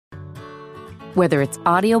Whether it's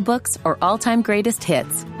audiobooks or all-time greatest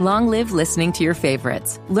hits, long live listening to your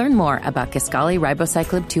favorites. Learn more about Kisqali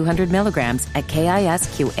Ribociclib 200 milligrams at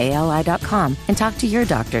KISQALI.com and talk to your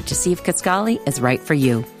doctor to see if Kisqali is right for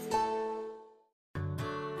you.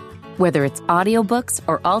 Whether it's audiobooks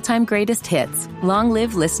or all-time greatest hits, long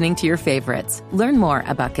live listening to your favorites. Learn more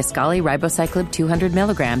about Kisqali Ribociclib 200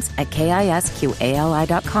 milligrams at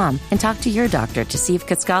KISQALI.com and talk to your doctor to see if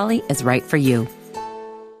Kisqali is right for you.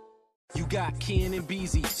 You got Ken and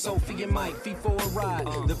Beezy, Sophie and Mike, feet for a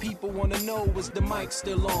ride. The people want to know, is the mic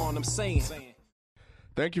still on? I'm saying.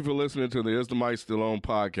 Thank you for listening to the Is the Mic Still On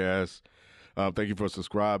podcast. Thank you for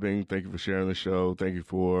subscribing. Thank you for sharing the show. Thank you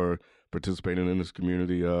for participating in this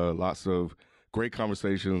community. Lots of great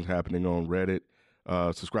conversations happening on Reddit.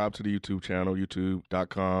 Subscribe to the YouTube channel,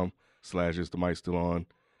 youtube.com/Is the Mic Still On.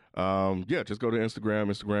 Just go to Instagram,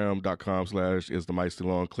 instagram.com/Is the Mic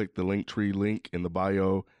Still On. Click the Linktree link in the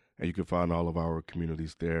bio, and you can find all of our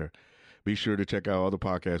communities there. Be sure to check out other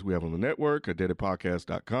podcasts we have on the network,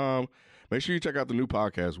 adeditpodcast.com. Make sure you check out the new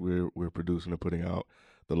podcast we're producing and putting out,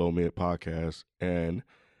 the Low Mid Podcast. And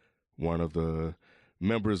one of the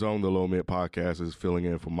members on the Low Mid Podcast is filling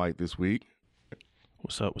in for Mike this week.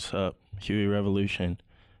 What's up? Huey Revolution.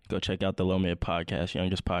 Go check out the Low Mid Podcast,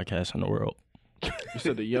 youngest podcast in the world. You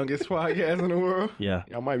said the youngest podcast in the world? Yeah.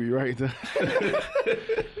 Y'all might be right there.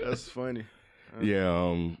 That's funny.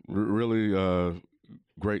 Really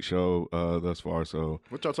great show thus far. So,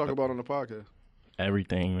 what y'all talk about on the podcast?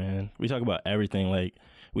 Everything, man. We talk about everything. Like,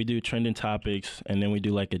 we do trending topics, and then we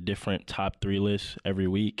do like a different top 3 list every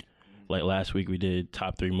week. Like last week we did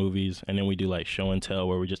top 3 movies, and then we do like show and tell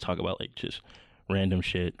where we just talk about like just random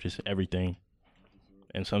shit, just everything.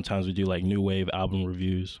 And sometimes we do like new wave album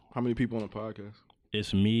reviews. How many people on the podcast?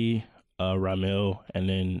 It's me, Ramil, and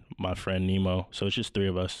then my friend Nemo. So it's just 3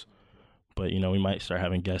 of us. But, we might start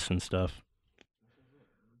having guests and stuff.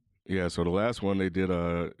 Yeah, so the last one they did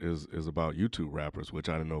is about YouTube rappers, which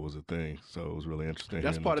I didn't know was a thing. So it was really interesting.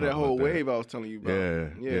 That's part of that whole wave I was telling you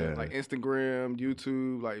about. Yeah. Like Instagram,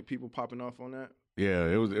 YouTube, like people popping off on that. Yeah,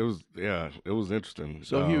 it was interesting.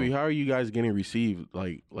 So Huey, how are you guys getting received?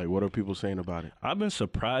 Like what are people saying about it? I've been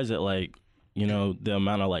surprised at the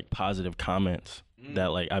amount of like positive comments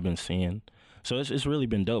that like I've been seeing. So it's really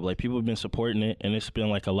been dope. Like people have been supporting it, and it's been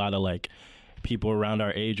like a lot of like people around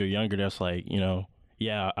our age or younger that's like,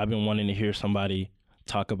 I've been wanting to hear somebody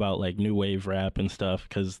talk about like new wave rap and stuff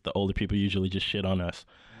because the older people usually just shit on us.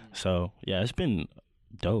 So yeah, it's been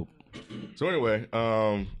dope. So anyway,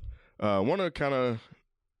 want to kind of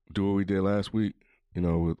do what we did last week,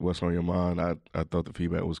 with What's on Your Mind. I thought the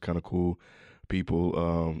feedback was kind of cool.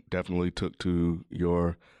 People definitely took to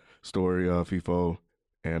your story, FIFO,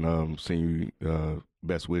 and send you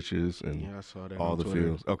best wishes and I saw that all on the Twitter.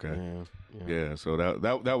 feels. Okay. Yeah. So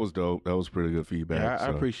that was dope. That was pretty good feedback. Yeah, I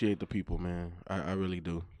appreciate the people, man. I really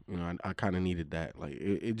do. I kind of needed that. Like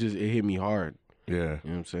it hit me hard. Yeah. You know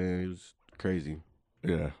what I'm saying? It was crazy.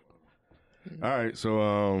 Yeah. All right.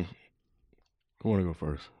 So who want to go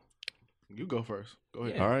first? You go first. Go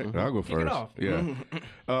ahead. All right. I'll go first. Yeah.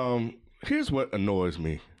 Here's what annoys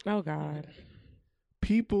me. Oh God.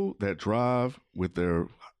 People that drive with their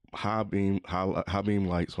high beam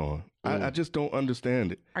lights on. I just don't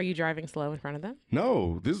understand it. Are you driving slow in front of them?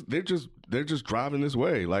 No, they're just driving this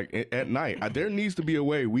way. Like at night, there needs to be a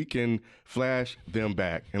way we can flash them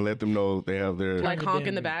back and let them know they have their Like honk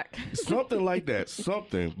in the back. something like that.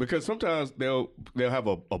 Something, because sometimes they'll have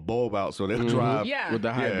a bulb out, so they'll drive With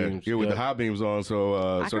the high beams. with the high beams on, so they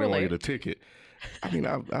won't relate. get a ticket. I mean,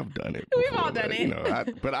 I've done it. We've before, all done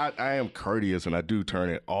it. But I am courteous, and I do turn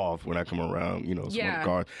it off when I come around. Some of the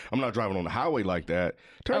cars. I'm not driving on the highway like that.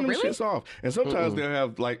 Turn them shits off. And sometimes they'll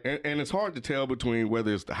have and it's hard to tell between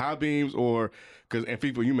whether it's the high beams or and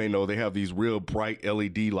people you may know they have these real bright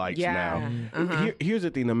LED lights now. Here's the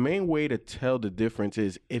thing: the main way to tell the difference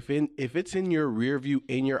is if it's in your rear view,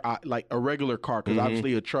 in your eye, like a regular car, because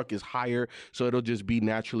obviously a truck is higher, so it'll just be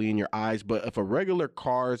naturally in your eyes. But if a regular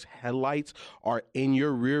car's headlights are in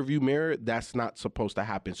your rear view mirror, that's not supposed to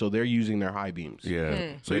happen. So they're using their high beams.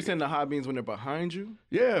 Yeah. So you're saying the high beams when they're behind you?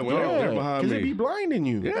 Yeah, when they're behind because me. it be blinding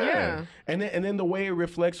you. Yeah. And then the way it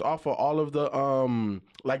reflects off of all of the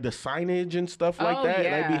like the signage and stuff like that,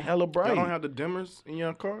 yeah. like be hella bright. Y'all don't have the dimmers in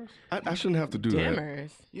your cars? I shouldn't have to do that.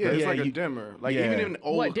 Dimmers. Yeah, it's Yeah, like a you- dimmer. Like yeah. even in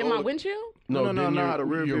old. What, dim my old- windshield? No, then the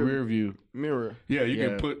rear your view rear view. mirror. Yeah, you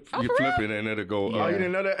Yeah. can Oh, you for flip real? it and it'll go. Oh, you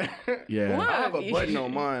didn't know that? Yeah. What? I have a button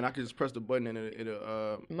on mine. I can just press the button and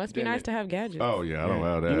it'll Must be dim nice it. to have gadgets. Oh yeah, I don't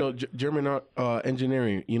have that. You know, German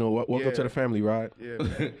engineering. You know, welcome Yeah. to the family, right? Yeah,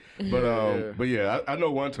 man. But yeah, I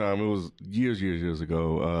know one time it was years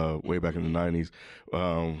ago, way back in the '90s,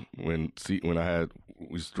 when we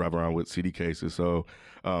used to drive around with CD cases. So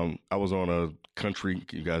I was on a country.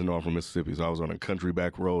 You guys know I'm from Mississippi, so I was on a country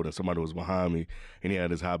back road, and somebody was behind me, and he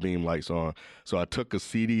had his high beam lights on. So I took a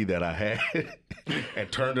CD that I had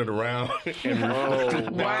and turned it around.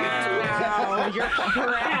 And Wow, you're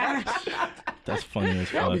trash. That's funny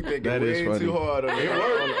as Y'all be fuck. thinking That is way funny. too hard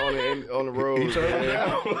on the road.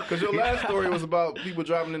 Because your last story was about people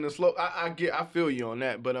driving in the slope. I feel you on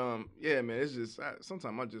that, but yeah, man, it's just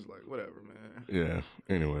sometimes I just like whatever, man. yeah.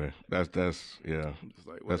 Anyway, that's yeah. Just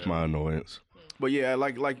like That's whatever. my annoyance. But yeah,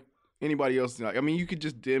 like anybody else, like, I mean, you could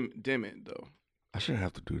just dim it though. I shouldn't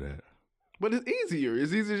have to do that. But it's easier.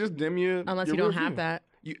 It's easier to just dim your Unless your you don't rear have view. that.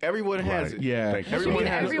 Everyone has Right. it. Yeah. Thank you. Everyone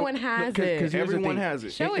has it. Everyone has Cause it. here's the Everyone thing. has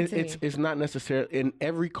it. Show it to me. It's not necessary in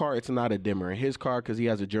every car. It's not a dimmer. In his car, because he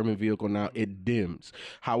has a German vehicle now, it dims.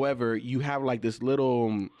 However, you have like this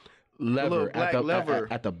little lever black at the lever.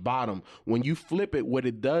 At the bottom. When you flip it, what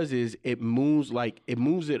it does is it moves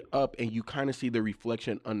it up, and you kind of see the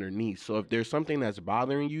reflection underneath. So if there's something that's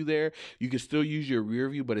bothering you there, you can still use your rear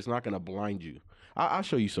view, but it's not going to blind you. I'll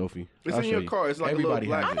show you, Sophie. It's I'll in show your you. car. It's like a little Everybody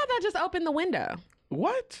black- has I it. thought that just opened the window.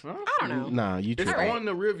 What? I don't know. Nah, you It's tripping. on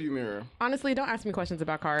the rearview mirror. Honestly, don't ask me questions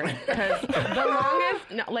about cars because the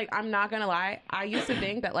longest, no, like, I'm not gonna lie. I used to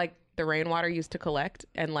think that like the rainwater used to collect,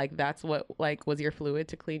 and like that's what like was your fluid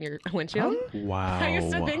to clean your windshield. Wow. I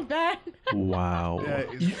used to think that. Wow. I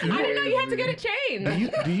didn't know you had to get it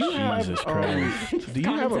changed. Do you have Jesus Christ. do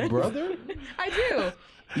you have a brother? I do.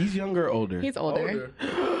 He's younger or older? He's older.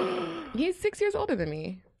 He's 6 years older than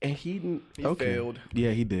me. And he He failed.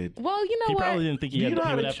 Yeah, he did. Well, you know He what? probably didn't think he would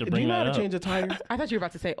have to do bring you know how that to up. change a tire? I thought you were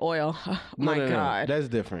about to say oil. Oh, No, my no, no. God. That's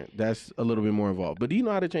different. That's a little bit more involved. But do you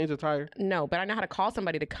know how to change a tire? No, but I know how to call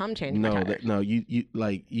somebody to come change my No, tire.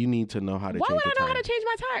 you need to know how to Why change would I a know tire. how to change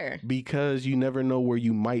my tire? Because you never know where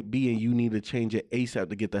you might be, and you need to change it ASAP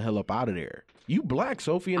to get the hell up out of there. You black,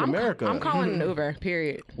 Sophie, in America. I'm calling an Uber,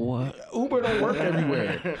 period. What? Uber don't work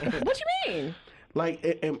everywhere. What you mean? Like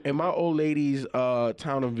in my old lady's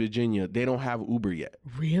town of Virginia, they don't have Uber yet.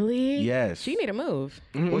 Really? Yes. She need to move.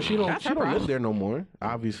 Well, she don't. That's She her don't live problem. there no more.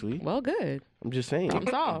 Obviously, Well, good. I'm just saying. I'm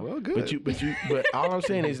solved. Well, good. But all I'm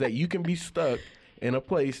saying is that you can be stuck in a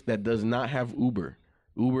place that does not have Uber.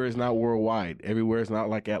 Uber is not worldwide. Everywhere is not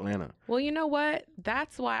like Atlanta. Well, you know what?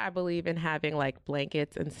 That's why I believe in having like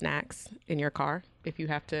blankets and snacks in your car if you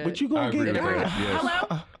have to. But you I gonna agree get with that. got. Yes.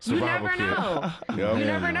 Hello? You Survival never kit. know. Yep. You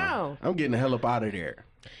never know. I'm getting the hell up out of there.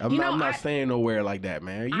 I'm You not, know, I'm not I- staying nowhere like that,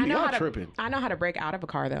 man. I know Y'all how to. tripping. I know how to break out of a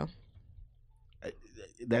car, though.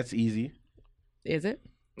 That's easy. Is it?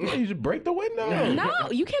 Yeah, you just break the window.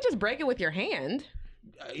 No, you can't just break it with your hand.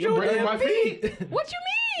 You're breaking my feet. What you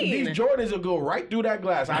These mean? Jordans will go right through that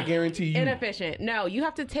glass. I guarantee you. Inefficient. No, you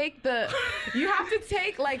have to take the. You have to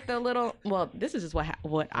take like the little. Well, this is just what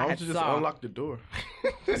Why I had don't you just saw. unlock the door?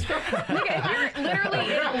 Nigga, if you're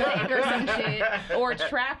literally in a lake or some shit, or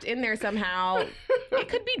trapped in there somehow, it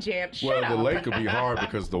could be jammed. Shut Well, the up. lake could be hard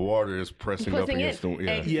because the water is pressing up Pressing against in. the.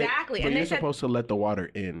 Yeah. Exactly. Exactly, But and you're they said- supposed to let the water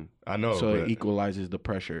in. I know, So but- it equalizes the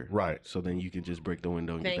pressure. Right. So then you can just break the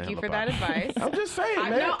window and get Thank the you hell for up that out. advice. I'm just saying,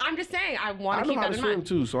 man. No, I'm just saying. I want I to know keep how that to in swim mind.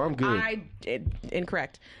 too, so I'm good.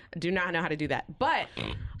 Incorrect. Do not know how to do that. But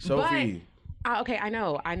Sophie. okay, I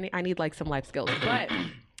know. I need like some life skills. But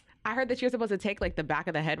I heard that you're supposed to take like the back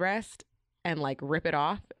of the headrest and like rip it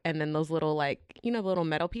off, and then those little like the little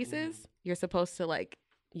metal pieces. You're supposed to like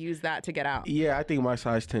use that to get out. Yeah, I think my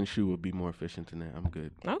size 10 shoe would be more efficient than that. I'm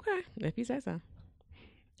good. Okay, if you say so.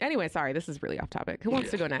 Anyway, sorry, this is really off topic. Who wants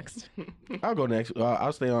to go next? I'll go next.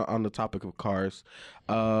 I'll stay on the topic of cars.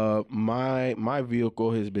 My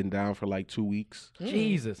vehicle has been down for like 2 weeks.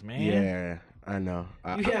 Jesus, man. Yeah, I know.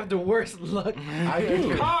 You have the worst luck. I do.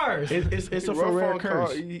 with cars. It's a You're rough Ferrari on curse.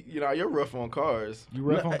 car- you're rough on cars. You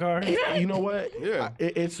rough on cars? You know what? Yeah.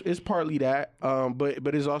 It's partly that,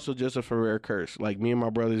 but it's also just a Ferrari curse. Like me and my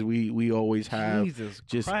brothers, we always have Jesus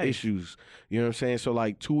just Christ. issues. You know what I'm saying? So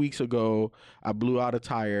like 2 weeks ago, I blew out a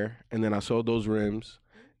tire, and then I sold those rims,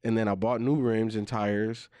 and then I bought new rims and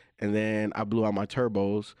tires, and then I blew out my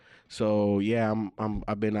turbos. So yeah,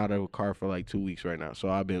 I've been out of a car for like 2 weeks right now. So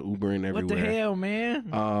I've been Ubering everywhere. What the hell, man?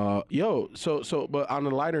 But on a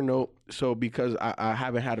lighter note, so because I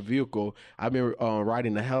haven't had a vehicle, I've been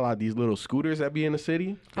riding the hell out of these little scooters that be in the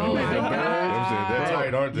city. Oh my Like the God. Burns. I'm saying they're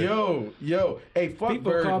tight, aren't they? Yo, hey, fuck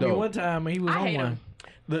People Bird called me though. one time and he was I on hate one. him.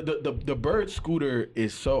 The Bird scooter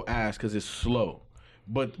is so ass because it's slow,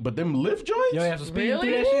 but them lift joints. Yo, have to speed Really?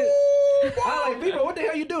 through that shit. I was like, people, what the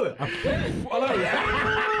hell you doing? I'm riding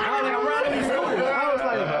this scooter. I was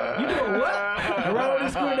like, you doing what? I'm riding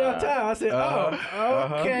this scooter downtown. I said,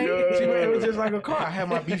 okay. See, man, it was just like a car. I had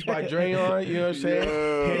my Beats by Dre on, you know what I'm saying?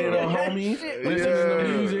 Hitting on homies, listening to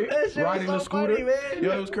music, That shit was riding so the scooter. funny, man.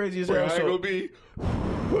 Yo, it was crazy as Where hell. I ain't So, gonna be.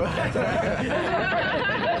 That's what I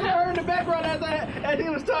heard in the background as he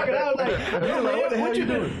was talking. I was like, man, like, what the hell you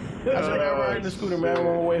doing? I said, I'm riding the scooter, man, on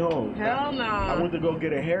my way home. Hell no. I went to go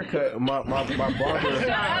get a haircut. My barber.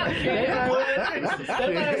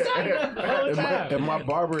 And my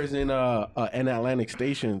barber is in Atlantic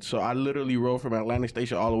Station, so I literally rode from Atlantic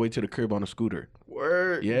Station all the way to the crib on a scooter.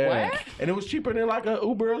 Word. Yeah, What? and it was cheaper than like a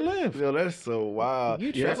Uber or Lyft. Yo, that's so wild.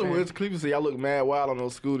 You That's what tripping. Wiz Khalifa said. Y'all look mad wild on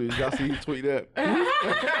those scooters. Y'all see he tweet that?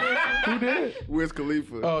 Who did? Wiz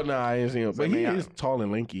Khalifa. Oh no, I didn't see him, but he man, is tall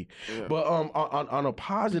and lanky. But on a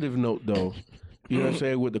positive note though, you know what I'm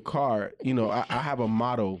saying, with the car, you know, I have a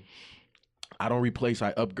motto. I don't replace,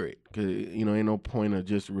 I upgrade. Cause you know, ain't no point of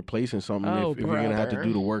just replacing something Oh, if you're gonna have to brother.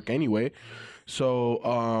 do the work anyway. So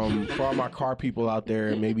for all my car people out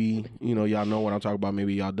there, maybe you know y'all know what I'm talking about.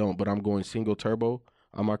 Maybe y'all don't, but I'm going single turbo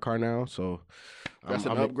on my car now. So That's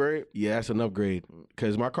I'm an upgrade. Yeah, it's an upgrade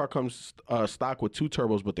because my car comes stock with 2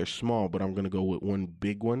 turbos, but they're small. But I'm gonna go with one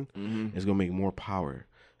big one. It's gonna make more power.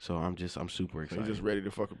 So I'm super You're excited. just ready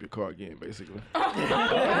to fuck up your car again, basically.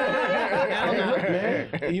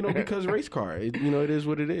 Man, you know, because race car, you know, it is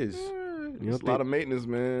what it is. You know, It's a lot of maintenance,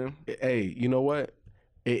 man. hey, you know what?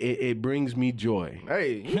 It brings me joy.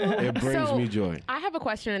 Hey, It brings So, me joy. I have a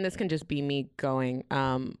question, and this can just be me going.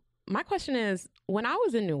 My question is, when I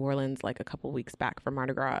was in New Orleans like a couple weeks back for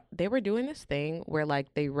Mardi Gras, they were doing this thing where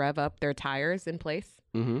like they rev up their tires in place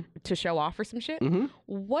to show off or some shit.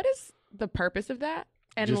 What is the purpose of that?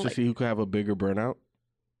 And Just to like, see who could have a bigger burnout.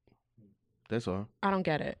 That's all. I don't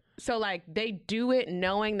get it. So like they do it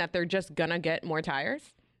knowing that they're just gonna get more tires.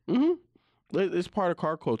 It's part of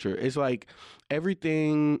car culture. It's like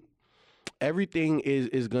everything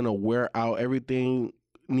is gonna wear out. Everything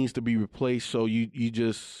needs to be replaced. So you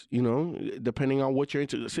just, you know, depending on what you're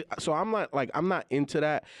into. So I'm not into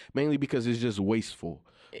that mainly because it's just wasteful.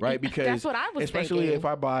 Right, because That's what I was especially thinking. if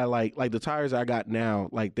I buy like the tires I got now,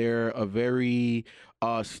 like they're a very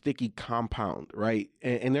sticky compound, right?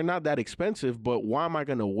 And they're not that expensive, but why am I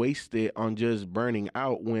going to waste it on just burning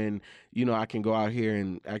out when, you know, I can go out here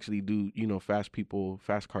and actually do, you know, fast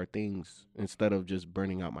car things instead of just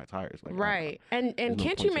burning out my tires, like Right. And no can't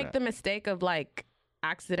point you to make that. the mistake of like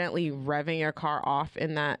accidentally revving your car off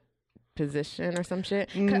in that position or some shit?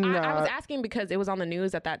 'Cause I was asking because it was on the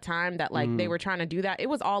news at that time that like they were trying to do that. It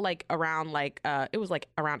was all like around like it was like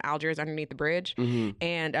around Algiers underneath the bridge,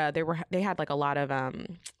 and they had like a lot of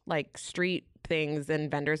like street things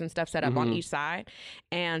and vendors and stuff set up on each side,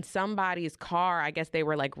 and somebody's car, I guess they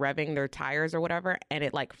were like revving their tires or whatever, and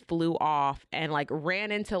it like flew off and like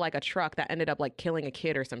ran into like a truck that ended up like killing a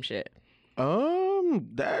kid or some shit.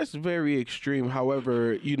 That's very extreme.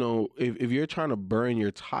 However, you know, if you're trying to burn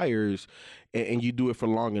your tires and you do it for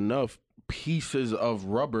long enough, pieces of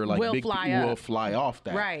rubber like Will big fly will up. fly off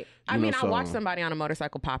that. Right. I You know, mean, I so- watched somebody on a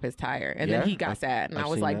motorcycle pop his tire, and Yeah? then he got sad, and I've I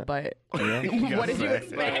was seen like, that. "But Yeah. what did you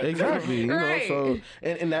expect?" Exactly. You Right. know, so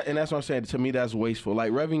and that's what I'm saying. To me, that's wasteful.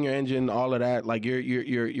 Like revving your engine, all of that. Like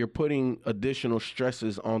you're putting additional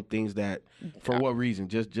stresses on things that for what reason?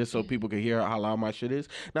 Just so people can hear how loud my shit is.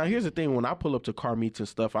 Now here's the thing: when I pull up to car meets and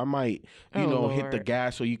stuff, I might hit the Lord.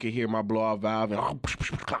 gas so you can hear my blowout valve and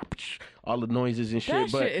all the noises and shit.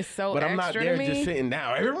 That but shit is so but I'm not extra to there me. just sitting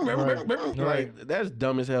down. Like that's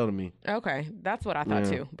dumb as hell to me. Okay, that's what I thought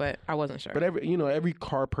Yeah. too, but I wasn't sure. But every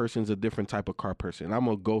car person's a different type of car person. I'm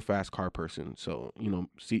a go fast car person, so you know,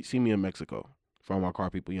 see me in Mexico. For all my car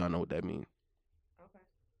people, y'all know what that means.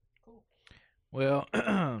 Well,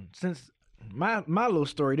 since my little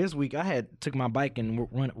story this week, I took my bike and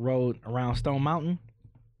rode around Stone Mountain.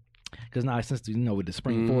 Cause now since you know with the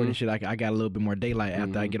spring forward and shit, I got a little bit more daylight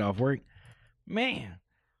after I get off work. Man,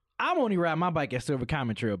 I'm only riding my bike at Silver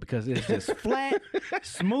Common Trail because it's just flat,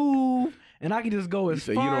 smooth, and I can just go as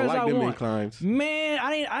So far you don't as like I them want. inclines. Man,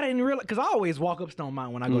 I didn't realize because I always walk up Stone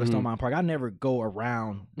Mountain when I go to Stone Mountain Park. I never go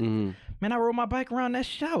around. Man, I rode my bike around that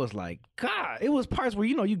shit. I was like, God, it was parts where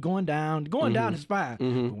you going down is fine,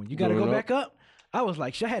 but when you got to go Going back up, I was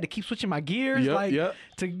like, shit, I had to keep switching my gears, Yep.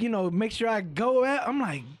 to make sure I go at. I'm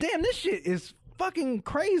like, damn, this shit is fucking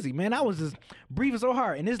crazy, man. I was just breathing so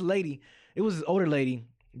hard, and this lady, it was this older lady.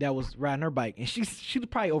 that was riding her bike, and she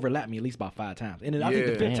probably overlapped me at least about 5 times. And then I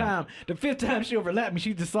think the fifth time she overlapped me,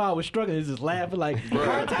 she just saw I was struggling and just laughing like,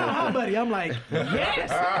 "Hard time, huh, buddy?" I'm like, "Yes."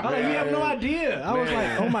 I'm like, "You have no idea." I was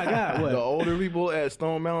like, "Oh my God, what?" The older people at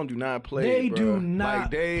Stone Mountain do not play. They bro. do not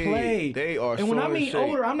like, play. They are. And when I short mean as shit.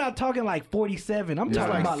 older, I'm not talking like 47. I'm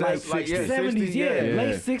talking like about like 60s, 70s,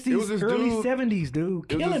 late 60s, early 70s, dude.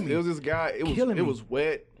 Killing me. It was this guy. It was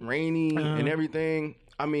wet, rainy, and everything.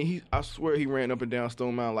 I mean, I swear he ran up and down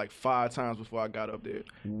Stone Mountain like 5 times before I got up there,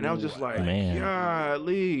 and I was just like,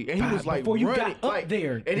 golly. And he was like before you running, got up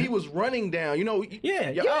there, and he was running down. You know,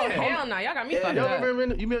 Hell no, y'all got me fucked up.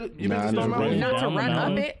 You been to Stone Mountain? Not to run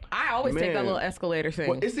up it. I always take that little escalator thing.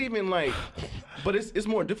 Well, it's even like, but it's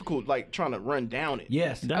more difficult like trying to run down it.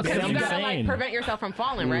 Yes, that's because you gotta insane. like prevent yourself from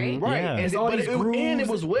falling, right? Right, Yeah. and, all but these it grooves.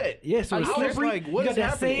 was wet. Yeah, so it's I was slippery. like, what You is got that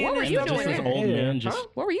happening? sand What were and you stuff doing just there? in Old there. man just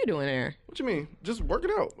What were you doing there? What you mean? Just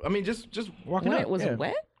working out. I mean, just Walking When up. it was yeah.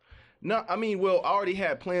 wet? no. I mean, well, I already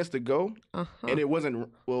had plans to go, and it wasn't.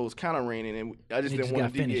 Well, it was kind of raining, and I just You didn't just want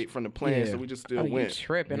got to deviate finished. from the plan, Yeah. so we just still Oh, you went.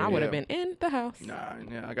 tripping. I would have been in the house. Nah,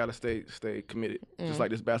 yeah, I gotta stay committed, just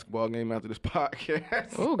like this basketball game after this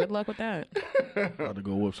podcast. Oh, good luck with that. About to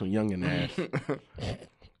go whoop some youngin' ass.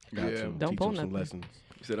 Got Yeah. to Don't teach pull him some nothing. lessons.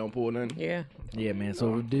 You said don't pull nothing. Yeah. Yeah, man.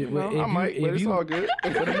 So I might, but it's all good.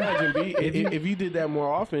 But imagine, B, if you did that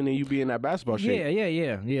more often, then you'd be in that basketball shape.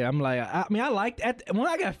 Yeah. I'm like, I mean, I liked when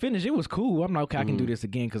I got finished, it was cool. I'm like, okay, I can do this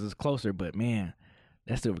again because it's closer. But man,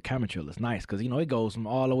 that Silver Camera Trail is nice because it goes from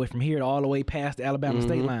all the way from here to all the way past the Alabama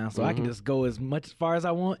state line, so I can just go as far as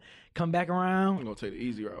I want, come back I'm around. gonna take the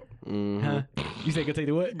easy route. Huh? You say go take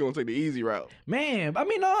the what? I'm gonna take the easy route. Man, I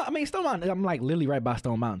mean, Stone Mountain. I'm like literally right by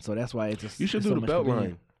Stone Mountain, so that's why it's just. You should it's do so the much belt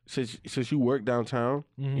convenient. line. Since you work downtown,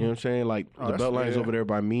 you know what I'm saying? Like the that's- belt line is yeah. over there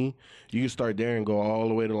by me. You can start there and go all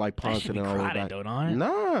the way to like That should Ponson be and all the way crowded back. though, don't it?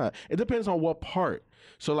 Nah, it depends on what part.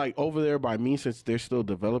 So like over there by me, since they're still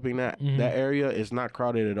developing that area, it's not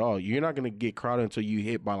crowded at all. You're not gonna get crowded until you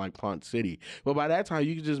hit by like Pont City. But by that time,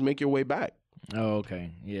 you can just make your way back. Oh,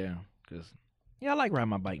 okay, yeah, because. Yeah, I like riding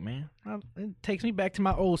my bike, man. It takes me back to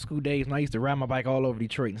my old school days when I used to ride my bike all over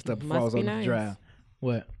Detroit and stuff before I Must was be on the nice. drive.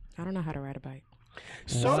 What? I don't know how to ride a bike.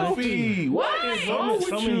 Sophie, what is wrong with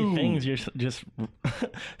so you? many things you're just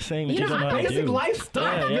saying that you don't know how to basic do. life stuff.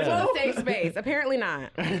 Yeah, This yeah. was a safe space. Apparently not.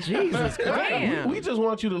 Jesus Christ. Damn. We just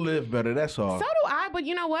want you to live better. That's all. So do I, but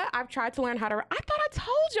you know what? I've tried to learn how to. I thought I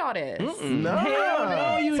told y'all this. No, Hell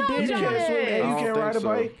no, you Told didn't. y'all You can't swim and this. you I can't don't ride a think so.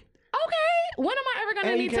 bike. Okay. When am I ever gonna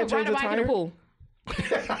And you need to can't ride change a the bike in the tire? pool?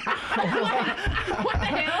 What the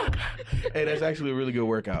hell? Hey, that's actually a really good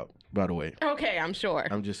workout, by the way. Okay, I'm sure.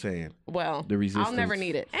 I'm just saying. Well, The I'll never resistance.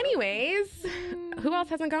 need it. Anyways, who else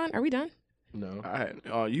hasn't gone? Are we done? No, I had,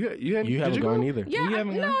 you you did haven't you gone go? either. Yeah, You I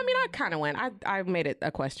haven't mean, gone? I kind of went. I made it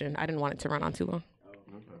a question. I didn't want it to run on too long.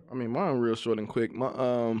 I mean, mine real short and quick.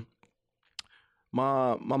 My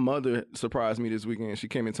mother surprised me this weekend. She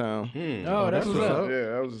came in town. Oh, that's what's up.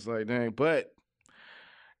 Yeah, I was just like, dang. But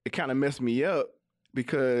it kind of messed me up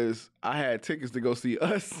because I had tickets to go see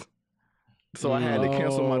Us, so I had to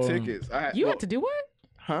cancel my Oh. tickets. You had to do what?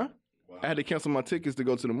 Huh? I had to cancel my tickets to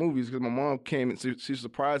go to the movies because my mom came and she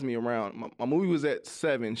surprised me around. My movie was at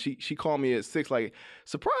 7. She called me at 6, like,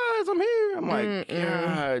 surprise, I'm here. I'm like,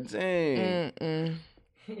 God dang.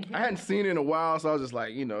 I hadn't seen it in a while, so I was just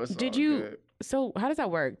like, it's Did all you? good. So how does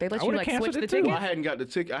that work? They let I you would've like canceled switch the it too. Well, I ticket? hadn't got the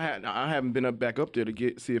ticket. I haven't been back up there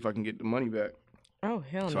to see if I can get the money back. Oh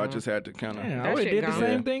hell So no! I just had to kind of Yeah, That I would shit have did the gone.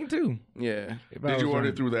 same thing too. yeah. If I Did was you order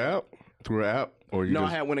on- through the app? Through the app, or you No,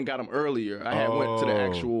 just? I had went and got them earlier. I had went to the Oh.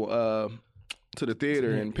 actual to the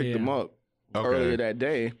theater and picked Yeah. them up Okay. earlier that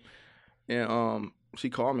day, and she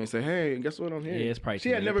called me and said, "Hey, guess what? I'm here." Yeah, it's probably she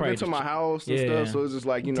too had late. never Probably been to just- my house and Yeah. stuff, so it's just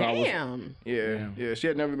like I was. Damn. Yeah. She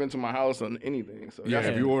had never been to my house on anything. So Yeah,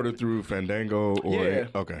 that's- if you order through Fandango or Yeah.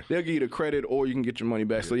 okay. they'll give you the credit or you can get your money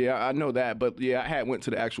back. So yeah, I know that, but yeah, I had went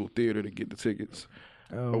to the actual theater to get the tickets.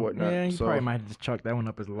 Oh, or whatnot. yeah, you So- probably might just chalk that one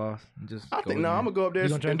up as a loss. Just I go think in I'm gonna go up there You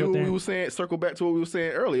gonna try and to do go what there? we were saying. Circle back to what we were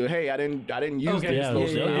saying earlier. Hey, I didn't use Okay. this, Yeah, so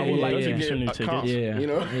yeah, I would yeah, like yeah. to get Some new a tickets. comp. Yeah, You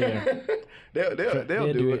know, yeah. they'll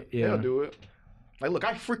They'll do do it. it, yeah. They'll do it. Like, look,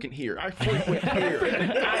 I freaking here. I frequent here.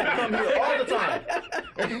 I come here all the time.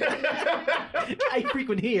 I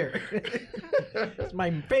frequent here. It's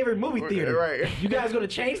my favorite movie theater. Right. You guys gonna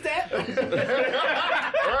change that?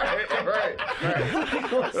 right.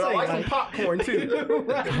 I like some popcorn too.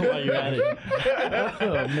 While you're at it.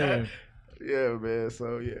 Oh man. Yeah, man.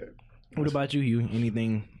 So yeah. What about you, Hugh?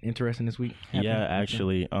 Anything interesting this week? happen? Yeah,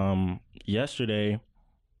 actually, yesterday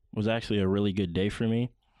was actually a really good day for me,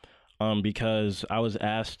 because I was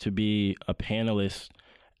asked to be a panelist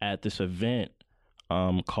at this event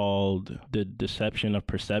called the Deception of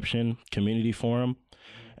Perception Community Forum.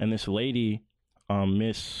 And this lady,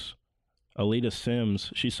 Miss Alita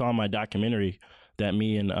Sims, she saw my documentary that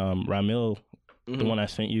me and Ramil, the one I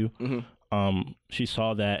sent you, she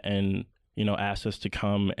saw that and, you know, asked us to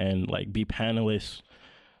come and like be panelists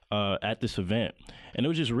at this event. And it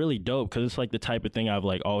was just really dope because it's like the type of thing I've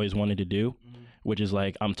like always wanted to do, which is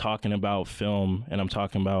like I'm talking about film and I'm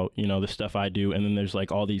talking about, you know, the stuff I do. And then there's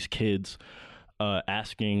like all these kids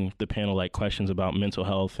asking the panel like questions about mental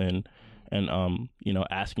health and you know,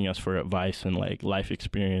 asking us for advice and like life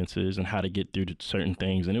experiences and how to get through certain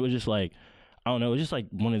things. And it was just like, I don't know, it was just like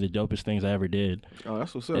one of the dopest things I ever did. Oh,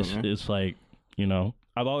 that's what's up, man. It's like, you know,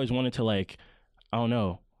 I've always wanted to like, I don't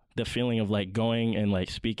know, the feeling of like going and like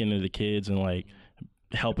speaking to the kids and like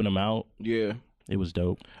helping them out. Yeah. It was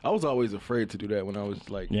dope. I was always afraid to do that when I was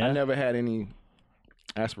like, I never had any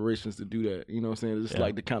aspirations to do that. You know what I'm saying? Just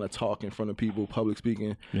like to kind of talk in front of people, public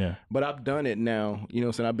speaking. Yeah. But I've done it now. You know what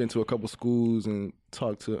I'm saying? I've been to a couple schools and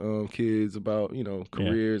talked to kids about, you know,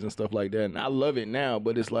 careers and stuff like that. And I love it now,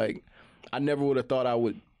 but it's like, I never would have thought I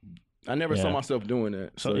would. I never saw myself doing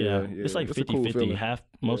that. So yeah, it's like 50-50. Cool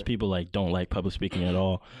Most people like don't like public speaking at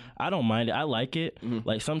all. I don't mind it. I like it.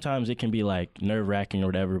 Like sometimes it can be like nerve wracking or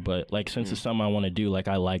whatever, but like since it's something I want to do, like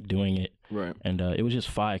I like doing it. Right. And it was just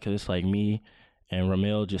fun because it's like me and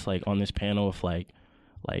Ramil just like on this panel with like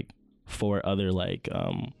 4 other like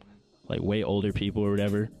way older people or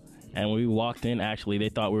whatever. And when we walked in, actually, they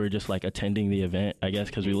thought we were just like attending the event, I guess,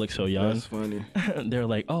 because we look so young. That's funny. They're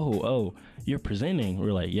like, oh, you're presenting.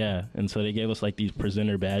 We're like, yeah. And so they gave us like these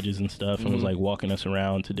presenter badges and stuff and was like walking us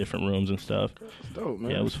around to different rooms and stuff. That's dope,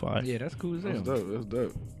 man. Yeah, it was fun. Yeah, that's cool as hell. That's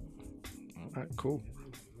dope. All right, cool.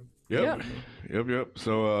 Yep.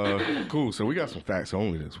 So, cool. So we got some facts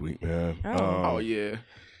only this week, man. Oh, yeah.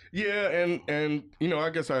 Yeah, and you know,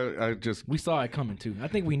 I guess I just... We saw it coming, too. I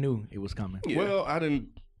think we knew it was coming. Yeah. Well, I didn't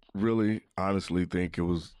really honestly think it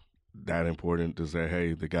was that important to say,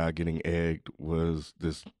 hey, the guy getting egged was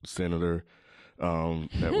this senator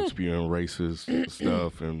that was spewing racist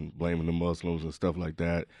stuff and blaming the Muslims and stuff like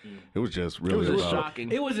that. It was just really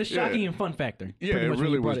shocking. It was a shocking and fun factor. Yeah, it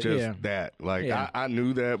really was just it. that. Like, I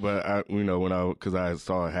knew that, but because I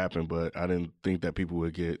saw it happen, but I didn't think that people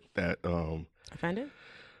would get that offended,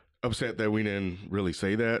 upset that we didn't really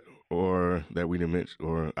say that, or that we didn't mention,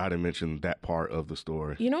 or I didn't mention that part of the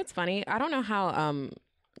story. You know what's funny? I don't know how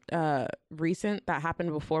recent that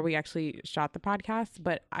happened before we actually shot the podcast,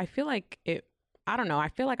 but I feel like I don't know. I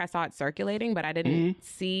feel like I saw it circulating, but I didn't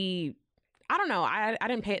see. I don't know. I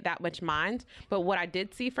didn't pay it that much mind. But what I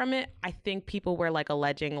did see from it, I think people were like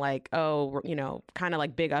alleging, like, oh, you know, kind of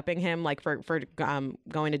like big upping him, like for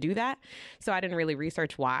going to do that. So I didn't really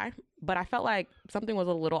research why. But I felt like something was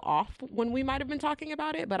a little off when we might have been talking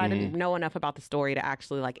about it. But I didn't know enough about the story to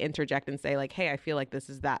actually like interject and say like, hey, I feel like this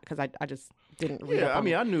is that, because I just didn't read up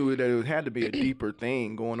on I knew that it had to be a deeper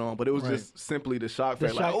thing going on, but it was just simply the shock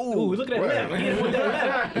factor. Like, ooh, look at that left. He did with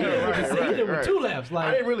that left. He did with 2 lefts. Like,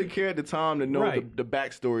 I didn't really care at the time to know the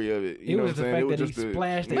backstory of it. You know was what I'm the saying? fact that he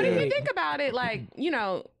splashed the But if egg. you think about it, like, you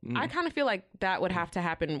know, I kind of feel like that would have to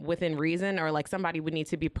happen within reason, or like somebody would need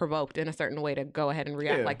to be provoked in a certain way to go ahead and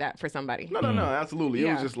react like that for somebody. No, absolutely.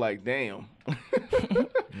 It was just like, damn.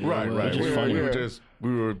 Right. Just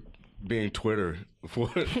We were being Twitter for,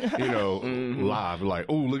 live. Like,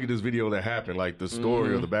 oh, look at this video that happened. Like the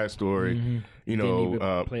story or the backstory, you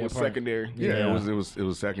know, was secondary. Yeah, it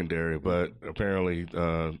was secondary. But apparently,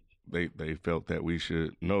 they felt that we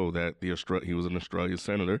should know that he was an Australian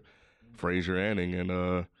senator, Fraser Anning,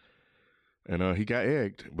 and he got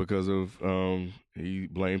egged because of he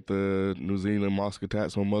blamed the New Zealand mosque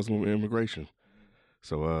attacks on Muslim immigration.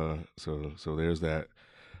 So there's that.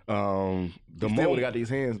 Still would have got these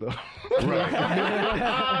hands though. Right.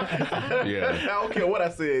 Yeah. I don't care what I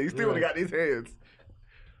said. He still would have got these hands.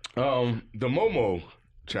 The Momo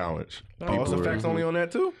challenge. Some facts only on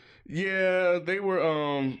that too? Yeah, they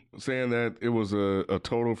were saying that it was a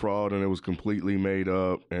total fraud and it was completely made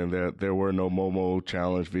up, and that there were no Momo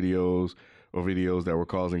challenge videos or videos that were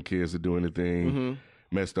causing kids to do anything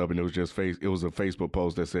messed up, and it was just it was a Facebook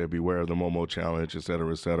post that said beware of the Momo challenge, et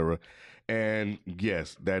cetera, et cetera. And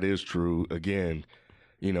yes, that is true. Again,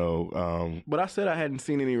 but I said I hadn't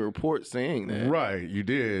seen any reports saying that. Right, you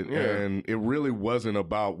did. Yeah. And it really wasn't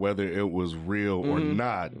about whether it was real or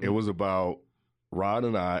not. It was about Rod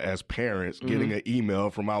and I, as parents, getting an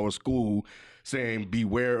email from our school saying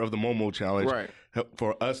beware of the Momo challenge. Right.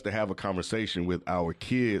 for us to have a conversation with our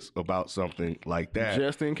kids about something like that.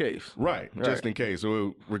 Just in case. Right, just in case.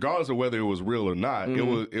 So regardless of whether it was real or not,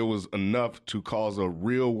 it was enough to cause a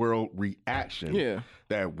real world reaction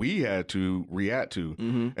that we had to react to.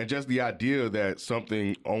 And just the idea that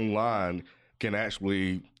something online can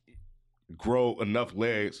actually grow enough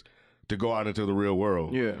legs to go out into the real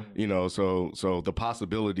world. Yeah. You know, so the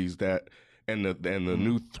possibilities that and the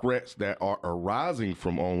new threats that are arising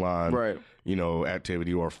from online you know,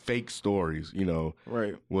 activity or fake stories, you know,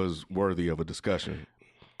 was worthy of a discussion.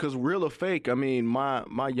 Because real or fake, I mean,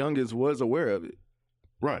 my youngest was aware of it.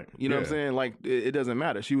 Right. You know what I'm saying? Like, it doesn't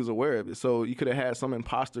matter. She was aware of it. So you could have had some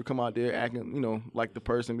imposter come out there acting, you know, like the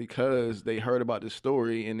person because they heard about the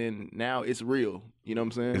story and then now it's real. You know what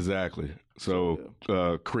I'm saying? Exactly. So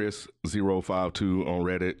Chris052 on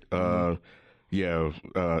Reddit,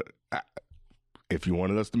 if you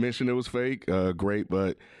wanted us to mention it was fake, great,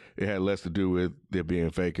 but it had less to do with it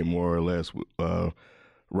being fake and more or less Rod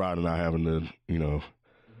and I having to, you know,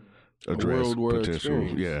 address potential.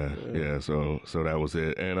 Yeah. So that was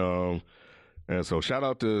it. And so shout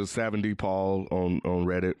out to 70 Paul on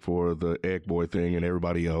Reddit for the Egg Boy thing and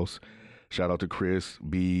everybody else. Shout out to Chris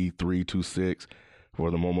B326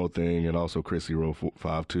 for the Momo thing and also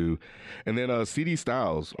Chris052. And then CD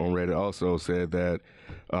Styles on Reddit also said that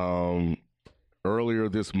earlier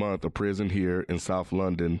this month, a prison here in South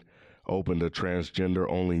London opened a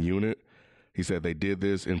transgender-only unit. He said they did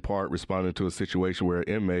this in part responding to a situation where an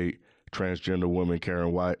inmate, transgender woman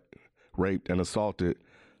Karen White, raped and assaulted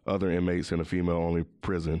other inmates in a female-only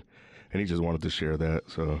prison, and he just wanted to share that.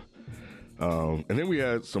 So, and then we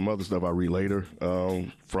had some other stuff I'll read later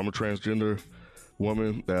from a transgender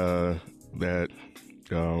woman that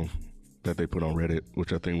they put on Reddit,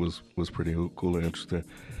 which I think was pretty cool and interesting.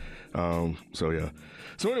 So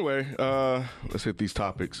anyway, let's hit these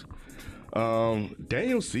topics.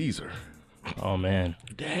 Daniel Caesar. Oh man.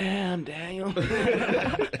 Damn, Daniel.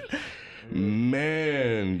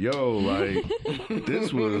 Man, yo, like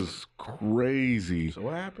this was crazy. So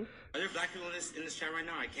what happened? Are there black people in this chat right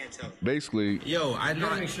now? I can't tell. Basically, yo, I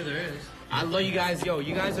gotta make sure there is. I love you guys. Yo,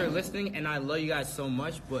 you guys are listening, and I love you guys so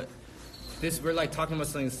much. But we're like talking about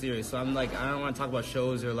something serious. So I'm like, I don't want to talk about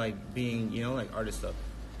shows or like being, you know, like artist stuff.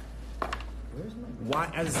 Why?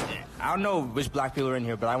 I don't know which black people are in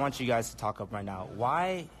here, but I want you guys to talk up right now.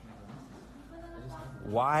 Why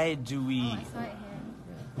do we?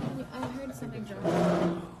 I heard something jump.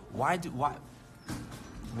 Why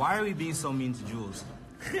are we being so mean to Jules?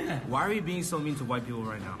 Why are we being so mean to white people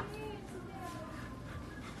right now?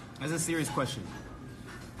 That's a serious question.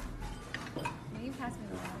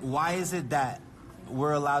 Why is it that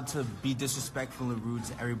we're allowed to be disrespectful and rude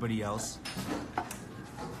to everybody else?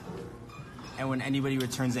 And when anybody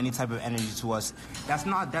returns any type of energy to us, that's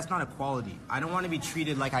not equality. I don't want to be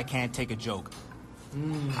treated like I can't take a joke.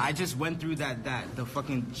 I just went through the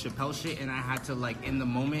fucking Chappelle shit, and I had to, like, in the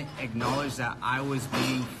moment, acknowledge that I was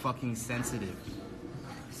being fucking sensitive.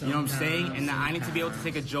 You know what I'm saying? And that I need to be able to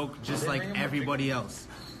take a joke just like everybody else.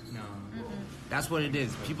 No. That's what it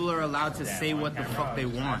is. People are allowed to say what the fuck they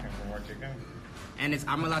want. And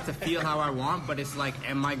I'm allowed to feel how I want, but it's like,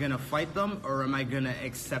 am I gonna fight them or am I gonna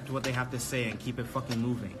accept what they have to say and keep it fucking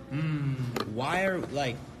moving? Why are,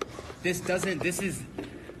 like,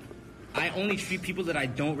 I only treat people that I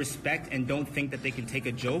don't respect and don't think that they can take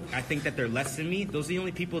a joke. I think that they're less than me. Those are the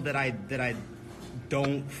only people that I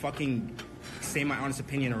don't fucking say my honest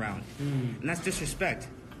opinion around. And that's disrespect.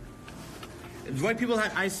 White people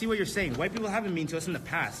I see what you're saying. White people haven't been mean to us in the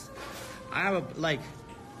past.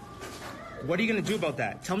 What are you gonna do about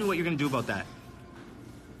that? Tell me what you're gonna do about that.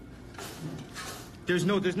 There's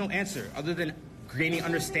no answer other than gaining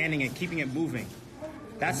understanding and keeping it moving.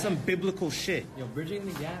 That's some biblical shit. Yo, bridging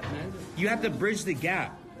the gap, man. You have to bridge the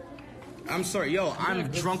gap. I'm sorry, yo, I'm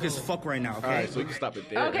drunk as fuck right now, okay? All right, so you can stop it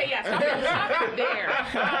there. Okay, yeah, stop it there.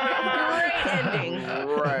 Great ending.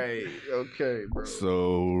 Right, okay, bro.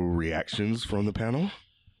 So, reactions from the panel?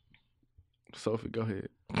 Sophie, go ahead.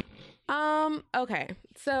 Okay,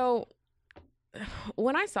 so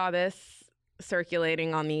when I saw this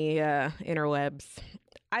circulating on the interwebs,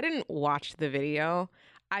 I didn't watch the video.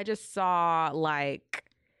 I just saw, like,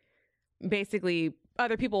 basically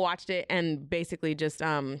other people watched it and basically just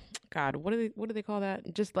God, what do they call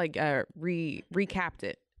that? Just like recapped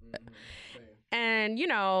it. And you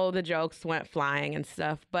know, the jokes went flying and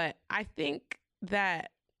stuff, but I think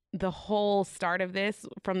that the whole start of this,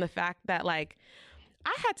 from the fact that, like,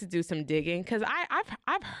 I had to do some digging because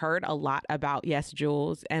I've heard a lot about Yes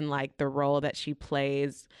Jules and, like, the role that she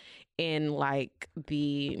plays in like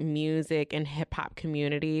the music and hip hop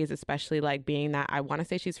communities, especially like being that I want to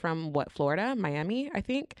say she's from Florida, Miami, I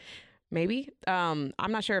think. Maybe. I'm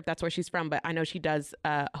not sure if that's where she's from, but I know she does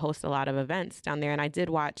host a lot of events down there. And I did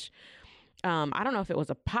watch, I don't know if it was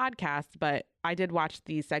a podcast, but I did watch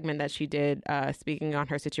the segment that she did speaking on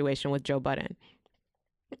her situation with Joe Budden.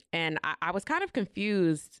 And I was kind of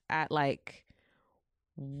confused at like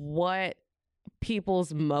what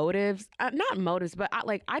people's motives, not motives, but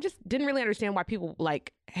I just didn't really understand why people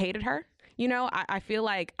like hated her. You know, I feel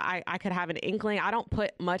like I could have an inkling. I don't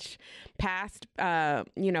put much past,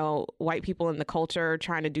 white people in the culture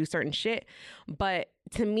trying to do certain shit. But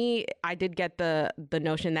to me, I did get the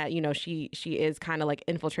notion that, you know, she is kind of like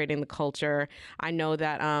infiltrating the culture. I know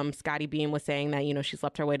that Scotty Beam was saying that, you know, she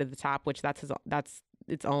slept her way to the top, which that's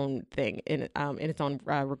its own thing in its own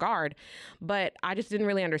regard. But I just didn't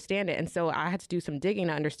really understand it. And so I had to do some digging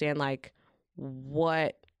to understand like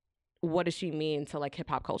what does she mean to like hip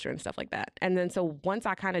hop culture and stuff like that. And then so once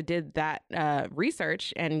I kind of did that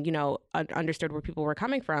research and, you know, understood where people were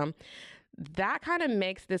coming from, that kind of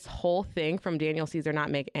makes this whole thing from Daniel Caesar not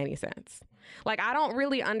make any sense. Like, I don't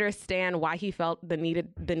really understand why he felt the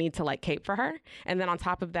need to like cape for her. And then on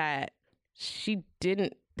top of that, she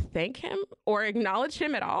didn't thank him or acknowledge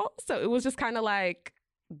him at all. So it was just kind of like,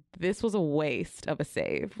 this was a waste of a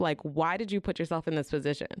save. Like, why did you put yourself in this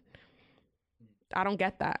position? I don't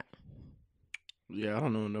get that. Yeah, I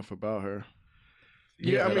don't know enough about her.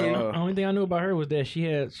 Yeah, I mean, the only thing I knew about her was that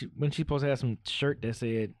when she supposed to have some shirt that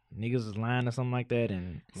said "niggas is lying" or something like that,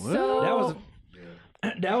 and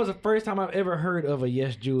that was the first time I've ever heard of a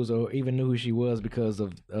Yes Jews or even knew who she was because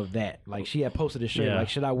of that. Like, she had posted a shirt like,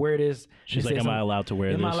 should I wear this? She's like, am I allowed to wear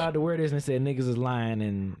this? Am I allowed to wear this? And it said niggas is lying,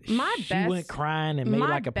 and she went crying and made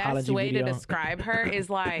like a apology way video. To describe her is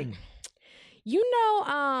like, you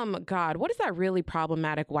know, God, what is that really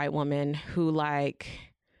problematic white woman who like,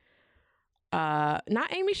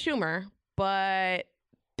 not Amy Schumer, but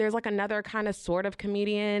there's like another kind of sort of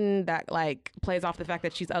comedian that like plays off the fact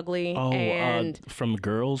that she's ugly. Oh, and from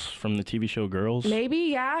Girls, from the TV show Girls? Maybe,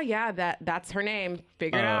 yeah, that's her name.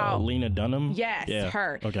 Figure it out. Lena Dunham? Yes, yeah.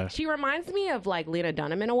 her. Okay. She reminds me of like Lena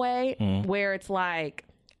Dunham in a way, where it's like,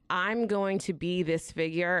 I'm going to be this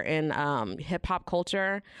figure in hip hop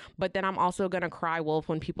culture, but then I'm also going to cry wolf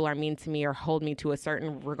when people are mean to me or hold me to a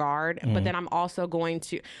certain regard. But then I'm also going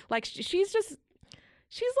to like, she's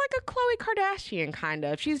like a Khloe Kardashian kind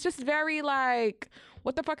of. She's just very like,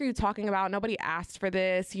 what the fuck are you talking about? Nobody asked for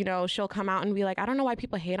this. You know, she'll come out and be like, I don't know why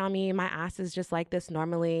people hate on me. My ass is just like this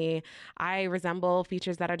normally. I resemble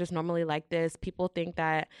features that are just normally like this. People think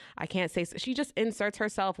that I can't say so. She just inserts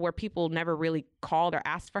herself where people never really called or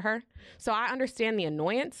asked for her. So I understand the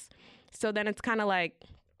annoyance. So then it's kind of like,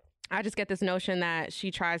 I just get this notion that she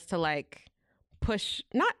tries to like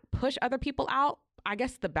not push other people out. I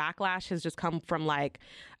guess the backlash has just come from like,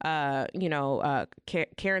 Karen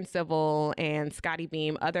Civil and Scotty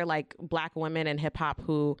Beam, other like black women in hip hop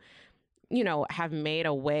who, you know, have made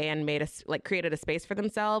a way and created a space for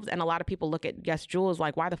themselves. And a lot of people look at Yes Jules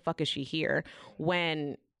like, why the fuck is she here?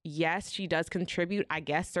 When yes, she does contribute, I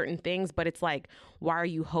guess, certain things, but it's like, why are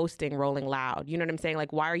you hosting Rolling Loud? You know what I'm saying?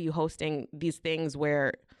 Like, why are you hosting these things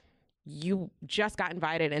where you just got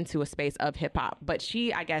invited into a space of hip hop? But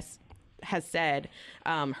she, I guess, has said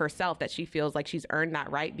herself that she feels like she's earned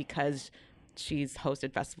that right because she's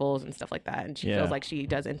hosted festivals and stuff like that, and she feels like she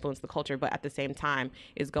does influence the culture, but at the same time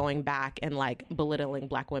is going back and like belittling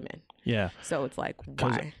black women. Yeah. So it's like,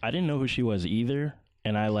 why? I didn't know who she was either,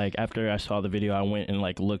 and I like, after I saw the video, I went and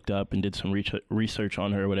like looked up and did some research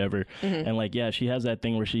on her or whatever, and like, yeah, she has that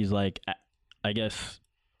thing where she's like, I guess,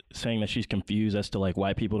 saying that she's confused as to like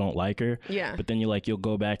why people don't like her. Yeah. But then you'll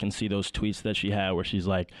go back and see those tweets that she had where she's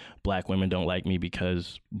like, black women don't like me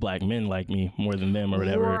because black men like me more than them or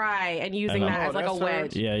whatever. Right. And using that as like a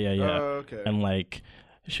wedge. Yeah. Okay. And like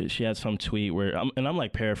she had some tweet where I'm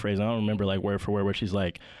like paraphrasing. I don't remember like word for word, where she's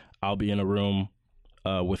like, I'll be in a room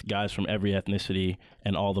with guys from every ethnicity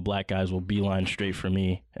and all the black guys will beeline straight for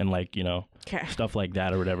me, and like, you know, stuff like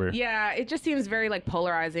that or whatever. Yeah, it just seems very like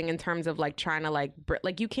polarizing in terms of like trying to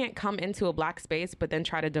like you can't come into a black space but then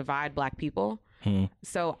try to divide black people.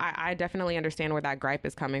 So I definitely understand where that gripe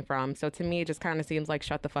is coming from. So to me, it just kind of seems like,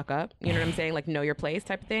 shut the fuck up. You know what I'm saying? Like, know your place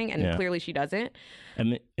type of thing. And clearly she doesn't.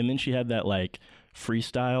 And then she had that like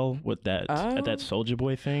freestyle with that at that Soulja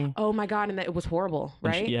Boy thing. Oh my God. And it was horrible,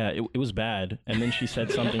 right? It was bad. And then she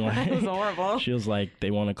said something like, it was horrible. She was like, they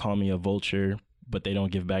want to call me a vulture, but they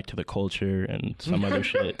don't give back to the culture and some other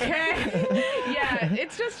shit. Yeah,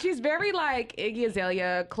 it's just, she's very like Iggy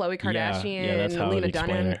Azalea, Khloe Kardashian, Lena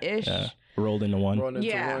Dunham-ish. rolled into one. Rolling into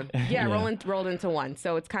Yeah, one. yeah, rolled into one.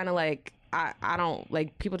 So it's kind of like I don't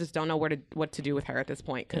like people just don't know what to do with her at this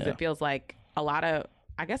point because it feels like a lot of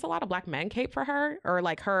black men cape for her or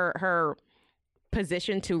like her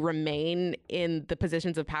position to remain in the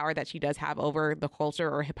positions of power that she does have over the culture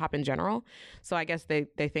or hip hop in general. So I guess they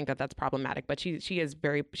think that that's problematic. But she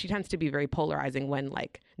tends to be very polarizing when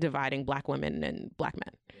like dividing black women and black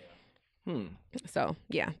men. So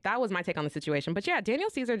yeah, that was my take on the situation. But yeah, Daniel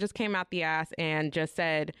Caesar just came out the ass and just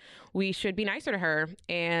said we should be nicer to her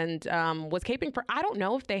and was caping for. I don't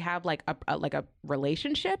know if they have like a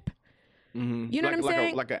relationship. Mm-hmm. You know what I'm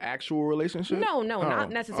saying? Like an actual relationship? No,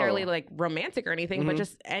 not necessarily like romantic or anything, but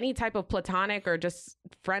just any type of platonic or just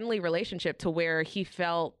friendly relationship to where he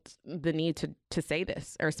felt the need to say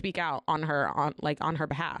this or speak out on her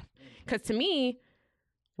behalf. Because to me,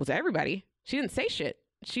 was everybody. She didn't say shit.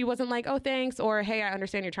 She wasn't like, oh, thanks, or hey, I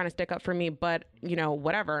understand you're trying to stick up for me, but, you know,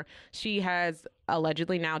 whatever. She has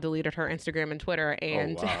allegedly now deleted her Instagram and Twitter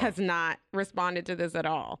and has not responded to this at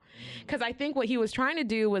all. Because I think what he was trying to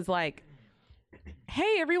do was like,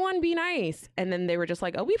 hey, everyone, be nice. And then they were just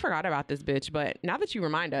like, oh, we forgot about this bitch, but now that you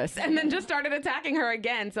remind us, and then just started attacking her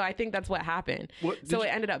again. So I think that's what happened. It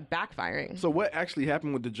ended up backfiring. So what actually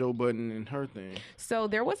happened with the Joe Budden and her thing? So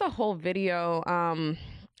there was a whole video.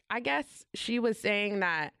 I guess she was saying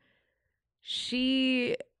that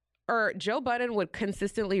Joe Budden would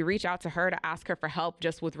consistently reach out to her to ask her for help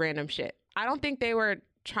just with random shit. I don't think they were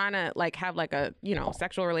trying to like have like a, you know,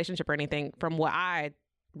 sexual relationship or anything from what I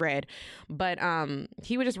read, but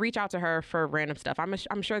he would just reach out to her for random stuff.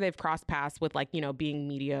 I'm sure they've crossed paths with like, you know, being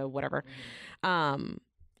media, whatever.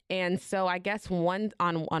 And so I guess on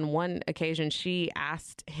one occasion she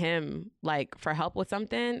asked him like for help with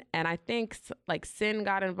something, and I think like Sin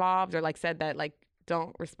got involved or like said that like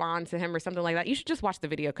don't respond to him or something like that. You should just watch the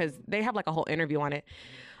video because they have like a whole interview on it.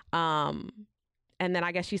 And then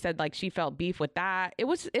I guess she said like she felt beef with that. It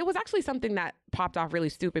was actually something that popped off really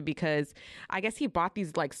stupid because I guess he bought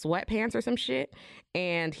these like sweatpants or some shit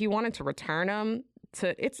and he wanted to return them.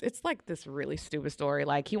 It's like this really stupid story.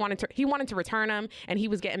 Like he wanted to return them and he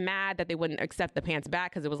was getting mad that they wouldn't accept the pants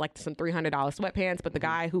back because it was like some $300 sweatpants. But the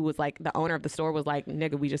guy who was like the owner of the store was like,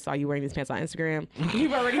 nigga, we just saw you wearing these pants on Instagram.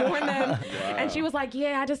 You've already worn them. Wow. And she was like,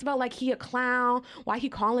 yeah, I just felt like he a clown. Why he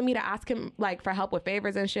calling me to ask him like for help with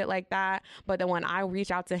favors and shit like that. But then when I reach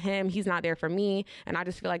out to him, he's not there for me. And I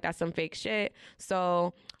just feel like that's some fake shit.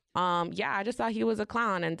 So yeah, I just thought he was a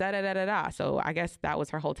clown and da-da-da-da-da. So I guess that was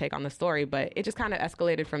her whole take on the story, but it just kind of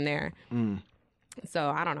escalated from there. So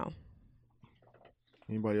I don't know.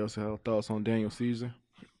 Anybody else have thoughts on Daniel Caesar?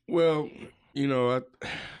 Well, you know,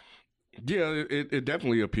 it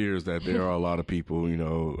definitely appears that there are a lot of people, you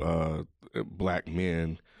know, black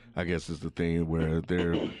men, I guess is the thing, where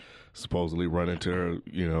they're supposedly running to her,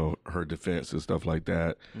 you know, her defense and stuff like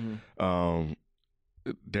that.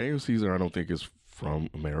 Daniel Caesar, I don't think is from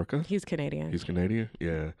America. He's Canadian. He's Canadian?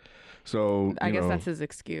 Yeah. So I guess that's his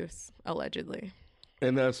excuse, allegedly.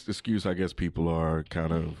 And that's the excuse I guess people are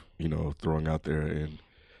kind of, you know, throwing out there. And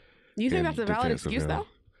you think that's a valid excuse, though?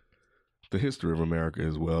 The history of America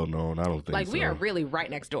is well known. I don't think like so. We are really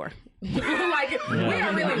right next door. We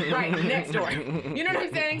are really right next door. You know what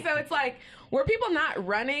I'm saying? So it's like, were people not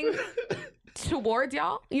running towards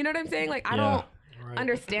y'all? You know what I'm saying? Like, I don't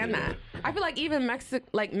understand that. I feel like even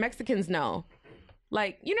Mexicans know.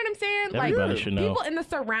 Like, you know what I'm saying? Everybody like, should know. People in the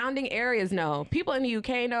surrounding areas know. People in the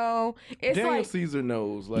UK know. It's Daniel like Caesar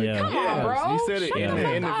knows. Like, come on, bro. He said it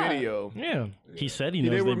in the up. video. Yeah, he said he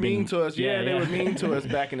knows. They were mean to us. Yeah, they were mean to us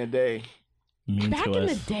back in the day. Back in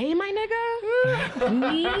the day, my nigga?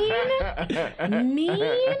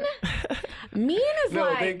 Mean is no,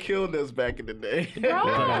 like... they killed us back in the day.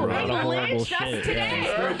 Bro, they lynched us today.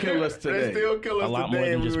 They still kill us today. They still kill us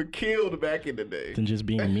today, and we were killed back in the day. Than just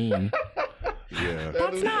being mean. Yeah.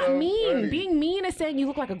 That's not mean. Funny. Being mean is saying you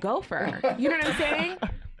look like a gopher. You know what I'm saying?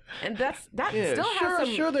 And that still has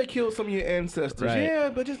some... Sure, they killed some of your ancestors. Right. Yeah,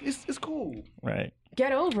 but it's cool. Right.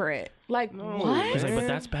 Get over it. Like, what? He's like, but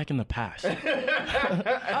that's back in the past. Oh,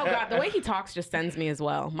 God. The way he talks just sends me as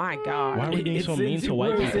well. My God. Why are we being so mean to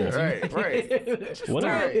white people? Right.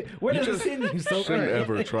 Where does it send you so shouldn't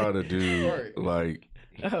ever try to do, like...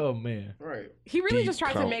 Oh, man. Right. He really just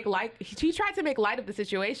tried to make light... He tried to make light of the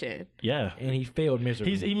situation. Yeah. And he failed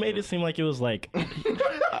miserably. He made it seem like it was like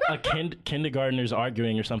a kindergartners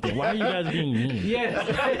arguing or something. Why are you guys being mean? Yes.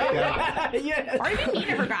 Yes. Are you being mean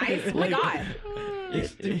to her, guys? Oh, my God.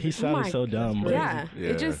 He sounded so dumb. Yeah.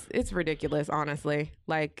 It's ridiculous, honestly.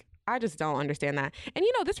 Like, I just don't understand that. And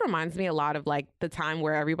this reminds me a lot of like the time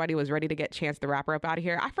where everybody was ready to get Chance the Rapper up out of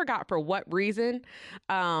here. I forgot for what reason,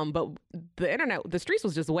 but the streets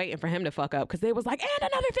was just waiting for him to fuck up because they was like,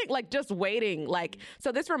 and another thing, like just waiting. Like,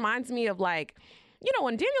 so this reminds me of like,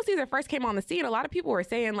 when Daniel Caesar first came on the scene, a lot of people were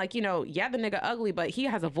saying like, yeah, the nigga ugly, but he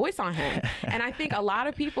has a voice on him. And I think a lot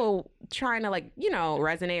of people trying to like,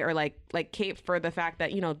 resonate or like cape for the fact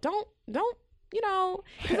that, don't, it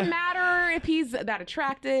doesn't matter if he's that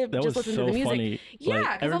attractive. That just was listen so to the music. funny. Yeah,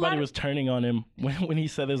 like, everybody was turning on him when he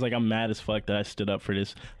said this. Like, I'm mad as fuck that I stood up for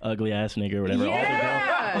this ugly ass nigga or whatever.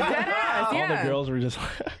 Yeah, all the girls were just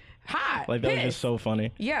hot. Like, that pissed. was just so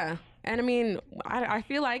funny. Yeah. And I mean, I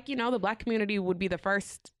feel like, the Black community would be the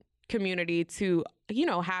first community to,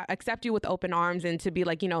 accept you with open arms and to be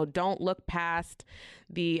like, don't look past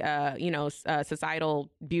the, societal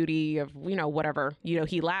beauty of, whatever,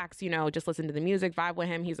 he lacks, just listen to the music, vibe with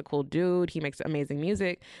him. He's a cool dude. He makes amazing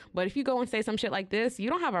music. But if you go and say some shit like this, you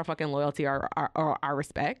don't have our fucking loyalty or our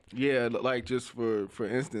respect. Yeah, like just for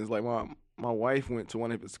instance, like my wife went to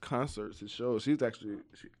one of his concerts, his shows. She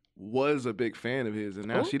was a big fan of his, and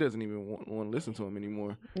now she doesn't even want to listen to him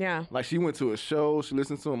anymore. Yeah. Like, she went to a show, she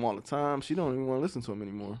listens to him all the time. She don't even want to listen to him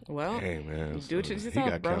anymore. Well, hey, man. do it to He yourself,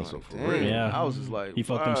 got bro. canceled for Damn. real. Yeah. I was just like, He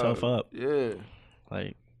fucked himself up. Yeah.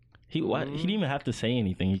 Like, he didn't even have to say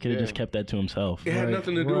anything. He could have just kept that to himself. It had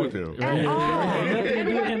nothing to do with him. At all. Nothing to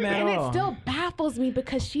do with him at And all. it still baffles me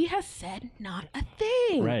because she has said not a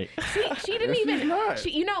thing. Right. She didn't She's even. not.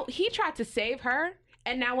 He tried to save her,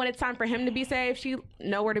 and now when it's time for him to be saved, she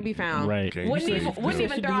nowhere to be found. Right. Okay, Wouldn't you even, said- wouldn't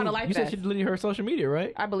even throw out a life You said vest. she deleted her social media,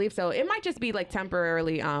 right? I believe so. It might just be like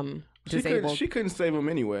temporarily disabled. She couldn't save him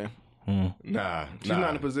anyway. Nah. She's not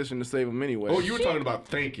in a position to save him anyway. Oh, you were talking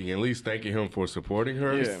about at least thanking him for supporting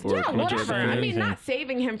her? Yeah. For Yeah, what you're whatever. saying? I mean, not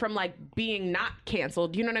saving him from like being not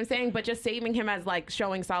canceled. You know what I'm saying? But just saving him as like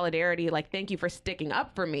showing solidarity. Like, thank you for sticking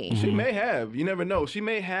up for me. She may have. You never know. She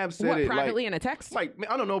may have said What, it privately like, in a text? Like,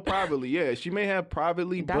 I don't know, privately. Yeah, she may have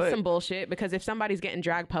privately. That's but some bullshit, because if somebody's getting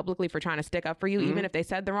dragged publicly for trying to stick up for you, even if they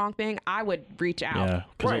said the wrong thing, I would reach out. Yeah.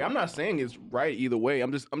 'Cause Right. I'm not saying it's right either way.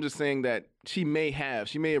 I'm just saying that she may have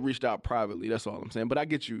reached out privately. That's all I'm saying. But I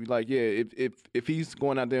get you. Like, yeah, if he's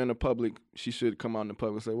going out there in the public, she should come out in the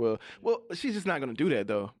public and say, well, she's just not gonna do that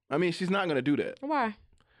though. I mean, she's not gonna do that Why?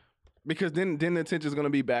 because then the attention's gonna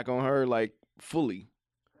be back on her, like, fully.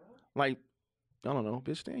 Like, I don't know,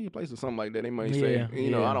 bitch, stay in your place or something like that. They might say,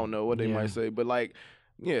 Yeah, I don't know what they yeah. might say, but like,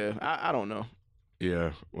 yeah, I don't know.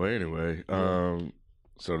 Yeah. Well, anyway,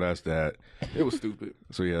 so that's that. It was stupid.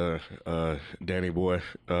 So yeah, Danny Boy.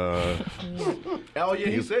 Oh yeah,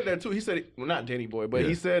 he said that too. He said, well, not Danny Boy, but Yeah.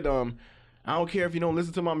 he said, I don't care if you don't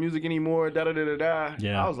listen to my music anymore. Da da da da da.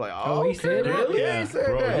 Yeah. I was like, Oh, he said that? Yeah, Yeah. he said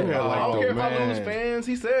Bro, that. you had, like, I don't the care if I lose man. fans.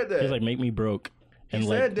 He said that. He's like, make me broke. And he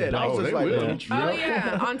like, said that. I was Oh, just they like, will. yeah. Oh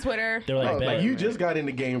yeah, on Twitter. They're like, Oh, bet. Like, you just got in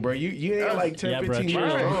the game, bro. You ain't like 10, Yeah, bro, 15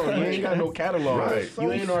 years true. strong. You ain't got no catalog. Right.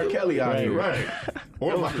 You ain't R. Kelly out here. Right.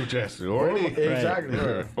 Or Michael Jackson. Or any, Exactly.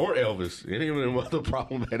 Or Elvis. Any of them other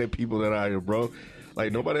problematic people that are here, bro.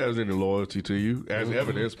 Like, nobody has any loyalty to you, as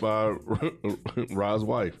evidenced by Ra's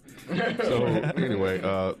wife. So, anyway,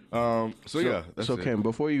 so yeah. That's So, it. Ken,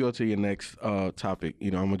 before you go to your next topic,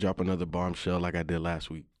 I'm going to drop another bombshell like I did last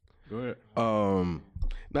week. Go ahead. No,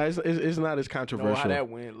 it's not as Know controversial. how that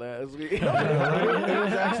went last week. It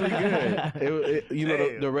was actually good.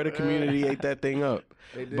 The Reddit community ate that thing up.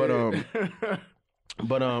 They did.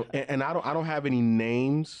 But and I don't have any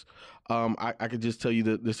names. I could just tell you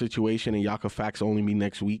the situation, and y'all can fax only me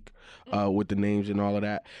next week with the names and all of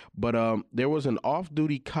that. But there was an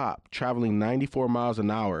off-duty cop traveling 94 miles an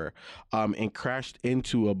hour and crashed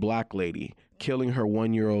into a black lady, killing her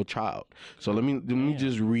 1-year-old child. So let me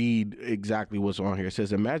just read exactly what's on here. It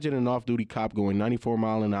says, imagine an off-duty cop going 94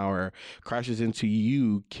 miles an hour, crashes into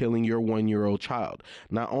you, killing your 1-year-old child.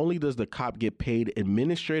 Not only does the cop get paid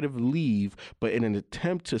administrative leave, but in an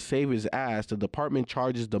attempt to save his ass, the department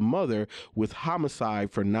charges the mother with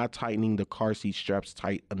homicide for not tightening the car seat straps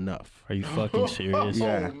tight enough. Are you fucking serious?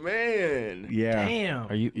 Yeah. Oh man, Yeah. Damn.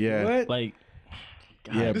 Are you? Yeah. What? Like,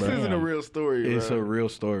 Yeah, this bro. isn't a real story. It's bro. a real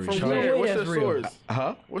story. From Show where? me What's that's your real. source?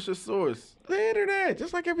 Huh? What's your source? The internet,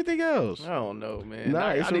 just like everything else. I don't know, man. Nah,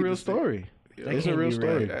 I it's a need real to see- story. Yeah, It's a can't real be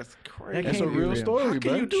story. real. That's That crazy. It's a can't be real real. story, How can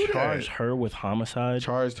bro. you do that? charge her with homicide?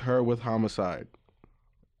 Charged her with homicide.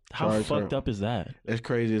 How charge her. fucked up is that? That's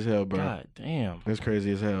crazy as hell, bro. God damn. That's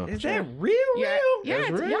crazy as hell. Is that real? Yeah, Real? yeah. That's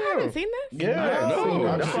Y'all real. haven't seen this? Yeah, No,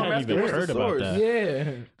 no, that's I why I'm hadn't asking even what's the heard about source. that.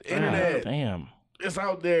 Yeah. internet. God damn. It's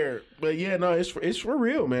out there, but yeah, no, it's for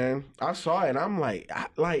real, man. I saw it, and I'm like,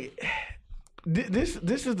 This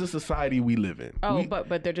is the society we live in. Oh,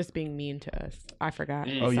 but they're just being mean to us. I forgot.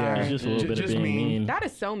 Oh yeah, Sorry. Just a little bit of just being mean. mean. That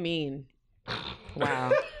is so mean.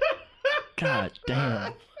 Wow. God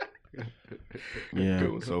damn. Yeah.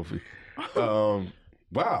 Good one, Sophie.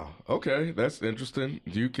 Wow. Okay, that's interesting.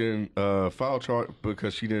 You can file charge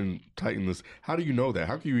because she didn't tighten this. How do you know that?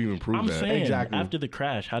 How can you even prove I'm that? saying Exactly. after the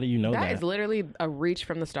crash, how do you know That that? is literally a reach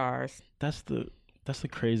from the stars. That's the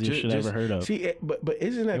craziest shit I ever heard of. See, but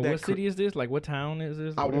isn't that And that what city is this? Like, what town is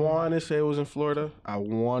this? I want to say it was in Florida. I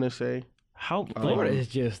want to say. How Florida is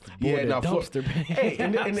just dumpster. Hey,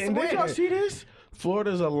 and I did y'all swear. see this?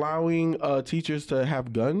 Florida's allowing teachers to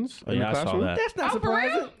have guns in the I saw classroom. that. That's not Oh, for real?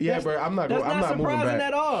 surprising. Yeah, bro, I'm not. That's I'm not not moving surprising back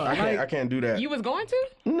at all. I can't do that. You was going to?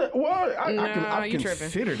 No, well, I've you tripping.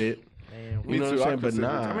 considered it. Me You know too. what I'm I saying? But consider it.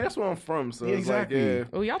 nah. I mean, that's where I'm from. So Yeah, exactly.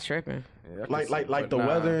 It's like, Oh, y'all tripping. yeah, I Like consider- the but nah.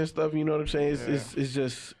 weather and stuff, you know what I'm saying? It's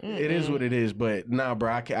just it is what it is. But nah,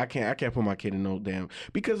 bro, I can't put my kid in no damn,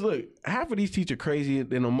 because look, half of these teachers crazy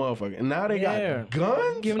than a motherfucker, and now they Yeah. got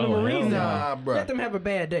guns. Giving them Oh, a hell reason. no. Nah, bro. Let them have a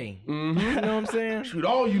bad day. You know what I'm saying? Shoot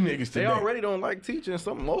all you niggas today. They already don't like teaching.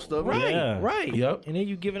 Most of them. Right, Yeah. right. Yep. And then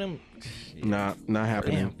you giving them. Nah, not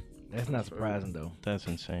happening. Damn, that's not surprising though. That's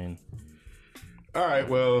insane. All right.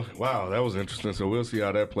 Well, wow, that was interesting. So we'll see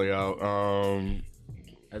how that play out.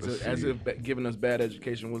 As if giving us bad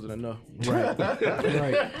education wasn't enough. Right.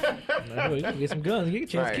 Right. You can get some guns. You get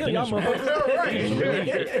a chance to kill y'all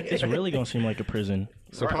motherfuckers. It's really gonna seem like a prison.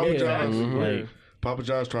 So Papa John's, Like, Papa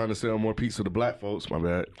John's trying to sell more pizza to black folks. My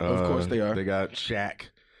bad. Of course they are. They got Shaq,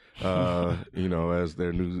 as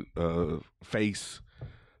their new face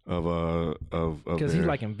of Because he's their-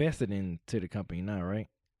 like invested into the company now, right?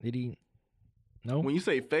 Did he? No. When you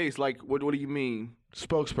say face, like what do you mean?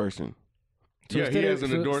 Spokesperson. So yeah, he instead has of- an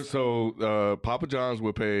so- endorsement. So Papa John's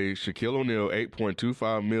will pay Shaquille O'Neal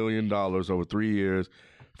 $8.25 million over 3 years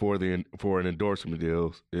for an endorsement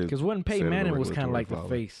deal. Because wasn't Peyton Manning was kind of like the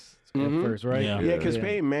face at first, right? Yeah. Yeah, because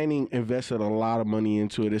Peyton Manning invested a lot of money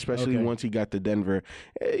into it, especially Okay. once he got to Denver.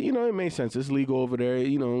 It made sense. It's legal over there.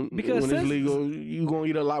 Because when since- it's legal, you gonna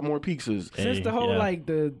eat a lot more pizzas. Since Hey, the whole yeah. like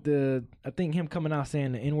the I think him coming out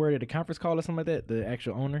saying the N word at the conference call or something like that, the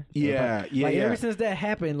actual owner. Yeah, yeah, Like yeah. ever since that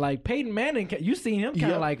happened, like Peyton Manning, you seen him kind of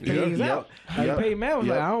Yep, like yep, phase yep, out. Like yep, Peyton Manning was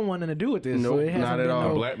yep. like, I don't want nothing to do with this. Nope, so it hasn't not at been all. A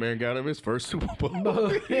no- black man got him his first Super Bowl.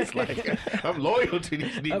 He's like, I'm loyal to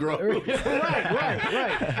these Negroes.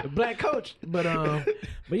 right. Black coach, but yeah,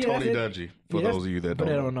 Tony that's Dungy, for that's- those of you that but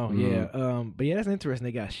don't they don't know. Yeah, but yeah, that's interesting.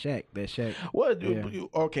 They got Shaq. That Shaq. Well, Yeah.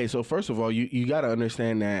 okay, so first of all, you got to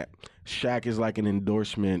understand that Shaq is like an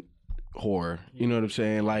endorsement whore. You know what I'm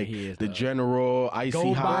saying? Like he is, the though. General, Icy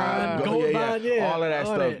Gold High, Bond, Gold Bond, yeah, all of that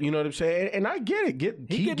all stuff. that. You know what I'm saying? And I get it. He Keep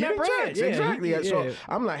getting that getting bread, checks. yeah, Exactly. he- So yeah.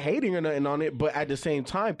 I'm not hating or nothing on it, but at the same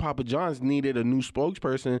time, Papa John's needed a new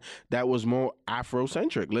spokesperson that was more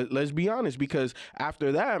Afrocentric. Let's be honest, because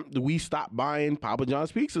after that, we stopped buying Papa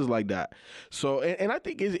John's pizzas like that. So, and I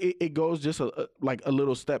think it goes just like a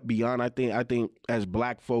little step beyond. I think as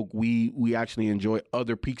Black folk, we actually enjoy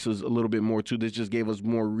other pizzas a little bit more too. This just gave us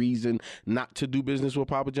more reason not to do business with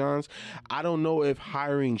Papa John's. I don't know if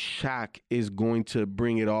hiring Shaq is going to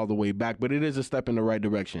bring it all the way back, but it is a step in the right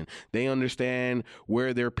direction. They understand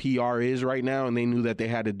where their PR is right now, and they knew that they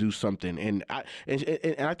had to do something. And I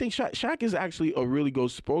think Shaq is actually a really good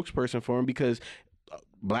spokesperson for him, because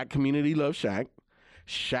Black community loves Shaq.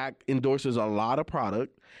 Shaq endorses a lot of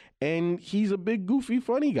product, and he's a big, goofy,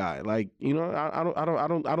 funny guy. Like,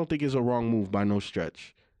 I don't think it's a wrong move by no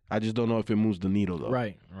stretch. I just don't know if it moves the needle though.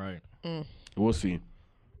 Right. We'll see.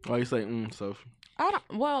 Why you say Sophie?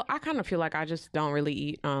 I kind of feel like I just don't really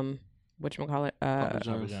eat whatchamacallit? Papa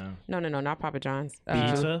John's. No, not Papa John's.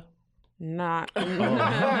 Pizza? Not no.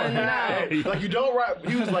 Like you don't ride.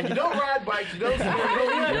 He was like, you don't ride bikes. You don't.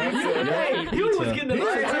 Hey, you was getting the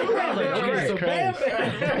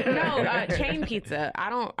No, chain pizza. I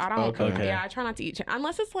don't. Okay. Yeah, I try not to eat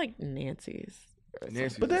unless it's like Nancy's.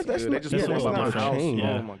 Nancy's But that's good. not, They just yeah, put that's them not at a my house. chain.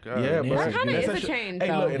 Yeah. Oh my god. Yeah, bro. That kinda That's is a sh- chain, Hey,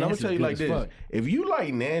 though. look, and I'm gonna Nancy's tell you good like as this: fuck. if you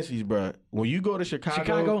like Nancy's, bro, when you go to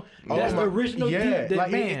Chicago, that's the original Yeah, deep-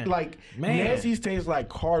 like man. Man. Nancy's tastes like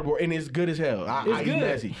cardboard, and it's good as hell. I It's eat good.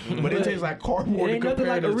 Nancy, but it tastes like cardboard It ain't nothing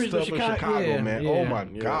compared like to original stuff in Chicago, man. Oh my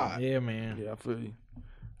god. Yeah, man. Yeah, I feel you.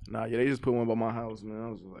 Nah, yeah, they just put one by my house, man. I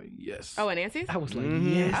was like, yes. Oh, at Nancy's? I was like,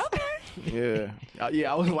 Mm-hmm. yes. Okay.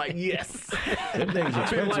 Yeah, I was like, yes. Them things I've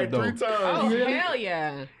been expensive like though. 3 times. Oh, hell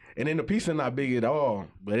yeah. And then the pizza not big at all,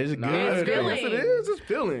 but it's good. It's filling. Yes, it is. It's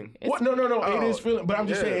filling. What? No. It is filling, but I'm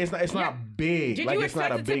just Yeah. saying it's not big. Did like you it's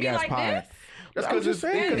not expect a it to big be ass like pie. this? That's I'm just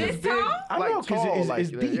saying. This it's big. tall? I know, because tall,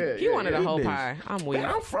 it's that. deep. Yeah, He yeah, wanted a yeah. whole it is. pie. I'm weird.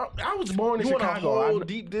 Man, I was born in You want a Chicago. whole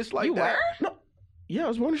deep dish like You that? were? No. Yeah, I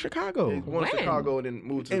was born in Chicago. He was born in When? Chicago and then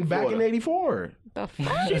moved to And back Florida. in '84. The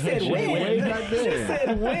fuck? She said when. Way back then. She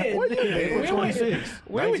said when. April 26,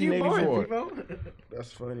 When were you born, 1984. Vivo?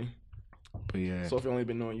 That's funny. But yeah. Sophie only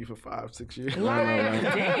been knowing you for 5-6 years. Like,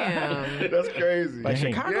 damn. That's crazy. Like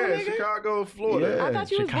Dang. Chicago, yeah, nigga? Chicago, Florida. Yeah. I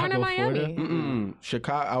thought you was born in Chicago, Miami. Florida?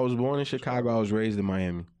 Chicago. I was born in Chicago. I was raised in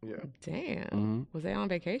Miami. Yeah. Damn. Mhm. Was they on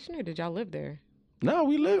vacation or did y'all live there? No,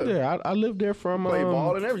 we lived there. I lived there from. Play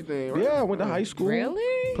ball and everything, right? Yeah, I went to high school.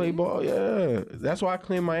 Really? Play ball. Yeah, that's why I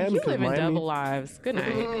claim Miami. You 'cause live in Miami, double lives. Good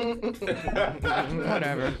night.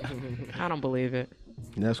 Whatever. I don't believe it.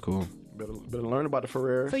 That's cool. Better learn about the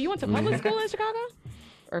Ferreras. So you went to public school in Chicago?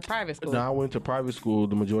 Or private school? No, I went to private school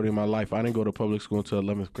the majority of my life. I didn't go to public school until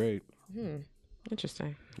 11th grade.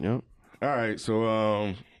 Interesting. Yep. All right,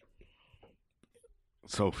 so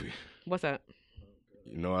Sophie, What's up?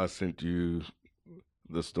 you know I sent you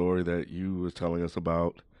the story that you was telling us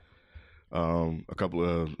about a couple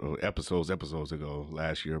of episodes ago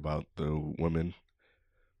last year about the women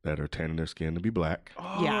that are tanning their skin to be black.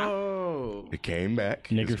 Yeah. Oh. It came back.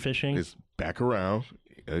 Nigger It's- fishing? It's back around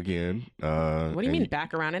again. What do you mean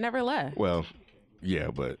back around? It never left. Well, yeah,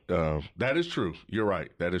 but that is true. You're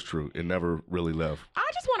right. That is true. It never really left. I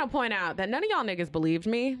just want to point out that none of y'all niggas believed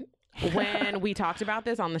me when we talked about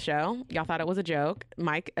this on the show. Y'all thought it was a joke.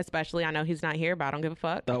 Mike, especially. I know he's not here, but I don't give a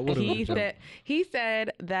fuck. Thought what it was a joke. He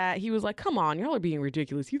said that he was like, come on, y'all are being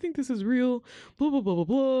ridiculous. You think this is real? Blah, blah, blah, blah,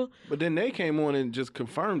 blah. But then they came on and just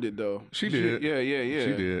confirmed it, though. She did. Yeah.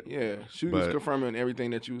 She did. Yeah. She was But- confirming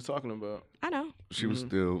everything that you was talking about. I know. She was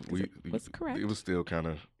still. was correct. It was still kind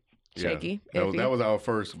of Shaky, Yeah, iffy. that was our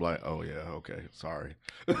first. Like, oh yeah, okay, sorry.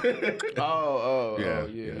 Yeah.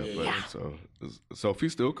 But so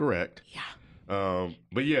Sophie's still correct. Yeah.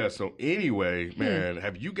 But yeah. So anyway, man,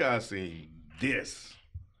 have you guys seen this,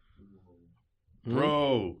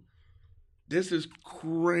 bro? This is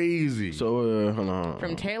crazy. So hold on.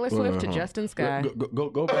 From Taylor Swift to Justin Sky.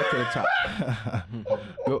 Go back to the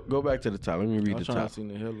top. go back to the top. Let me read I'm the trying top. to see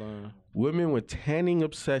the headline. Women with tanning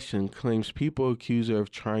obsession claims people accuse her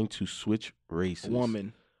of trying to switch races.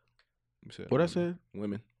 Woman. You said What I woman. said?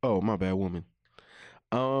 Women. Oh, my bad, woman.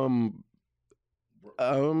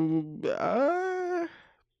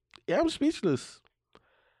 Yeah, I'm speechless.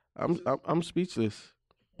 I'm speechless.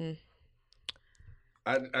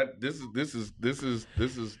 This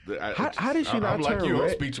is. How did she not I'm like turn you. I'm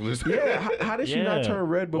red? speechless. Yeah, how did she not Yeah. turn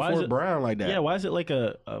red Why is before it- brown like that? Yeah, why is it like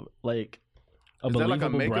a Is that believable like a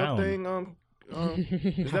makeup brown? thing?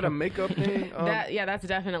 Is that a makeup thing? That's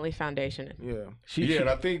definitely foundation. Yeah. Yeah, and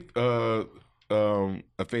I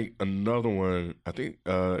think another one. I think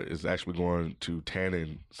is actually going to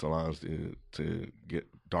tanning salons to get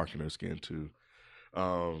darken their skin too.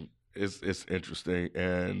 It's interesting,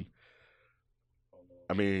 and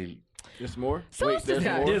I mean, There's more. So let's there's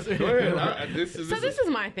discuss. more. go ahead. This is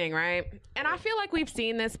my thing, right? And I feel like we've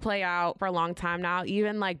seen this play out for a long time now,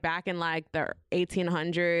 even like back in like the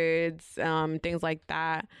 1800s, things like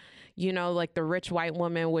that. You know, like the rich white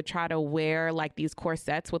woman would try to wear like these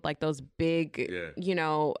corsets with like those big,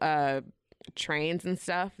 trains and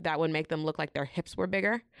stuff that would make them look like their hips were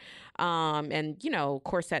bigger. And,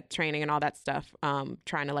 corset training and all that stuff,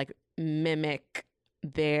 trying to like mimic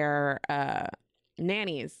their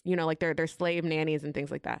nannies, like their slave nannies and things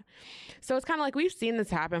like that. So it's kind of like we've seen this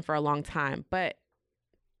happen for a long time. But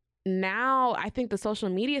now I think the social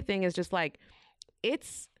media thing is just like,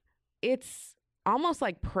 it's almost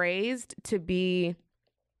like praised to be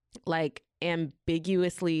like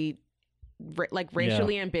ambiguously like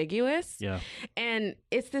racially ambiguous. Yeah. And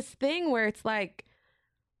it's this thing where it's like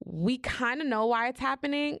we kind of know why it's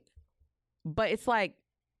happening, but it's like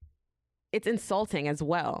it's insulting as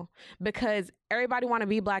well because everybody want to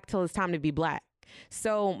be black till it's time to be black.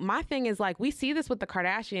 So my thing is like we see this with the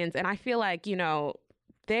Kardashians, and I feel like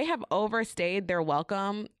they have overstayed their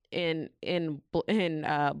welcome in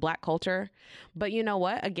black culture. But you know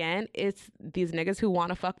what? Again, it's these niggas who want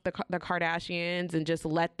to fuck the Kardashians and just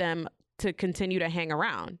let them to continue to hang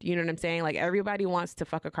around. You know what I'm saying? Like everybody wants to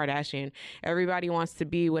fuck a Kardashian. Everybody wants to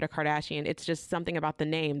be with a Kardashian. It's just something about the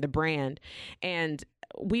name, the brand. And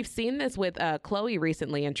we've seen this with Khloe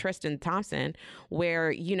recently and Tristan Thompson,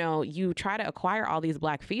 where, you try to acquire all these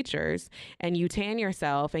black features and you tan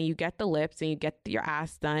yourself and you get the lips and you get your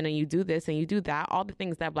ass done and you do this and you do that, all the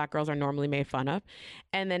things that black girls are normally made fun of.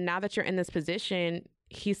 And then now that you're in this position,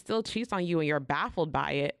 he still cheats on you and you're baffled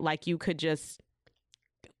by it. Like you could just,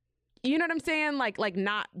 you know what I'm saying? Like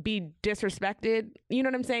not be disrespected. You know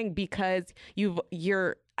what I'm saying? Because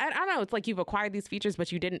I don't know. It's like you've acquired these features,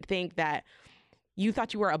 but you didn't think that you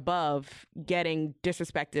thought you were above getting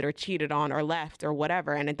disrespected or cheated on or left or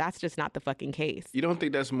whatever, and that's just not the fucking case. You don't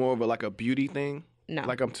think that's more of a beauty thing? No.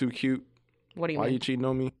 Like I'm too cute? What do you Why mean? you cheating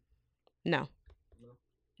on me? No.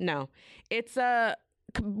 It's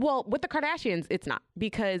well, with the Kardashians, it's not,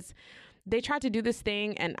 because they tried to do this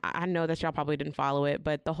thing, and I know that y'all probably didn't follow it,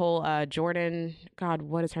 but the whole Jordan, God,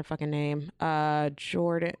 what is her fucking name?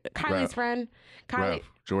 Jordan, Kylie's friend. Kylie. Raph.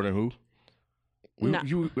 Jordan who? No.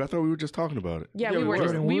 I thought we were just talking about it. Yeah, we were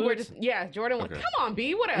just Jordan. Okay. Come on,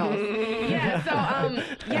 B. What else? Yeah, so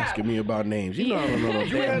yeah. Asking me about names. You know I don't know no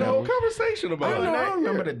You damn had a whole names. conversation about it. I don't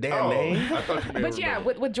remember the damn name. I thought you But yeah,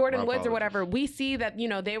 with Jordan My Woods or apologies. whatever, we see that, you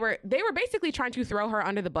know, they were basically trying to throw her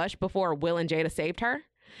under the bus before Will and Jada saved her,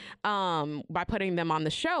 by putting them on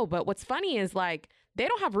the show. But what's funny is like they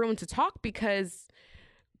don't have room to talk because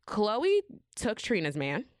Khloe took Trina's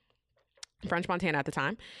man, French Montana at the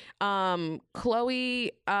time. Khloe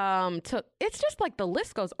took, it's just like the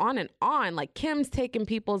list goes on and on. Like Kim's taking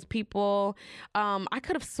people's people. I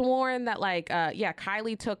could have sworn that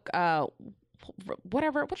Kylie took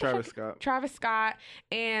whatever. What Travis the fuck? Scott. Travis Scott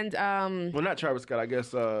and Well, not Travis Scott. I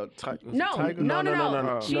guess. no.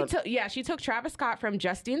 She took Travis Scott from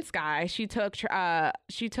Justine Sky. She took what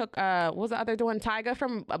was the other one? Tyga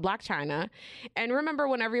from Black China. And remember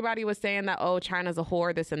when everybody was saying that, oh, China's a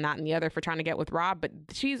whore, this and that and the other for trying to get with Rob, but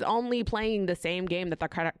she's only playing the same game that the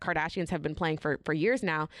Kardashians have been playing for years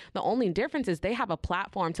now. The only difference is they have a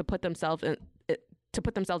platform to put themselves in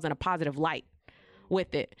a positive light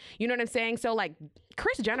with it. You know what I'm saying? So like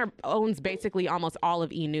Kris Jenner owns basically almost all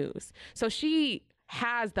of E! News. So she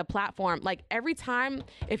has the platform. Like every time,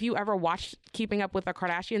 if you ever watch Keeping Up with the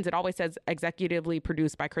Kardashians, it always says executively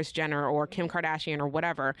produced by Kris Jenner or Kim Kardashian or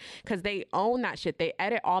whatever, because they own that shit. They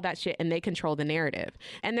edit all that shit and they control the narrative.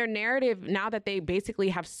 And their narrative, now that they basically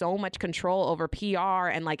have so much control over PR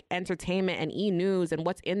and like entertainment and E! News and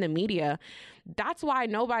what's in the media, that's why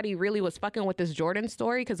nobody really was fucking with this Jordan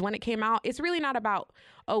story, because when it came out, it's really not about,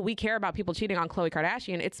 oh, we care about people cheating on Khloe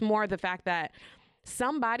Kardashian. It's more the fact that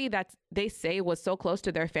somebody that they say was so close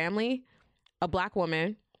to their family, a black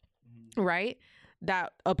woman, right,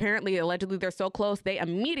 that apparently allegedly they're so close, they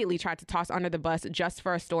immediately tried to toss under the bus just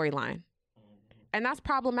for a storyline. And that's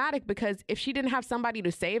problematic, because if she didn't have somebody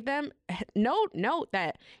to save them, note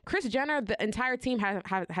that Kris Jenner, the entire team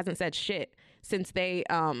hasn't said shit since they,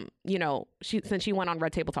 since she went on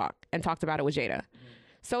Red Table Talk and talked about it with Jada.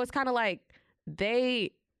 So it's kind of like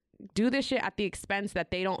they do this shit at the expense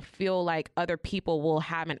that they don't feel like other people will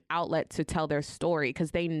have an outlet to tell their story,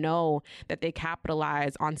 because they know that they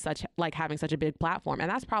capitalize on having such a big platform.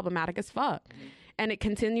 And that's problematic as fuck. And it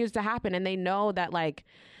continues to happen. And they know that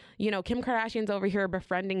Kim Kardashian's over here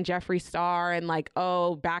befriending Jeffree Star and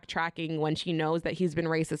backtracking when she knows that he's been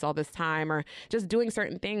racist all this time, or just doing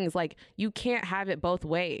certain things. Like, you can't have it both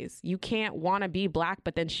ways. You can't want to be black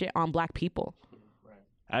but then shit on black people.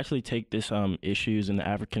 I actually take this issues in the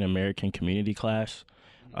African American community class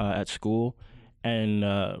at school, and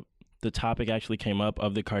the topic actually came up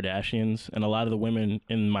of the Kardashians, and a lot of the women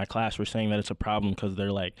in my class were saying that it's a problem because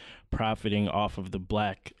they're like profiting off of the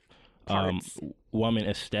black woman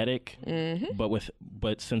aesthetic,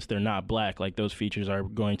 but since they're not black, like those features are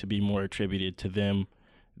going to be more attributed to them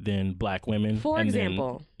than black women. For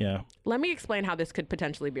example, yeah. Let me explain how this could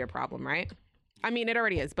potentially be a problem, right? I mean, it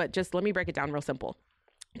already is, but just let me break it down real simple.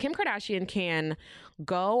 Kim Kardashian can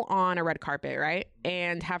go on a red carpet, right,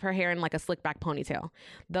 and have her hair in like a slick back ponytail.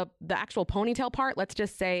 The actual ponytail part, let's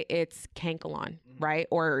just say it's Kankalon, right,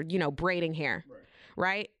 or braiding hair,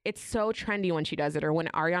 right? It's so trendy when she does it, or when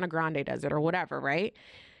Ariana Grande does it, or whatever, right?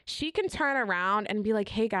 She can turn around and be like,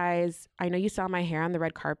 "Hey guys, I know you saw my hair on the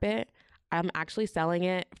red carpet. I'm actually selling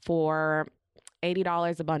it for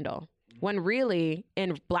 $80 a bundle." When really,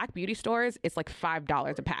 in black beauty stores, it's like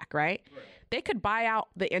 $5 a pack, right? They could buy out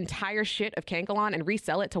the entire shit of Kankalon and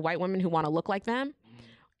resell it to white women who want to look like them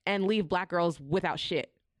and leave black girls without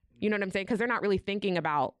shit. You know what I'm saying? Because they're not really thinking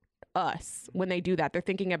about us when they do that. They're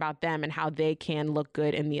thinking about them and how they can look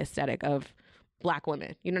good in the aesthetic of black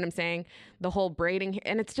women. You know what I'm saying? The whole braiding.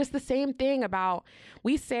 And it's just the same thing about,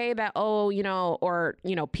 we say that,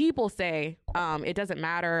 people say it doesn't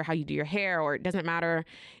matter how you do your hair, or it doesn't matter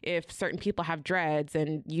if certain people have dreads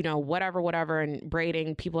and, whatever, and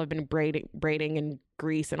braiding. People have been braiding in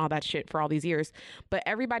Greece and all that shit for all these years. But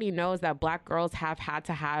everybody knows that black girls have had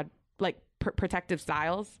to have protective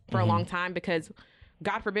styles for a long time, because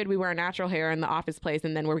God forbid we wear natural hair in the office place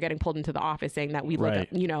and then we're getting pulled into the office saying that we look,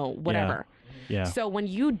 whatever. Yeah. So when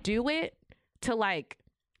you do it to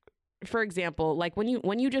for example, like when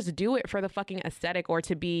you just do it for the fucking aesthetic or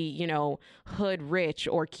to be, you know, hood rich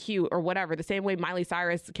or cute or whatever, the same way Miley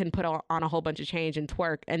Cyrus can put on a whole bunch of change and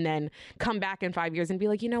twerk and then come back in 5 years and be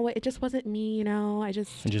like, you know what, it just wasn't me, you know, And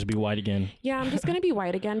just be white again. yeah, I'm just gonna be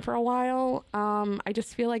white again for a while. I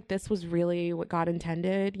just feel like this was really what God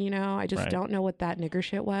intended, you know. I just Right. don't know what that nigger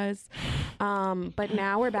shit was. But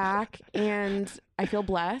now we're back and I feel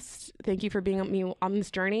blessed. Thank you for being with me on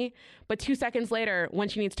this journey. But 2 seconds later, when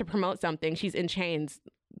she needs to promote something, she's in chains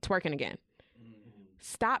twerking again.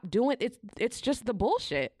 Stop doing it. It's just the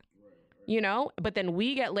bullshit. You know, but then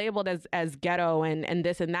we get labeled as ghetto and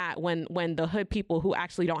this and that when the hood people who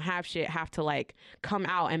actually don't have shit have to like come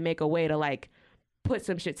out and make a way to like put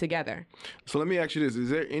some shit together. So let me ask you this: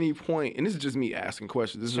 is there any point? And this is just me asking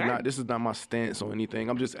questions. This Sure. is not my stance on anything.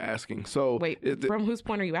 I'm just asking. So Wait, from whose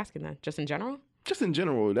point are you asking then? Just in general? just in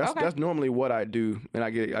general, that's Okay. that's normally what I do, and I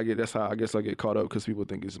get that's how I guess I get caught up because people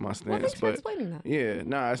think it's my Well, stance. thanks for But explaining that. yeah,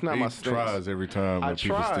 nah, it's not He my stance. tries every time, I but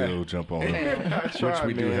people try. still jump on him. I try, Which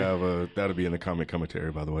we do man. have that'll be in the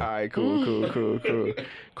commentary, by the way. All right,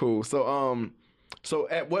 cool. So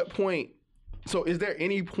at what point? So is there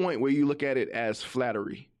any point where you look at it as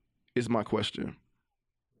flattery? Is my question.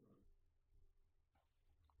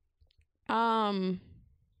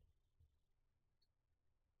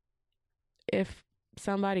 If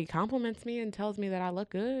somebody compliments me and tells me that I look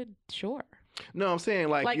good, sure. No, I'm saying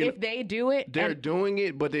like you if they do it, they're and- doing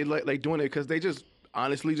it, but they like doing it because they just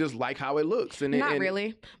honestly just like how it looks. And not and,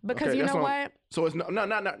 really, because Okay, you that's know what I'm- what? So it's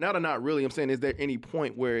not really. I'm saying, is there any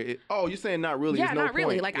point where it? Oh, you're saying not really? Yeah, There's no not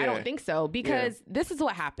really. point. Like, I Yeah. don't think so, because this is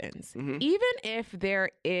what happens. Even if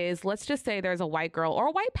there is, let's just say there's a white girl or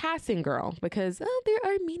a white passing girl, because they're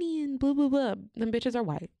Armenian, blah blah blah. Them bitches are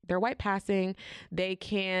white. They're white passing. They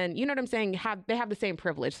can, you know what I'm saying? They have the same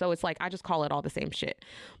privilege. So it's like I just call it all the same shit.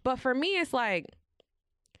 But for me, it's like,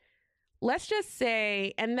 let's just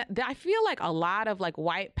say, and I feel like a lot of like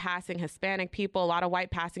white passing Hispanic people, a lot of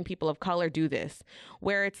white passing people of color do this,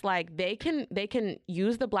 where it's like they can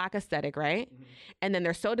use the black aesthetic, right? And then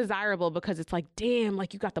they're so desirable because it's like, damn,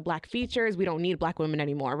 like you got the black features, we don't need black women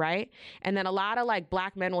anymore, right? And then a lot of like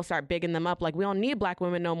black men will start bigging them up, like we don't need black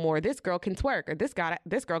women no more. This girl can twerk, or this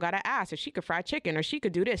girl got an ass, or she could fry chicken, or she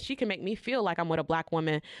could do this. She can make me feel like I'm with a black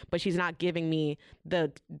woman, but she's not giving me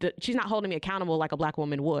she's not holding me accountable like a black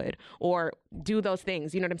woman would, or do those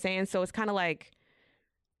things. You know what I'm saying? So it's kind of like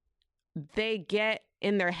they get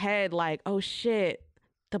in their head like, oh shit,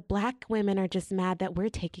 the black women are just mad that we're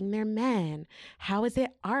taking their men. How is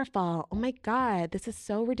it our fault? Oh my God, this is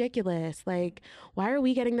so ridiculous. Like, why are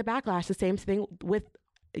we getting the backlash? The same thing with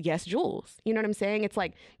Yes Jules. You know what I'm saying? It's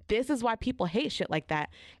like, this is why people hate shit like that.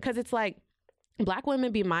 Because it's like, black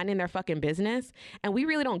women be minding their fucking business, and we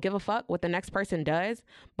really don't give a fuck what the next person does.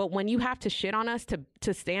 But when you have to shit on us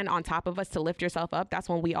to stand on top of us to lift yourself up, that's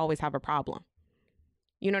when we always have a problem.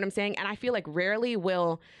 You know what I'm saying? And I feel like rarely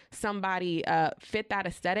will somebody fit that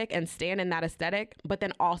aesthetic and stand in that aesthetic, but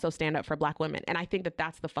then also stand up for black women. And I think that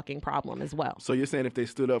that's the fucking problem as well. So you're saying if they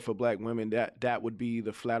stood up for black women, that would be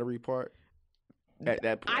the flattery part at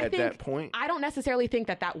that point? I don't necessarily think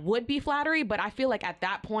that would be flattery, but I feel like at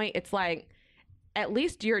that point, it's like, at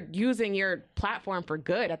least you're using your platform for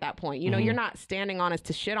good at that point. You know, you're not standing on us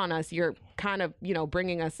to shit on us. You're kind of, you know,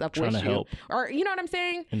 bringing us up Trying with to you. help. Or, you know what I'm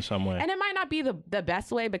saying? In some way. And it might not be the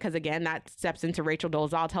best way, because, again, that steps into Rachel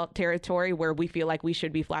Dolezal territory where we feel like we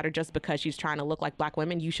should be flattered just because she's trying to look like black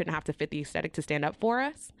women. You shouldn't have to fit the aesthetic to stand up for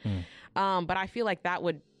us. But I feel like that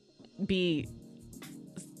would be,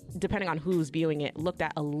 depending on who's viewing it, looked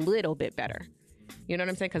at a little bit better. You know what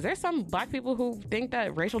I'm saying? Because there's some black people who think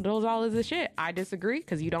that Rachel Dolezal is the shit. I disagree,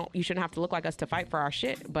 because you shouldn't have to look like us to fight for our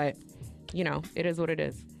shit. But, you know, it is what it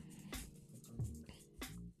is.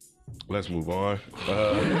 Let's move on.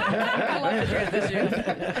 I love the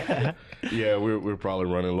transition. Yeah, we're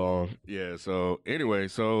probably running long. Yeah. So anyway,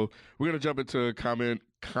 we're gonna jump into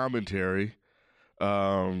commentary.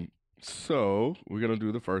 So we're gonna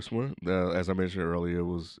do the first one. As I mentioned earlier, it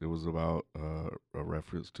was about a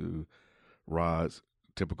reference to Rod's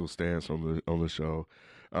typical stance on the show.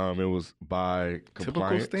 It was by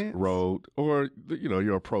Compliance stance? Road, or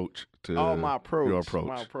your approach to my approach. Your approach.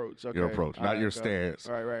 My approach. Okay. Your approach, All not right, your go. stance.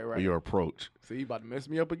 Right. But your approach. See, you about to mess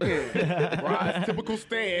me up again. Rod's typical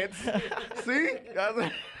stance. See?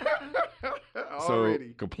 Already. So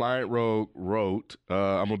Compliant Road wrote,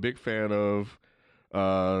 I'm a big fan of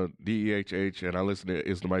DEHH, and I listen to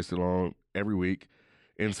Is the Mic Still On every week.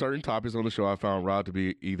 In certain topics on the show, I found Rod to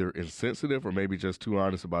be either insensitive or maybe just too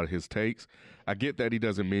honest about his takes. I get that he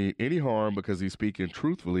doesn't mean any harm because he's speaking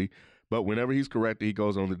truthfully, but whenever he's corrected, he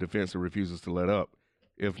goes on the defense and refuses to let up.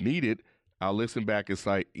 If needed, I'll listen back and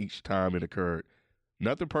cite each time it occurred.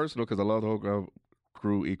 Nothing personal because I love the whole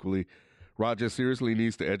crew equally. Rod just seriously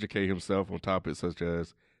needs to educate himself on topics such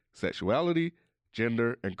as sexuality,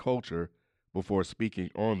 gender, and culture before speaking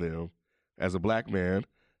on them. As a black man,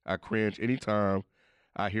 I cringe anytime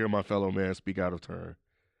I hear my fellow man speak out of turn,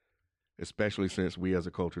 especially since we as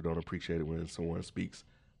a culture don't appreciate it when someone speaks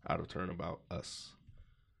out of turn about us.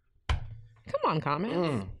 Come on,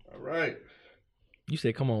 comments. All right. You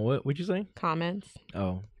said, come on, what? What'd you say? Comments.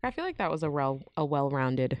 Oh. I feel like that was a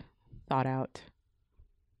well-rounded, thought-out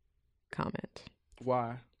comment.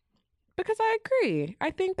 Why? Because I agree.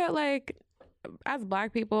 I think that, like, as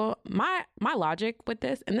black people, my logic with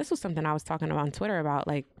this, and this was something I was talking about on Twitter about,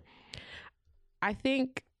 like, I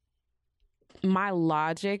think my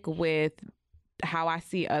logic with how I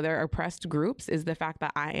see other oppressed groups is the fact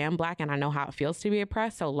that I am black and I know how it feels to be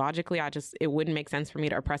oppressed. So logically, it wouldn't make sense for me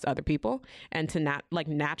to oppress other people, and to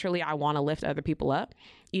naturally, I want to lift other people up,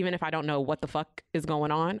 even if I don't know what the fuck is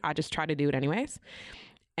going on. I just try to do it anyways.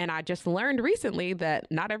 And I just learned recently that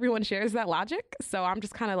not everyone shares that logic. So I'm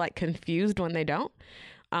just kind of like confused when they don't.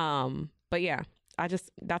 But yeah,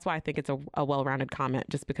 that's why I think it's a well-rounded comment,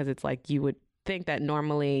 just because it's like you would think that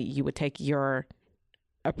normally you would take your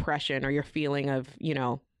oppression or your feeling of, you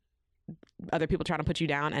know, other people trying to put you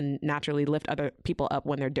down and naturally lift other people up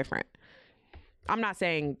when they're different. I'm not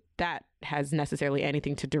saying that has necessarily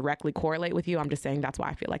anything to directly correlate with you. I'm just saying that's why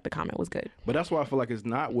I feel like the comment was good. But that's why I feel like it's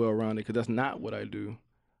not well-rounded, because that's not what I do.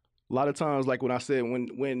 A lot of times, like when I said,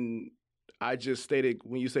 when I just stated,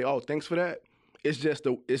 when you say, oh, thanks for that,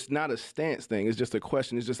 it's not a stance thing. It's just a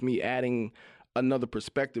question. It's just me adding another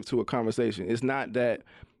perspective to a conversation. It's not that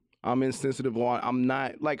I'm insensitive or I'm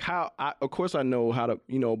not, like, of course I know how to,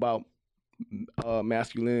 you know, about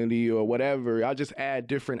masculinity or whatever. I just add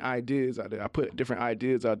different ideas out there. I put different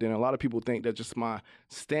ideas out there, and a lot of people think that's just my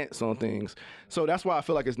stance on things. So that's why I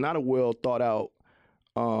feel like it's not a well thought out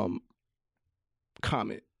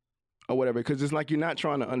comment or whatever, because it's like you're not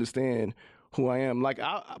trying to understand who I am.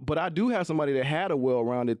 But I do have somebody that had a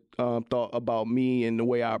well-rounded thought about me and the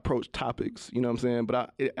way I approach topics. You know what I'm saying?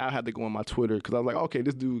 But I had to go on my Twitter because I was like, okay,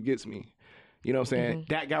 this dude gets me. You know what I'm saying?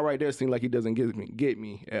 Mm-hmm. That guy right there seems like he doesn't get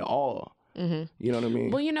me at all. Mm-hmm. You know what I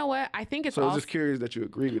mean? Well, you know what? I think it's so. I was just curious that you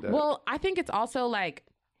agree with that. Well, I think it's also like,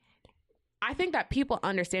 I think that people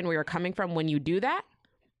understand where you're coming from when you do that,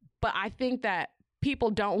 but I think that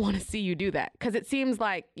people don't want to see you do that because it seems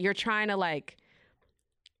like you're trying to, like,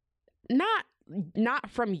 not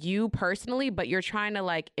from you personally, but you're trying to,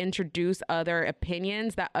 like, introduce other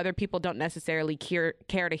opinions that other people don't necessarily care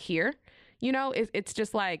to hear. You know, it's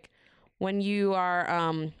just like when you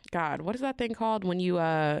are, God, what is that thing called? When you,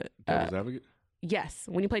 Devil's Advocate? Yes.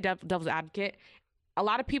 When you play Devil's Advocate, a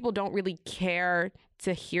lot of people don't really care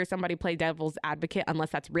to hear somebody play Devil's Advocate unless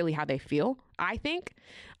that's really how they feel, I think.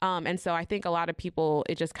 And so I think a lot of people,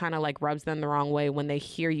 it just kind of like rubs them the wrong way when they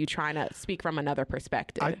hear you trying to speak from another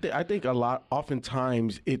perspective. I think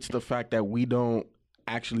oftentimes it's the fact that we don't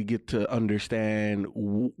actually get to understand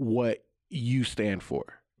what you stand for.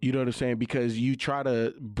 You know what I'm saying? Because you try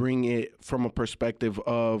to bring it from a perspective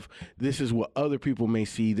of this is what other people may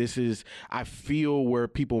see. This is, I feel, where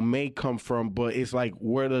people may come from, but it's like,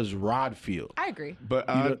 where does Rod feel? I agree.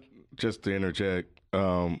 But just to interject,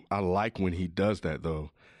 I like when he does that, though.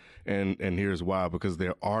 And here's why. Because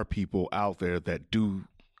there are people out there that do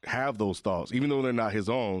have those thoughts. Even though they're not his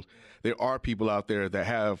own, there are people out there that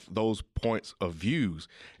have those points of views.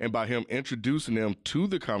 And by him introducing them to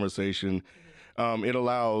the conversation, it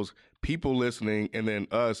allows people listening and then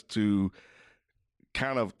us to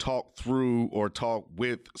kind of talk through or talk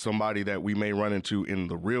with somebody that we may run into in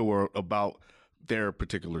the real world about their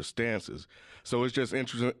particular stances. So it's just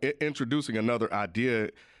introducing another idea.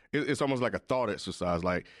 It's almost like a thought exercise.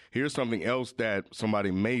 Like, here's something else that somebody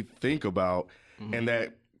may think about, and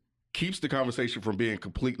that keeps the conversation from being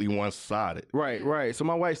completely one-sided. Right. So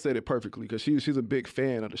my wife said it perfectly because she's a big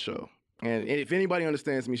fan of the show. And if anybody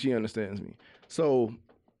understands me, she understands me. So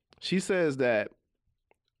she says that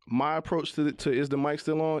my approach to Is the Mic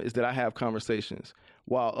Still On is that I have conversations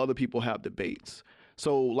while other people have debates.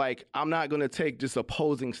 So, like, I'm not going to take just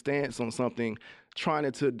opposing stance on something trying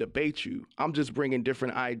to debate you. I'm just bringing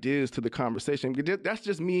different ideas to the conversation. That's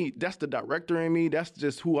just me. That's the director in me. That's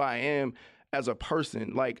just who I am as a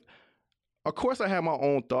person. Like, of course, I have my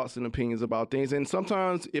own thoughts and opinions about things. And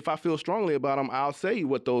sometimes if I feel strongly about them, I'll say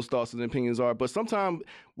what those thoughts and opinions are. But sometimes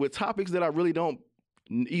with topics that I really don't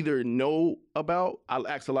either know about, I'll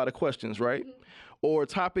ask a lot of questions, right? Mm-hmm. Or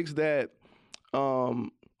topics that,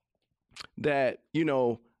 you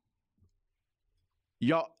know,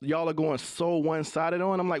 y'all are going so one-sided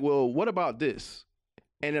on. I'm like, well, what about this?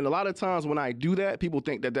 And then a lot of times when I do that, people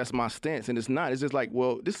think that that's my stance, and it's not. It's just like,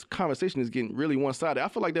 well, this conversation is getting really one-sided. I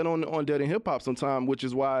feel like that on Dead End Hip Hop sometimes, which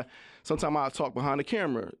is why sometimes I talk behind the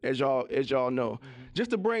camera, as y'all know,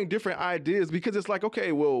 just to bring different ideas, because it's like,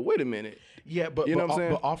 okay, well, wait a minute. Yeah, but you know what I'm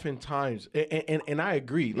saying? But oftentimes, and I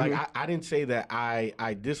agree. Like I didn't say that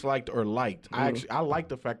I disliked or liked. I like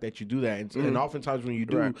the fact that you do that, and oftentimes when you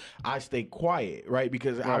do, I stay quiet, right?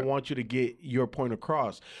 Because I want you to get your point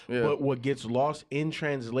across. Yeah. But what gets lost in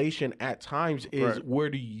translation at times is where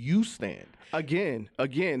do you stand? Again,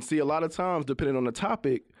 see, a lot of times, depending on the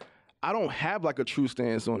topic, I don't have like a true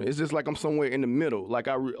stance on it. It's just like I'm somewhere in the middle. Like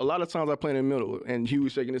a lot of times I play in the middle, and Hugh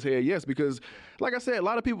was shaking his head yes, because like I said, a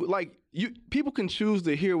lot of people people can choose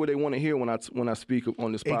to hear what they want to hear when I speak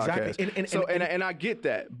on this podcast. Exactly. And I get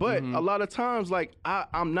that, but a lot of times like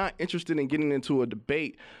I'm not interested in getting into a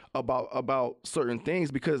debate about certain things,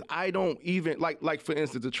 because I don't even like for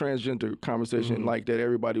instance the transgender conversation like that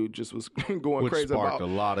everybody just was going which crazy sparked about.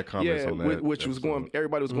 a lot of comments on that. Which was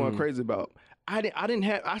everybody was going crazy about.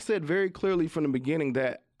 I said very clearly from the beginning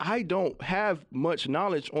that I don't have much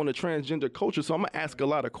knowledge on the transgender culture, so I'm gonna ask a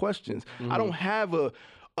lot of questions. I don't have a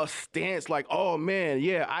stance like, oh man,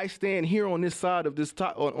 yeah, I stand here on this side of this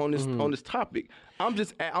on this topic. I'm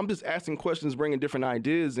just asking questions, bringing different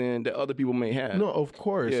ideas in that other people may have. No, of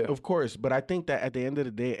course. But I think that at the end of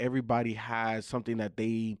the day, everybody has something that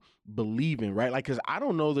they believe in, right? Like, because I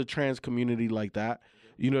don't know the trans community like that.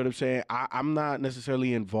 You know what I'm saying? I'm not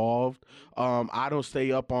necessarily involved. I don't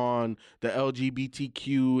stay up on the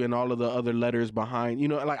LGBTQ and all of the other letters behind. You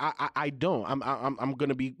know, like I don't. I'm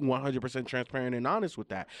gonna be 100% transparent and honest with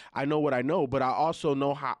that. I know what I know, but I also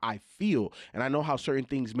know how I feel, and I know how certain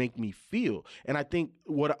things make me feel. And I think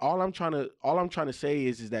all I'm trying to say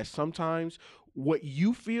is that sometimes what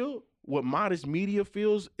you feel, what Modest Media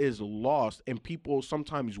feels, is lost, and people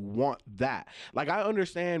sometimes want that. Like, I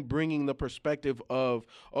understand bringing the perspective of,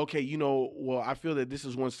 okay, you know, well, I feel that this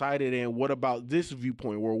is one-sided, and what about this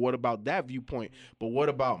viewpoint, or what about that viewpoint, but what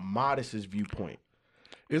about Modest's viewpoint?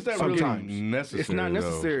 Is that sometimes really necessary? It's not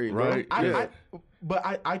necessary, though, right? I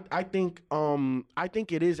think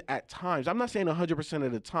it is at times. I'm not saying 100%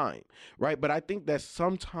 of the time, right? But I think that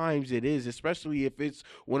sometimes it is, especially if it's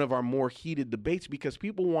one of our more heated debates, because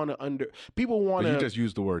people want to. But you just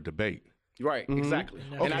used the word debate. Right, exactly.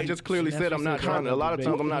 Okay. And I just clearly said I'm not trying to. A lot of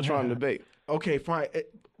times I'm not trying to debate. Okay, fine.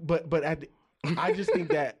 But I just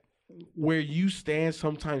think that where you stand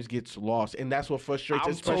sometimes gets lost, and that's what frustrates.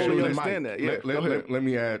 I totally understand that. Yeah, let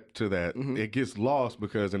me add to that. It gets lost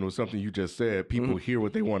because, and it was something you just said, people hear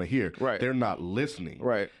what they want to hear. Right. They're not listening.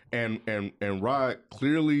 Right. And Rod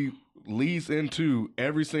clearly leads into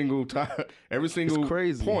every single time, every single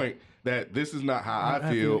point that this is not how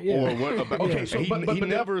I feel, or what about. Okay, so he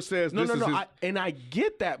never says this is his. And I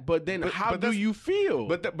get that, but then how do you feel?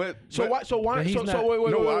 So why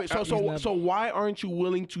aren't you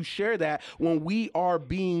willing to share that when we are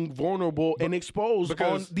being vulnerable and exposed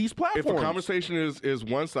on these platforms? If a conversation is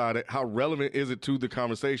one-sided, how relevant is it to the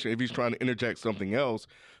conversation if he's trying to interject something else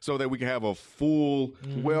so that we can have a full,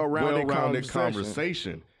 well-rounded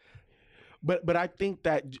conversation? But I think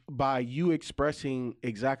that by you expressing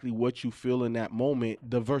exactly what you feel in that moment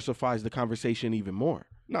diversifies the conversation even more.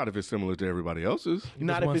 Not if it's similar to everybody else's.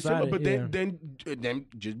 Not if it's similar, but then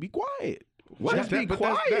just be quiet. Just be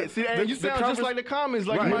quiet. See, and you sound just like the comments.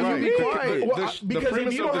 Like, you be quiet. Because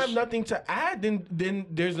if you don't have nothing to add, then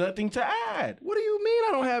there's nothing to add. What do you mean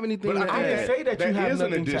I don't have anything to add? I can say that you have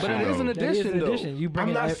nothing to add. But it is an addition, though. You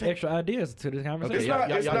bring extra ideas to the conversation.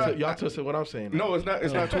 Y'all twisted what I'm saying. No, it's not.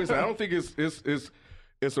 It's not twisted. I don't think it's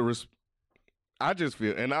a. I just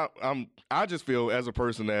feel, and I just feel as a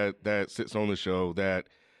person that sits on the show that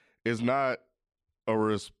it's not a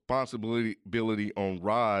responsibility on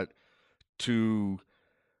Rod to,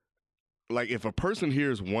 like, if a person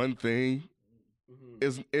hears one thing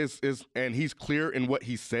is and he's clear in what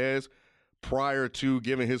he says prior to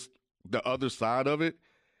giving the other side of it,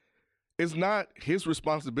 it's not his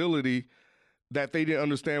responsibility that they didn't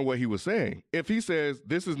understand what he was saying. If he says,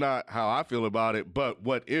 this is not how I feel about it, but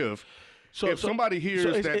what if somebody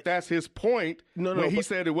hears that's his point, he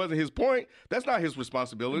said it wasn't his point, that's not his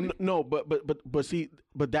responsibility. No, but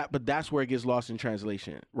that's where it gets lost in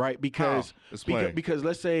translation, right? Because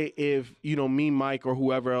let's say if, me, Mike, or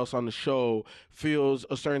whoever else on the show feels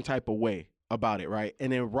a certain type of way about it, right?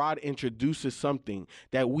 And then Rod introduces something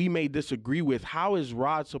that we may disagree with. How is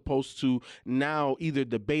Rod supposed to now either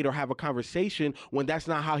debate or have a conversation when that's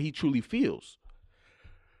not how he truly feels?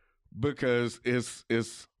 Because it's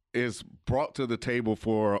brought to the table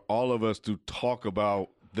for all of us to talk about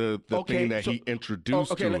the thing that he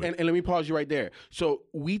introduced to it. And let me pause you right there. So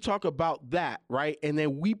we talk about that, right? And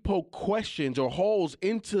then we poke questions or holes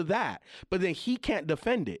into that, but then he can't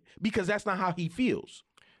defend it because that's not how he feels.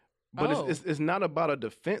 But it's not about a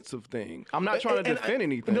defensive thing. I'm not trying to defend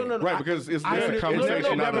anything. No. Right, because it's a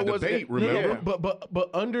conversation, not a debate, remember? But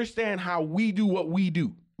understand how we do what we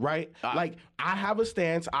do, right? Like, I have a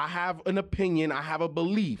stance, I have an opinion, I have a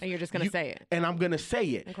belief. And you're just going to say it. And I'm going to say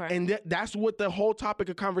it. Okay. And that's what the whole topic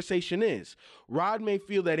of conversation is. Rod may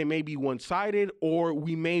feel that it may be one-sided or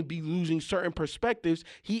we may be losing certain perspectives.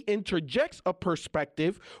 He interjects a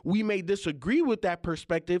perspective. We may disagree with that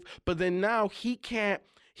perspective, but then now he can't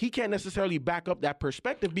necessarily back up that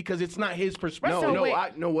perspective because it's not his perspective.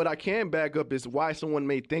 What I can back up is why someone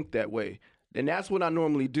may think that way. And that's what I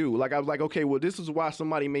normally do. Like, I was like, okay, well, this is why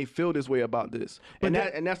somebody may feel this way about this. And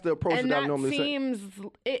that's the approach that I normally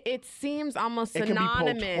take. It seems almost it synonymous.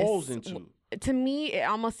 Can be poked holes into. To me, it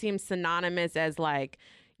almost seems synonymous as like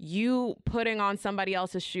you putting on somebody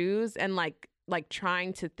else's shoes and like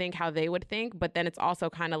trying to think how they would think, but then it's also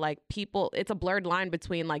kind of like it's a blurred line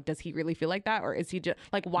between like, does he really feel like that, or is he just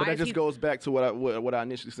like, why? But that just goes back to what I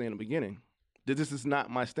initially said in the beginning. That this is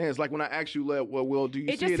not my stance. Like when I asked you, well, do you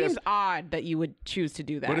see it? It just seems odd that you would choose to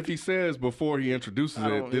do that. But if he says before he introduces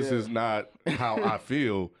it, this is not how I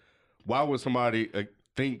feel, why would somebody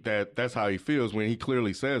think that that's how he feels when he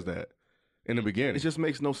clearly says that in the beginning? It just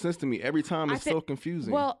makes no sense to me. Every time it's so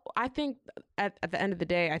confusing. Well, I think at the end of the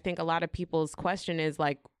day, I think a lot of people's question is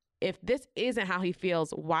like, if this isn't how he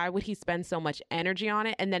feels, why would he spend so much energy on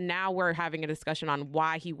it? And then now we're having a discussion on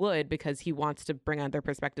why he would, because he wants to bring other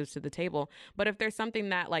perspectives to the table. But if there's something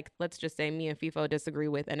that, like, let's just say me and FIFO disagree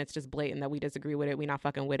with, and it's just blatant that we disagree with it, we not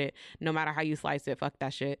fucking with it, no matter how you slice it, fuck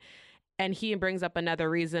that shit. And he brings up another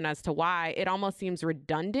reason as to why, it almost seems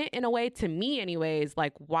redundant in a way, to me anyways,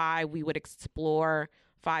 like why we would explore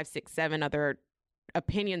 5, 6, 7 other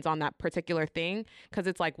opinions on that particular thing. Because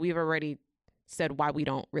it's like we've already said why we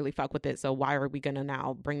don't really fuck with it, so why are we gonna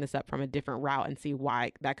now bring this up from a different route and see why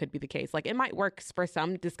that could be the case? Like, it might work for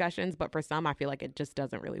some discussions, but for some I feel like it just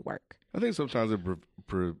doesn't really work. I think sometimes it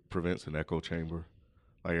prevents an echo chamber,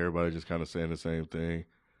 like everybody just kind of saying the same thing,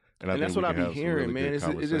 and I think that's what I be really hearing, man.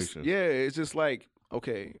 It's just like,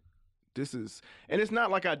 okay, this is, and it's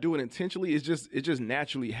not like I do it intentionally, it just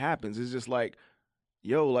naturally happens. It's just like,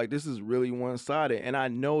 yo, like, this is really one-sided. And I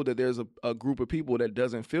know that there's a group of people that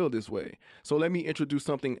doesn't feel this way. So let me introduce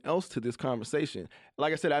something else to this conversation.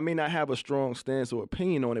 Like I said, I may not have a strong stance or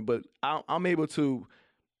opinion on it, but I'm able to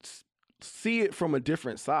see it from a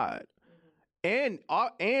different side and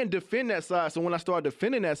defend that side. So when I start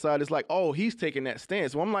defending that side, it's like, oh, he's taking that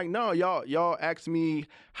stance. So I'm like, no, y'all ask me,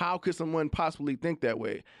 how could someone possibly think that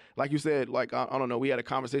way? Like you said, like, I don't know, we had a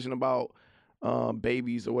conversation about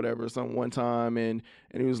babies or whatever, one time, and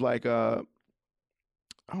he was like, I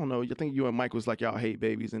don't know, I think you and Mike was like, y'all hate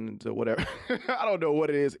babies and whatever. I don't know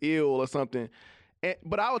what it is, ill or something.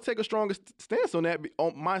 But I would take a stronger stance on that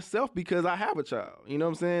on myself because I have a child. You know what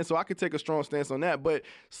I'm saying? So I could take a strong stance on that. But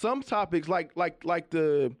some topics like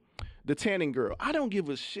the tanning girl, I don't give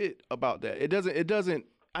a shit about that. It doesn't.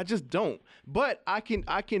 I just don't. But I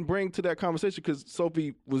can bring to that conversation because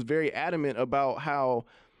Sophie was very adamant about how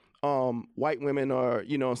white women are,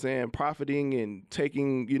 you know what I'm saying, profiting and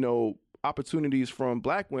taking, you know, opportunities from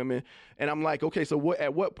black women. And I'm like, okay, so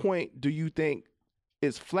at what point do you think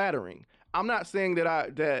it's flattering? I'm not saying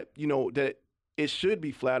that it should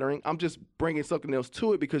be flattering. I'm just bringing something else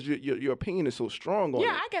to it because your opinion is so strong on it.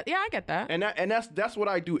 I get that. And that's what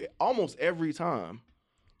I do almost every time.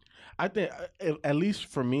 I think, at least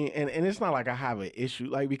for me, and it's not like I have an issue,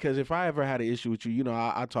 like, because if I ever had an issue with you, you know,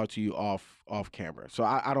 I talk to you off camera, so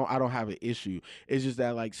I don't have an issue. It's just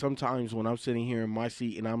that, like, sometimes when I'm sitting here in my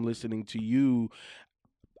seat and I'm listening to you,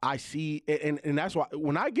 I see, and that's why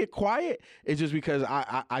when I get quiet, it's just because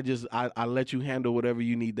I let you handle whatever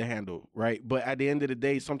you need to handle, right? But at the end of the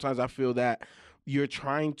day, sometimes I feel that you're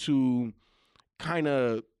trying to kind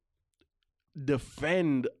of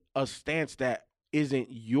defend a stance that isn't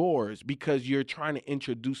yours because you're trying to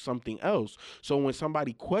introduce something else. So when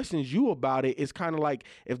somebody questions you about it, it's kind of like,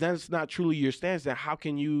 if that's not truly your stance, then how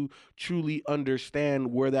can you truly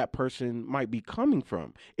understand where that person might be coming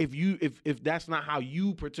from if that's not how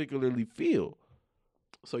you particularly feel?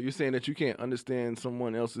 So you're saying that you can't understand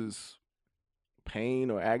someone else's pain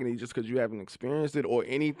or agony just because you haven't experienced it, or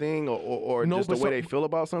anything, or no, just the way they feel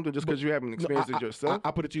about something just because you haven't experienced it yourself? I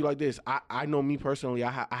put it to you like this. I know me personally,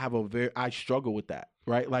 I struggle with that,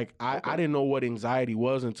 right? Like I didn't know what anxiety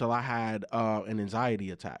was until I had an anxiety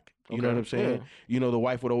attack. You know what I'm saying? You know, the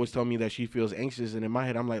wife would always tell me that she feels anxious, and in my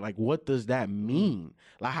head, I'm like, what does that mean?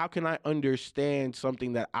 Like, how can I understand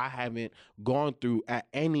something that I haven't gone through at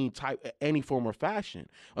any form or fashion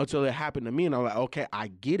until it happened to me? And I'm like, okay, I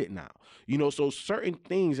get it now. You know, so certain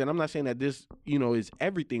things, and I'm not saying that this, you know, is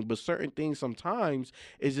everything, but certain things sometimes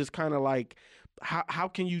is just kind of like, how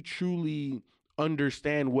can you truly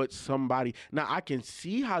understand what somebody, now I can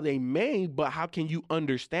see how they may, but how can you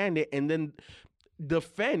understand it and then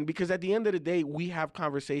defend? Because at the end of the day, we have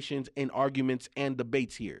conversations and arguments and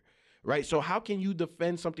debates here, right? So how can you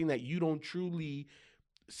defend something that you don't truly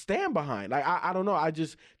stand behind? Like, I don't know. I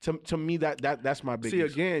just, to me, that's my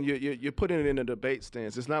biggest. See, again, you're putting it in a debate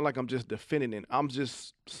stance. It's not like I'm just defending it. I'm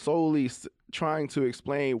just solely trying to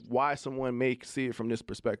explain why someone may see it from this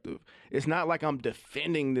perspective. It's not like I'm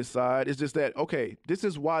defending this side. It's just that, okay, this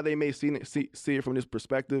is why they may see it from this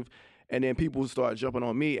perspective. And then people start jumping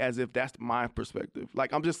on me as if that's my perspective.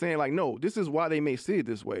 Like, I'm just saying, like, no, this is why they may see it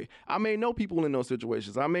this way. I may know people in those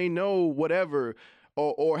situations. I may know whatever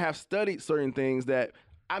or have studied certain things that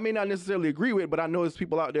I may not necessarily agree with, but I know there's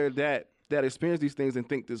people out there that experience these things and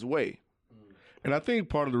think this way. And I think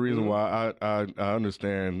part of the reason why I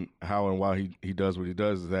understand how and why he does what he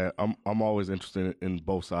does is that I'm always interested in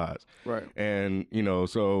both sides. Right. And, you know,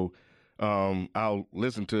 so I'll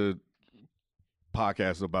listen to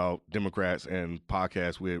podcasts about Democrats and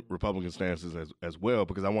podcasts with Republican stances as well,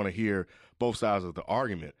 because I want to hear both sides of the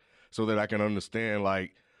argument so that I can understand,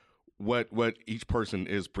 like, what each person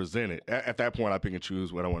is presented. At that point, I pick and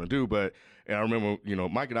choose what I want to do. And I remember, you know,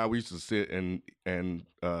 Mike and I, we used to sit and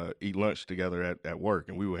eat lunch together at work,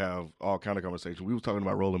 and we would have all kind of conversations. We was talking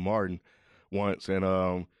about Roland Martin once, and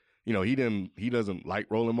you know, he doesn't like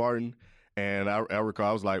Roland Martin, and I recall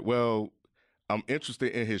I was like, well, I'm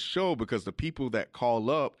interested in his show because the people that call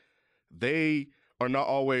up, they are not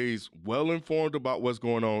always well informed about what's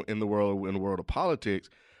going on in the world of politics,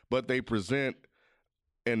 but they present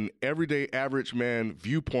an everyday average man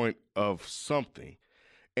viewpoint of something.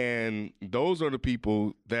 And those are the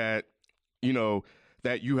people that, you know,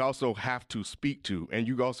 that you also have to speak to, and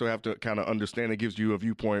you also have to kind of understand. It gives you a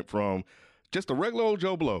viewpoint from just a regular old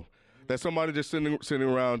Joe Blow, that somebody just sitting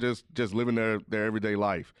around just living their everyday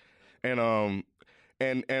life. And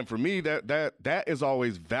for me, that is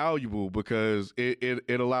always valuable because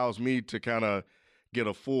it allows me to kind of get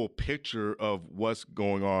a full picture of what's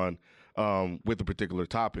going on with a particular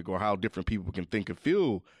topic, or how different people can think and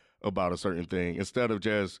feel about a certain thing, instead of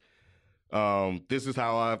just this is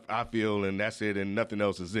how I feel and that's it and nothing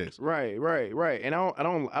else exists. Right. And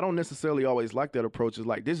I don't necessarily always like that approach. It's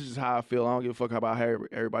like, this is just how I feel. I don't give a fuck about how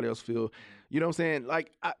everybody else feel. You know what I'm saying?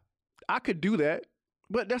 Like, I could do that,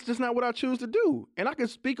 but that's just not what I choose to do. And I can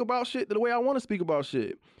speak about shit the way I want to speak about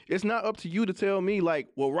shit. It's not up to you to tell me, like,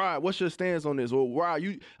 well, Rod, what's your stance on this? Or Rod,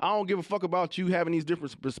 I don't give a fuck about you having these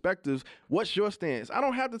different perspectives. What's your stance? I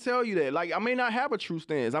don't have to tell you that. Like, I may not have a true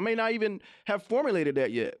stance. I may not even have formulated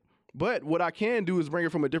that yet. But what I can do is bring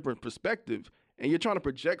it from a different perspective. And you're trying to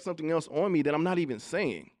project something else on me that I'm not even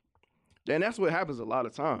saying. And that's what happens a lot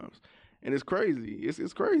of times. And it's crazy.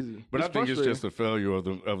 It's crazy. But I think it's just a failure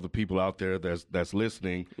of the people out there that's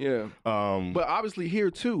listening. Yeah. But obviously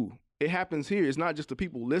here too, it happens here. It's not just the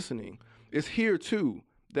people listening. It's here too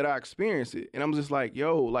that I experience it. And I'm just like,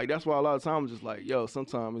 yo, like, that's why a lot of times I'm just like, yo,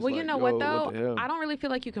 sometimes it's well, like, you know yo, what though? what the hell? I don't really feel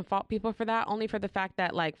like you can fault people for that, only for the fact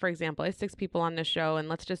that, like, for example, it's 6 people on the show, and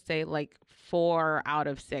let's just say like 4 out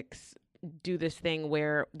of 6 do this thing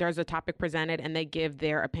where there's a topic presented and they give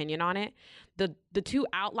their opinion on it. The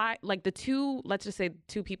two let's just say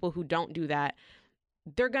 2 people who don't do that,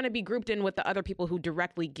 they're going to be grouped in with the other people who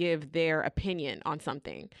directly give their opinion on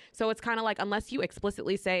something. So it's kind of like, unless you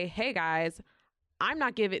explicitly say, hey guys, I'm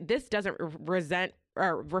not giving, this doesn't reflect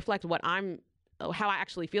how I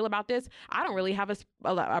actually feel about this. I don't really have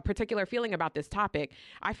a particular feeling about this topic.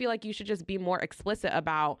 I feel like you should just be more explicit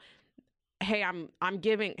about, hey, I'm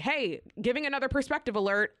giving another perspective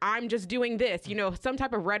alert. I'm just doing this, you know, some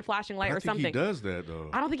type of red flashing light or something. He does that though.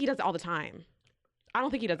 I don't think he does it all the time. I don't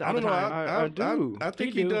think he does it all the I time. do. I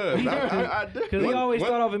think he does. I do. Because he always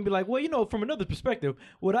start off and be like, well, you know, from another perspective,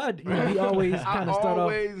 what he always kind of start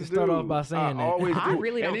off by saying that. Always do. I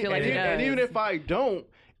really don't feel like he does. And even if I don't,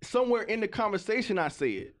 somewhere in the conversation I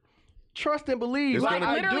say it. Trust and believe. Like,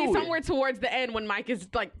 literally somewhere towards the end when Mike is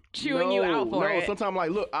like chewing you out for it. No, sometimes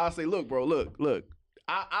like, look, I'll say, look, bro, look.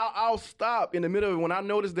 I'll stop in the middle of it when I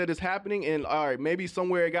notice that it's happening, and all right, maybe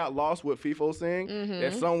somewhere it got lost what FIFO's saying,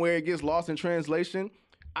 that somewhere it gets lost in translation.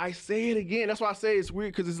 I say it again. That's why I say it's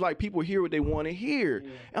weird, because it's like people hear what they want to hear.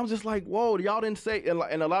 And I'm just like, whoa, y'all didn't say.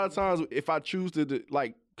 And a lot of times, if I choose to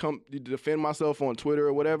come defend myself on Twitter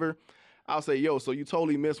or whatever, I'll say, yo, so you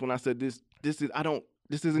totally missed when I said this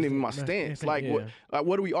isn't even my stance. Like,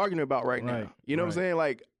 what are we arguing about right now? You know what I'm saying?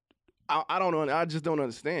 Like, I don't know. I just don't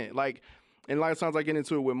understand. Like, and a lot of times I get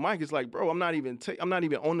into it with Mike. It's like, bro, I'm not even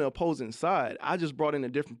on the opposing side. I just brought in a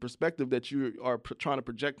different perspective that you are trying to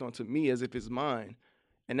project onto me as if it's mine,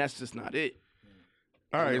 and that's just not it.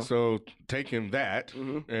 All right, so taking that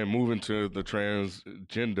and moving to the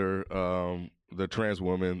transgender, the trans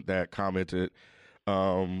woman that commented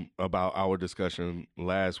about our discussion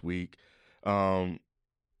last week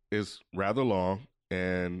is rather long,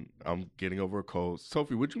 and I'm getting over a cold.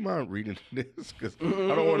 Sophie, would you mind reading this? Because I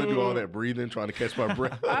don't want to do all that breathing, trying to catch my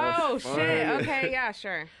breath. Oh, shit. Okay, yeah,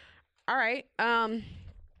 sure. All right.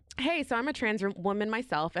 Hey, so I'm a trans woman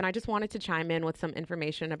myself, and I just wanted to chime in with some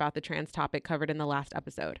information about the trans topic covered in the last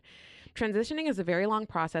episode. Transitioning is a very long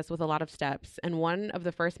process with a lot of steps, and one of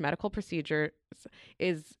the first medical procedures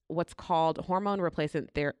is what's called hormone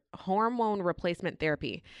replacement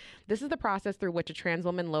therapy. This is the process through which a trans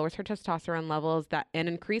woman lowers her testosterone levels and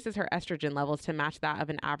increases her estrogen levels to match that of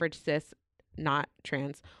an average cis not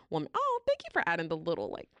trans woman. Oh, thank you for adding the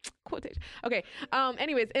little quotation. Okay.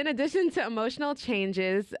 Anyways, in addition to emotional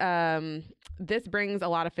changes, this brings a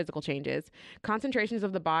lot of physical changes. Concentrations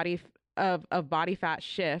of the body of body fat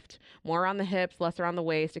shift, more around the hips, less around the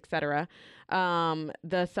waist, etc.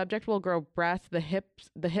 The subject will grow breasts, the hip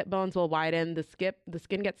bones will widen, the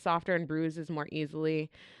skin gets softer and bruises more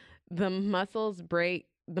easily. The muscles break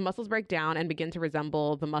down and begin to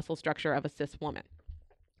resemble the muscle structure of a cis woman.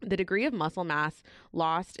 The degree of muscle mass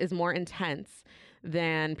lost is more intense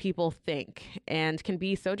than people think and can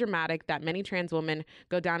be so dramatic that many trans women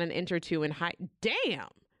go down an inch or two in height. Damn.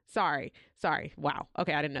 Sorry. Wow.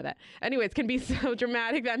 Okay, I didn't know that. Anyways, can be so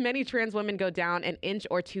dramatic that many trans women go down an inch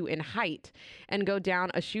or two in height and go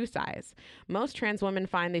down a shoe size. Most trans women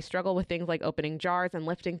find they struggle with things like opening jars and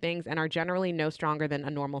lifting things and are generally no stronger than a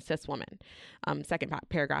normal cis woman. Second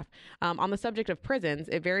paragraph. On the subject of prisons,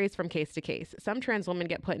 it varies from case to case. Some trans women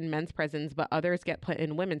get put in men's prisons, but others get put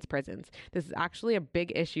in women's prisons. This is actually a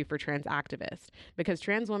big issue for trans activists because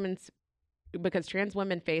trans women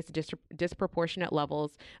face disproportionate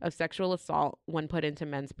levels of sexual assault when put into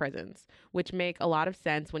men's prisons, which make a lot of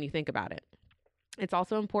sense when you think about it. It's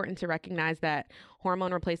also important to recognize that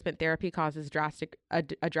hormone replacement therapy causes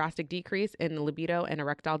a drastic decrease in libido and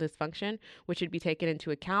erectile dysfunction, which should be taken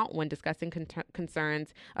into account when discussing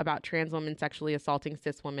concerns about trans women sexually assaulting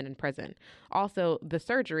cis women in prison. Also, the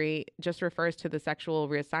surgery just refers to the sexual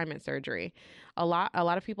reassignment surgery. A lot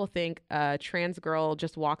of people think a trans girl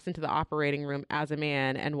just walks into the operating room as a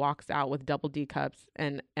man and walks out with double D cups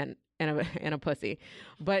and a pussy.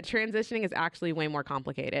 But transitioning is actually way more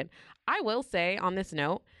complicated. I will say on this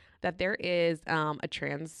note that there is a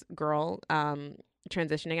trans girl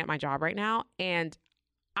transitioning at my job right now. And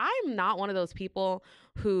I'm not one of those people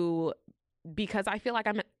who, because I feel like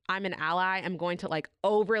I'm an ally, I'm going to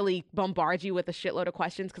overly bombard you with a shitload of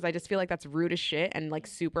questions because I just feel like that's rude as shit and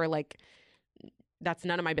super that's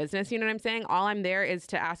none of my business. You know what I'm saying? All I'm there is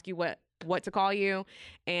to ask you what to call you.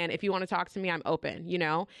 And if you want to talk to me, I'm open,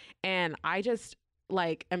 And I just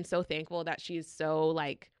am so thankful that she's so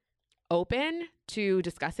open to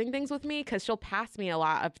discussing things with me because she'll pass me a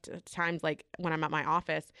lot of times when I'm at my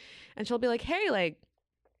office and she'll be like, hey,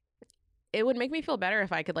 it would make me feel better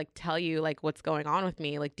if I could tell you what's going on with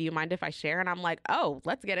me. Do you mind if I share? And I'm like, oh,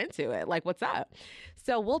 let's get into it. What's up?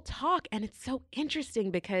 So we'll talk. And it's so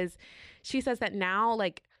interesting because she says that now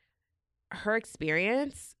her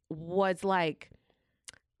experience was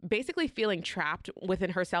basically feeling trapped within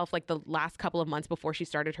herself the last couple of months before she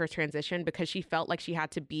started her transition because she felt like she had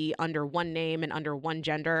to be under one name and under one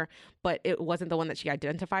gender, but it wasn't the one that she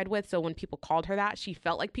identified with. So when people called her that, she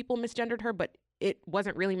felt like people misgendered her, but it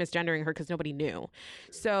wasn't really misgendering her because nobody knew.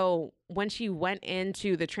 So when she went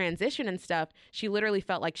into the transition and stuff, she literally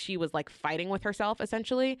felt like she was fighting with herself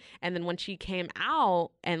essentially. And then when she came out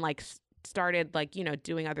and started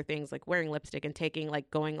doing other things like wearing lipstick and taking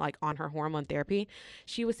going on her hormone therapy,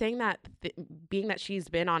 she was saying that being that she's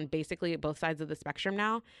been on basically both sides of the spectrum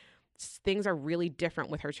now, things are really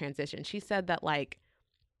different with her transition. She said that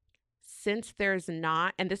since there's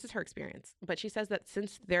not, and this is her experience, but she says that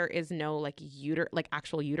since there is no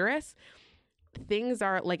actual uterus, things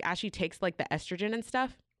are as she takes the estrogen and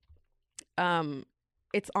stuff,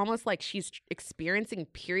 it's almost like she's experiencing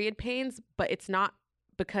period pains, but it's not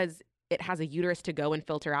because it has a uterus to go and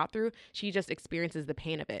filter out through. She just experiences the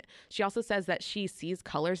pain of it. She also says that she sees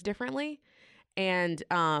colors differently. And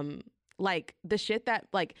Like the shit that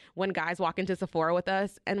like when guys walk into Sephora with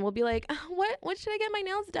us and we'll be like, what should I get my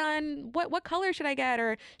nails done? What color should I get?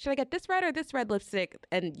 Or should I get this red or this red lipstick?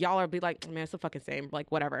 And y'all will be like, man, it's the fucking same.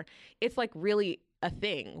 Like whatever. It's like really a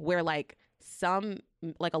thing where like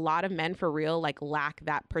a lot of men for real like lack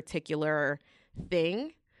that particular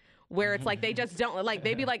thing. Where it's like they just don't like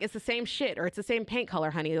they'd be like it's the same shit or it's the same paint color,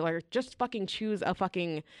 honey. Or just fucking choose a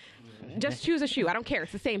shoe. I don't care.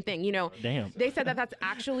 It's the same thing, you know. Damn. They said that that's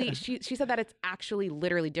actually she said that it's actually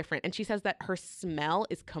literally different, and she says that her smell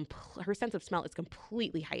is her sense of smell is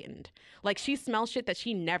completely heightened. Like she smells shit that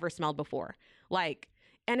she never smelled before. Like,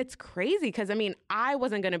 and it's crazy because I mean I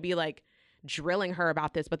wasn't gonna be like drilling her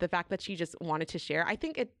about this, but the fact that she just wanted to share, I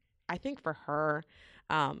think for her.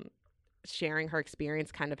 Sharing her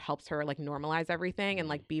experience kind of helps her like normalize everything and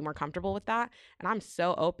like be more comfortable with that. And I'm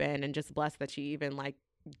so open and just blessed that she even like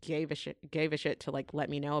gave a shit to like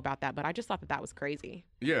let me know about that. But I just thought that was crazy.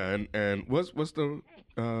 Yeah, and what's the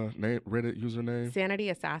name, Reddit username?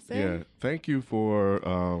 Sanity Assassin. Yeah, thank you for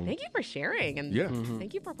sharing and yeah.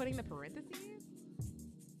 Thank you for putting the parentheses.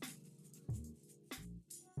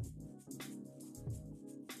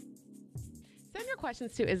 Send your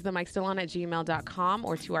questions to isthemicstillon@gmail.com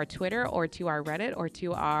or to our Twitter or to our Reddit or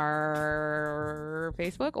to our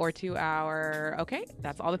Facebook or to our... Okay,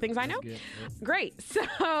 that's all the things I know. Great. So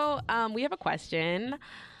we have a question.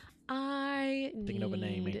 Thinking of a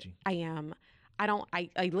name, ain't you? I am. I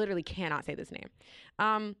literally cannot say this name.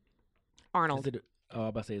 Arnold. I was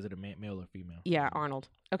about to say, is it a male or female? Yeah, Arnold.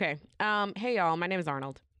 Okay. Hey, y'all. My name is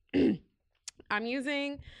Arnold. I'm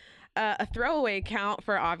using... a throwaway account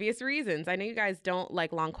for obvious reasons. I know you guys don't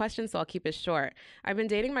like long questions, so I'll keep it short. I've been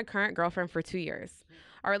dating my current girlfriend for 2 years.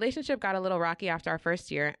 Our relationship got a little rocky after our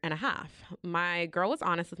first year and a half. My girl was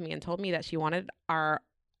honest with me and told me that she wanted to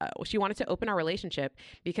open our relationship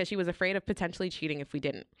because she was afraid of potentially cheating if we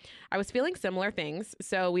didn't. I was feeling similar things,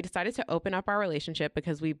 so we decided to open up our relationship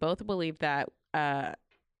because we both believe that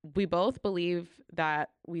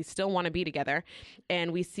we still want to be together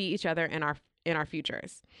and we see each other in our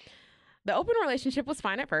futures. The open relationship was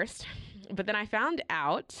fine at first, but then I found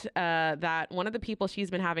out that one of the people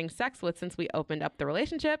she's been having sex with since we opened up the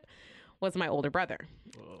relationship was my older brother.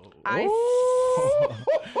 I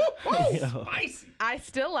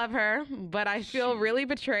still love her, but I feel really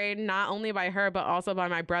betrayed not only by her, but also by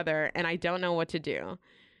my brother, and I don't know what to do.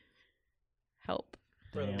 Help.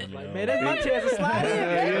 Damn, like, man, that's my chance to slide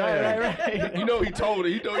in. Right. You know he told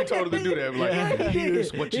her to do that. Like,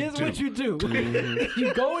 here's what you do.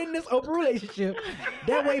 You go in this open relationship.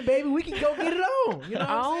 That way, baby, we can go get it on. You know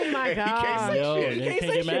oh my God. He can't say shit. He can't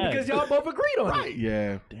say shit because y'all both agreed on it.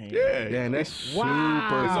 Yeah. Damn, that's super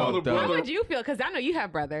fucked fucked How up. would you feel? Because I know you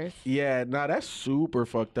have brothers. Yeah, that's super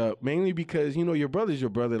fucked up. Mainly because your brother's your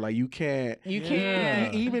brother. Like you can't.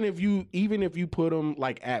 Even if you put him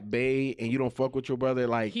like at bay and you don't fuck with your brother,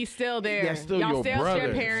 like he's still there. That's still Y'all your still brother.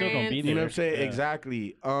 your parents. Still gonna be there. You know what I'm saying? Yeah.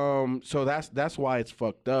 Exactly. So that's why it's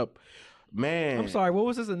fucked up, man. I'm sorry. What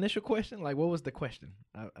was his initial question? Like, what was the question?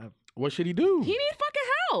 What should he do? He needs fucking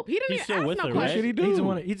help. He didn't He's even still ask with no her, right? What question. should he do? He just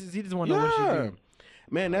want to know what she do.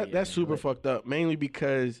 Man, that's super fucked up. Mainly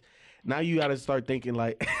because now you got to start thinking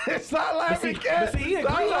like, it's not laughing, But see, he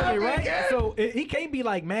agreed on it, right? So he can't be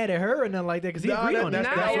like mad at her or nothing like that because he agreed on it.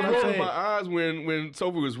 That's That's what what I'm rolled in saying. my eyes when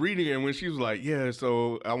Sophie was reading it, and when she was like, "Yeah,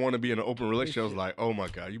 so I want to be in an open relationship." I was like, "Oh my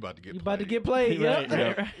God, you about to get You played." about to get played,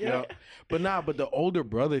 Right. Yeah. But the older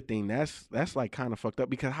brother thing, that's like kind of fucked up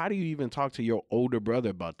because how do you even talk to your older brother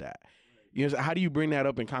about that? You know, how do you bring that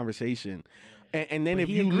up in conversation? And then But if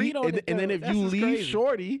he you agreed leave, on it, and then though. if That's you what's leave crazy.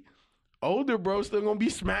 shorty, older bro still gonna be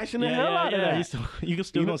smashing the hell out of that. You can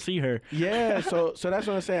still gonna see her. Yeah, so that's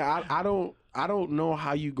what I'm saying. I don't know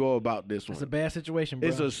how you go about this one. It's a bad situation, bro.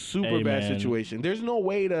 It's a super Hey, bad man. situation. There's no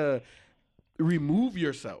way to remove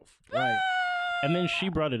yourself. right. And then she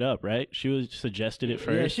brought it up, right? She suggested it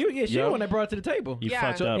first. Yeah, she the one that brought it to the table. You Yeah.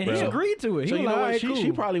 fucked up, And bro. he agreed to it. He So was you like, know all what? right, cool.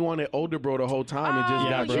 She probably wanted older bro the whole time and just Oh,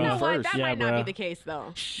 got bro. you know you what? first. That Yeah, might not bro. be the case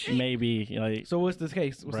though. Maybe like So what's this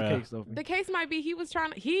case? What's Bruh. the case, Sophie? The case might be he was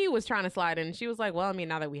trying to slide in. She was like, "Well, I mean,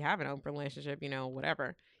 now that we have an open relationship,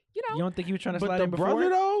 whatever." You don't think he was trying to But slide the in before? brother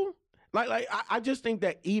though, like I just think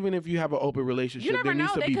that even if you have an open relationship, You never there know.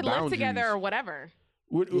 needs to They be could boundaries. live together or whatever.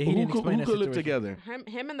 Yeah, he didn't Who explain that could live situation. together?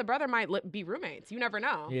 Him and the brother might be roommates. You never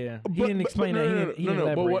know. Yeah. He didn't explain that. He didn't But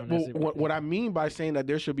elaborate on that. what I mean by saying that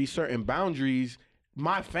there should be certain boundaries.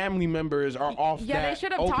 My family members are off Yeah, they that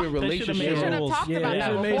should have open talked- they should have relationship. They should have rules. talked Yeah, about they that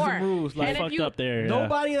should've made before. some rules, like- And if fucked you, up there.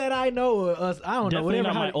 Nobody that I know, us, I don't know. Definitely Whatever.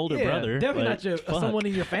 not my how- older yeah, brother, Definitely like, not your fuck. someone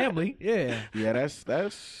in your family. Yeah. Yeah, that's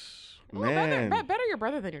well, man. better your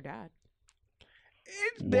brother than your dad.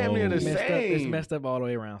 It's damn near the It's messed up. same. It's messed up all the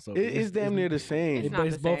way around. So It's damn near the same. It's not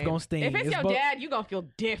it's the both same. gonna sting. If it's your both, dad, you gonna feel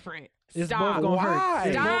different. it's Stop. both gonna Why? hurt.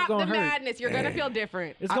 It's both Stop the gonna hurt. madness. You're gonna feel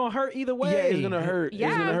different. It's gonna hurt either way. Yeah, it's gonna hurt. Yeah.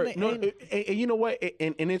 It's gonna hurt. No, And- and you know what?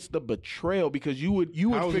 And it's the betrayal because you would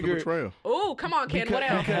How was it a figure betrayal? Ooh, come on, Ken. What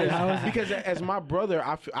else? because as my brother,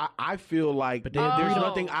 I feel like But there's Oh.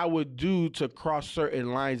 nothing I would do to cross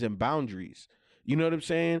certain lines and boundaries. You know what I'm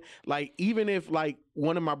saying? Like even if like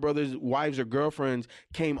one of my brother's wives or girlfriends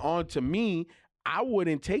came on to me, I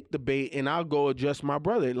wouldn't take the bait and I'll go adjust my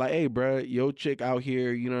brother. Like, hey, bro, yo, chick out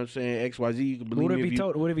here, you know what I'm saying? XYZ. You can believe What me if if he you-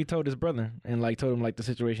 told? What if he told his brother and like told him like the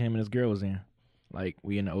situation him and his girl was in, like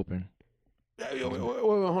we in the open? Wait,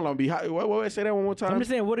 hold on, wait, say that one more time. I'm just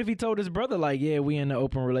saying, what if he told his brother like, yeah, we in the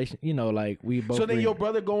open relation? You know, like we both. So then agree. your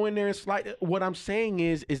brother go in there and slide. What I'm saying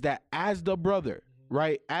is that as the brother,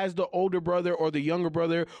 right, as the older brother or the younger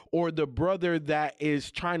brother or the brother that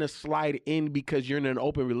is trying to slide in because you're in an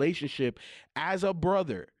open relationship, as a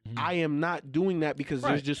brother, I am not doing that because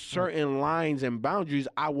there's just certain lines and boundaries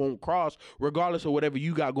I won't cross, regardless of whatever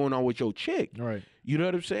you got going on with your chick. Right. You know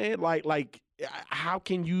what I'm saying? Like. How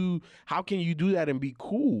can you do that and be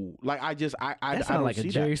cool? Like I That don't sounds like see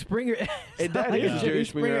a Jerry that. Springer. That is a Jerry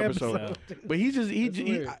Springer episode. But he That's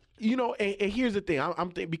weird. you know, and here's the thing. I'm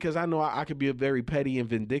because I know I could be a very petty and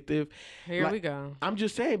vindictive. Here Like, we go. I'm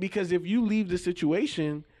just saying because if you leave the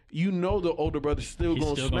situation, you know the older brother's still He's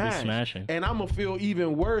gonna still gonna be smash, smashing. and I'm gonna feel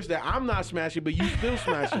even worse that I'm not smashing, but you still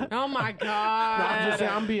smashing. Oh my No, God. I'm just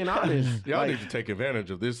saying I'm being honest. Y'all Like, need to take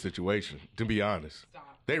advantage of this situation, to be honest.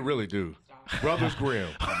 They really do. Brothers Grimm.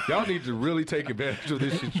 Y'all need to really take advantage of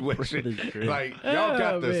this situation. Like, y'all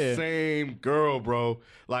got the man. same girl, bro.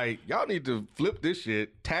 Like, y'all need to flip this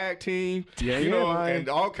shit, tag team, Yeah, you yeah, know, man. and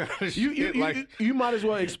all kind of you, shit. Like, you might as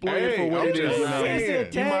well exploit it for Hey, what I'm it is. just You know?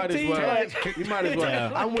 saying. You might as Tag well. team. You might as well.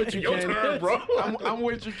 Yeah. I'm with you, your Ken. turn, bro. I'm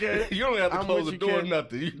with you, Ken. You don't have to I'm close with the you, door or Ken.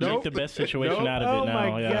 nothing. You Make the best situation out of Oh it now.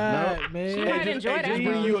 my Yeah. God, man. She might enjoy that, Just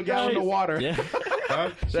bro. bring you a gallon of water. Yeah. Huh?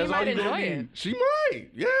 She That's all might you gonna enjoy need. it. She might,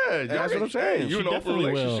 yeah. That's what I'm saying. You She in an open definitely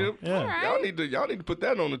will. relationship? Yeah. All right. Y'all need to put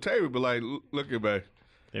that on the table. But like, look at me.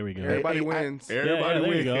 There we go. Everybody Hey, wins. Everybody there you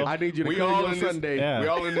wins. go. I need you to We clear all your in this Sunday. Yeah. We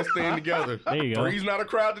all in this thing together. There you go. Three's not a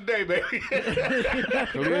crowd today, baby.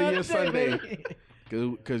 Clear your Sunday.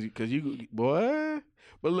 Cause you boy.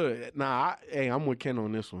 But look, I'm with Ken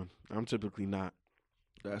on this one. I'm typically not.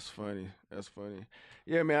 That's funny. That's funny.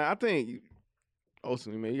 Yeah, man. I think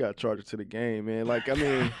ultimately, man, you got to charge it to the game, man. Like, I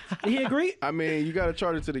mean, He agreed. you got to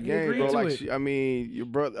charge it to the He game, agreed bro. to Like, it. your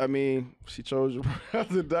brother. She chose your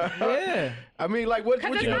brother to die. Yeah. I mean, like, what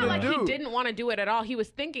Because you it's not gonna like do? he didn't want to do it at all. He was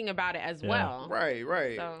thinking about it as Yeah. well. Right.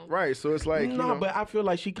 So- Right. So it's like, No, you know, but I feel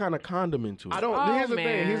like she kind of condom into it. I don't. Oh, here's the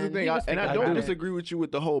thing. Here's the man. thing. He I was thinking don't about it. disagree with you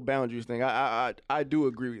with the whole boundaries thing. I do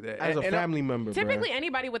agree with that. As a And I- family member, Typically, bruh.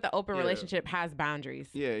 anybody with an open Yeah. relationship has boundaries.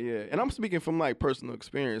 Yeah. And I'm speaking from like personal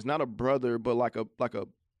experience, not a brother, but like a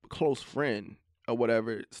close friend or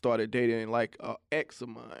whatever started dating like a ex of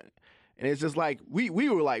mine, and it's just like we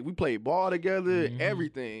were like we played ball together,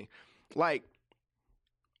 everything. Like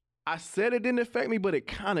I said it didn't affect me, but it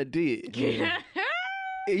kind of did.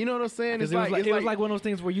 You know what I'm saying? Because it was like one of those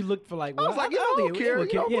things where you look for like. I was like, I don't care,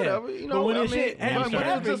 whatever. You know, But when I this mean, shit happened, but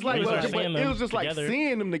it was just like, you start but seeing it was them just like together.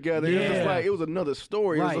 seeing them together. It was just Yeah. like it was another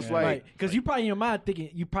story. It was just like because you probably in your mind thinking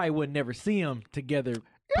you probably would never see them together.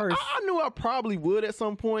 I knew I probably would at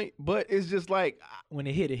some point, but it's just like When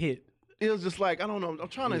it hit, it was just like I don't know. I'm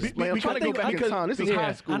trying to Be- explain. I'm because- trying to go back in because- time. This is because-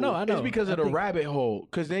 high school. I know. It's because of I the think- rabbit hole.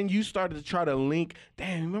 Because then you started to try to link.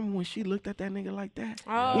 Damn, remember when she looked at that nigga like that?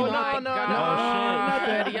 Oh, Well, my no, no, God. no. Not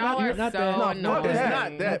that. Y'all are Not so that. No, annoying. It's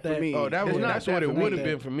that. not that for me. Oh, that It's was, not that's that what it for me. would have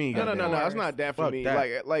been for me. No, goddamn. it's not that for Fuck me.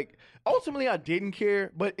 that. Like ultimately, I didn't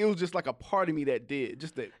care, but it was just like a part of me that did.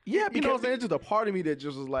 Just that, Yeah, you know what I'm because- saying? It's just a part of me that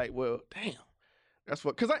just was like, well, damn. That's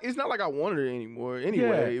what, because it's not like I wanted her anymore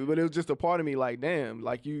anyway, but it was just a part of me like, damn,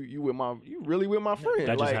 like you really with my friend.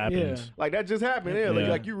 That like, just happens. Like that just happened. Yeah, Yeah.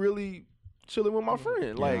 like you really chilling with my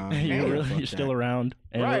friend. Like, Yeah. You're damn. you're still around.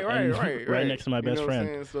 And, right, and right next to my best you know what I'm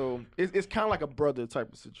friend. saying? So it's kind of like a brother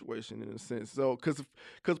type of situation in a sense. So because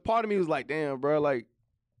part of me was like, damn, bro, like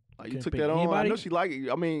you Couldn't took pick that on. I anybody? know she like it.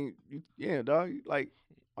 I mean, yeah, dog. Like,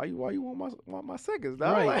 why you want my seconds,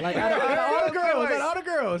 dog? Right, like out of all the girls, out of all the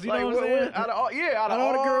girls, you know what I'm saying? Out of all Out of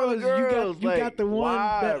all the girls, you got the one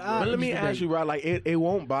that bro? I- But let me used to ask date. you, right? Like, it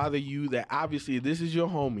won't bother you that obviously this is your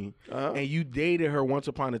homie, Uh-huh. and you dated her once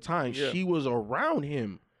upon a time. Yeah. She was around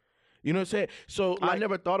him. You know what I'm saying? So I like,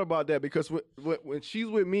 never thought about that because when she's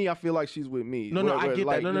with me, I feel like she's with me. No, I get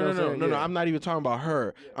like, that. No. I'm not even talking about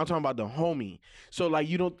her. I'm talking about the homie. So like,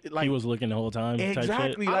 you don't like. He was looking the whole time.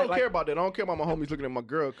 Exactly. I don't care about that. I don't care about my homies looking at my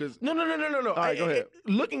girl because. No. All right, go ahead.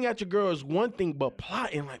 Looking at your girl is one thing, but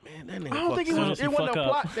plotting, like, man, that nigga. I don't think it wasn't a fuck up.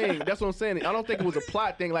 plot thing. That's what I'm saying. I don't think it was a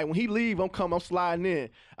plot thing. Like when he leave, I'm sliding in.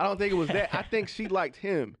 I don't think it was that. I think she liked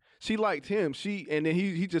him. And then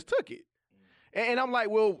he just took it. And I'm like,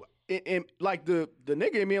 well. And like the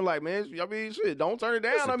nigga in me, I'm like, man, I mean, shit, don't turn it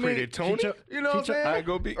down. I mean, pretty Tony. You know what I'm saying? I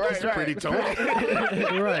go be Right. pretty Tony.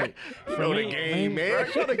 Right. Know the game, man.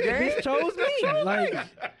 Show the game. Bitch chose me. Like,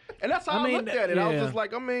 And that's how I looked at it. I was yeah. just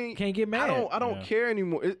like, I mean, Can't get mad. I don't care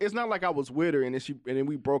anymore. It's not like I was with her and then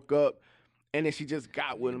we broke up and then she just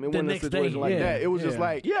got with him. It The wasn't a next situation day, like yeah, that. It was just yeah.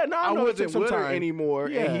 like, Yeah, no, I know it took wasn't some with her time. anymore,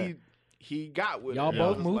 Yeah. and he got with Y'all her.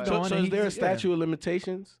 both It was moved like- on. So and is there a he's- statute of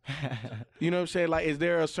limitations? You know what I'm saying? Like, is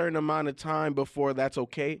there a certain amount of time before that's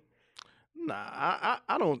okay? Nah,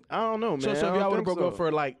 I don't know, man. So I if don't y'all would have think broke up so.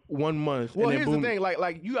 for like 1 month, Well, and then here's boom, the thing,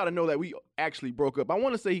 like you got to know that we actually broke up. I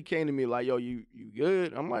want to say he came to me like, "Yo, you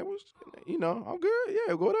good?" I'm like, "Well, I'm good.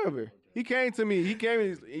 Yeah, whatever." He came to me.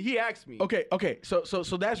 He asked me. Okay. So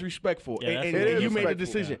that's respectful, Yeah, and, that's and it you is made a respectful.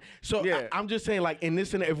 decision. So Yeah. I'm just saying, like in this,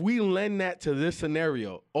 scenario, if we lend that to this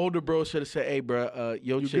scenario, older bro should have said, "Hey, bro,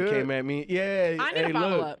 your chick good? came at me. Yeah, I need hey, to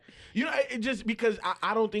follow look." up. You know, it just because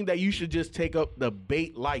I don't think that you should just take up the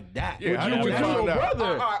bait like that. Yeah, how Would did you that's find your out? brother.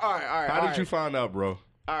 All right. How did you find out, bro?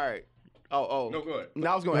 All right. Oh. No, go ahead.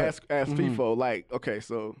 Now I was gonna ask FIFO, like, okay,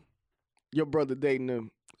 so your brother dating a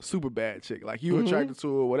super bad chick, like you attracted to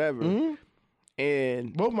her or whatever,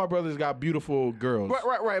 and Both my brothers got beautiful girls.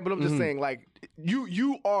 right. But I'm just saying, like,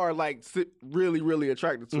 you are like really, really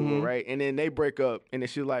attracted to her, right? And then they break up, and then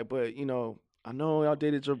she's like, but I know y'all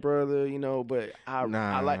dated your brother, but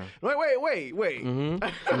I like. Wait.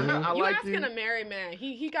 I You like asking you. a married man?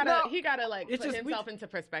 He gotta like It's put just- himself into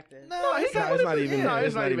perspective. No, it's not even that.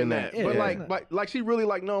 It's not even that. Yeah, But it's like she really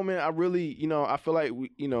like, no, man. I really, I feel like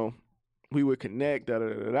we would connect. Da da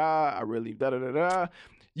da da. I really da da da da.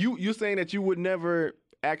 You saying that you would never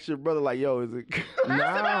ask your brother like, yo, is it? Nah,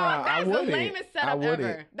 I That's wouldn't. the lamest setup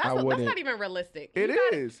ever. That's not even realistic. It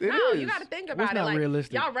is. It You is. gotta think What's about it. not Like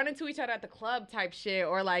realistic? y'all run into each other at the club type shit,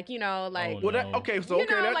 or like Oh, Well, that, no. okay, so you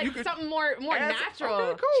okay, know, that, like you could. something more Ask- natural.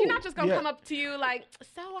 okay, cool. She's not just gonna Yeah. come up to you like,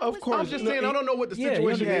 so I Of was course. I'm just No, saying, I don't know what the yeah,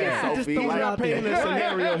 situation yeah, is, yeah. Sophie. Just He's throw it not out there. painting a Right,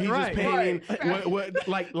 scenario. He's right. just painting what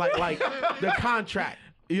like the contract.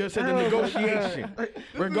 You know what I'm saying? The negotiation.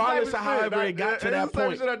 Regardless of however it got to that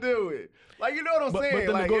point. Shit I deal with. Like, you know what I'm But saying?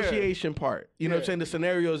 the like, negotiation part, you know what I'm saying? The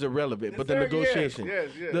scenario is irrelevant, but the Yes, negotiation. yes.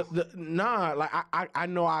 I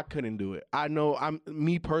know I couldn't do it. I know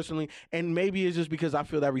me personally, and maybe it's just because I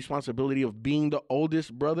feel that responsibility of being the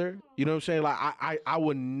oldest brother. You know what I'm saying? Like I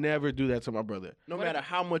would never do that to my brother. No matter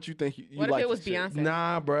how much you think you What if like it was the chick. Beyonce?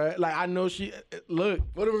 Nah, bruh. Like I know she. Look,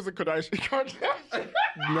 What if it was a Kardashian?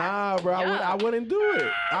 nah, bro. I wouldn't do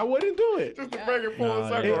it. I wouldn't do it. Just to bring it full Nah,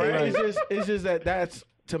 circle, yeah. right? It's just that's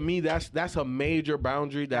to me that's a major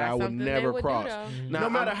boundary that That's I would something they never would do, cross. though. Now, No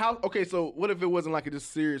matter how. Okay, so what if it wasn't like a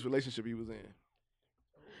just serious relationship he was in?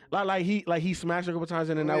 like he smashed a couple times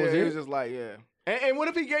and then that Yeah, was it it. was just like, yeah. And what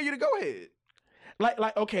if he gave you the go ahead?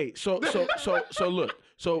 Like okay, so look,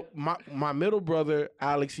 so my middle brother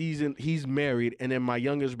Alex, he's married, and then my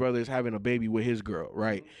youngest brother is having a baby with his girl,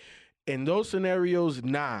 right? In those scenarios,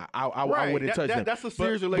 nah, I Right. wouldn't touch them. That's a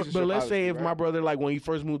serious But relationship. let's say obviously, if my right? brother, like when he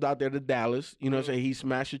first moved out there to Dallas, you know what I'm saying, he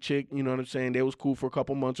smashed a chick, you know what I'm saying, they was cool for a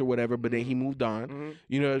couple months or whatever, but then he moved on,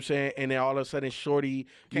 you know what I'm saying, and then all of a sudden Shorty,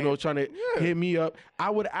 you know, trying to hit me up, I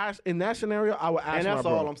would ask, in that scenario, I would ask And that's my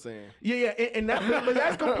bro. all I'm saying. Yeah, and but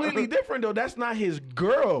that's completely different though. That's not his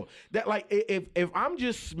girl. That like if I'm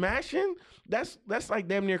just smashing, that's like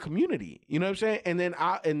damn near community. You know what I'm saying? And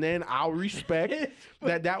then I'll respect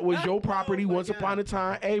that was your property once upon a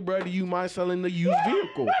time. Hey, bro, do you mind selling the used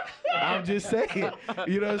vehicle? I'm just saying.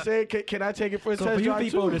 You know what I'm saying? Can I take it for a So test for you drive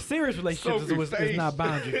people, too? the serious relationships is not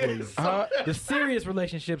boundary for you. The serious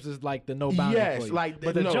relationships is like the no boundary Yes, for you. like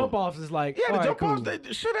but the no. jump offs is like, Yeah, the all right, jump cool.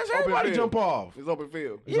 off. Shit, that's everybody field. jump off. It's open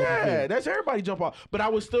field. Yeah, that's everybody jump off. But I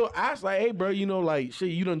would still ask, like, hey, bro, you know, like, shit,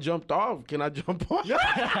 you done jumped off. Can I jump off?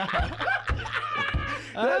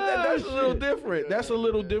 That's a little different. That's a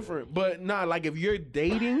little different. But nah, like if you're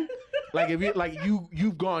dating, like if you like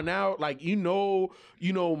you've gone out, like you know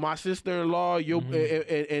my sister-in-law, your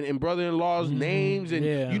and brother-in-law's names, and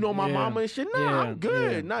Yeah, you know my yeah, mama and shit. Nah, yeah, I'm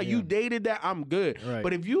good. yeah, nah, yeah. you dated that, I'm good. Right.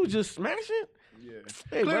 But if you just smashing.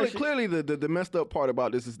 Hey, Clearly, the messed up part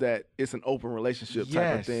about this is that it's an open relationship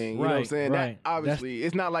type of thing. You know what I'm saying? right. That obviously,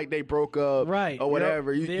 it's not like they broke up or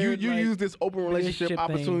whatever. You use this open relationship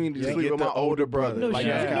opportunity to sleep with my older brother. No, Like, she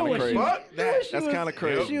that's kind of crazy. That's kind of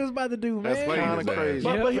crazy. She was about to do, man. That's funny. Kind of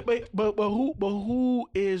crazy. But who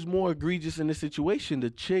is more egregious in this situation, the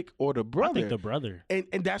chick or the brother? I think the brother. And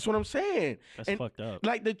that's what I'm saying. That's fucked up.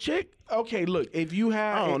 Like the chick. Okay, look, if you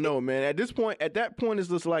have, I don't know, man. At that point, it's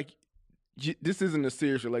just like this isn't a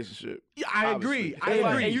serious relationship. Yeah, I agree. I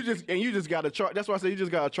agree. And you just got to charge. That's why I say you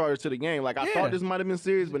just got to charge it to the game. Like I thought this might have been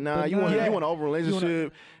serious, but nah, you want an open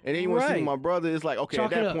relationship, and then you want to see my brother. It's like okay,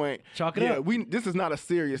 Chalk at it that up. point, Chalk it up. This is not a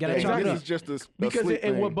serious Gotta thing. chalk it This up. is just a because sleep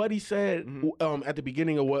and thing. what Buddy said at the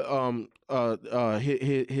beginning of what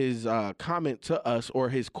his comment to us or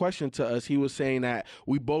his question to us, he was saying that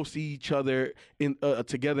we both see each other in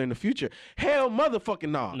together in the future. Hell, motherfucking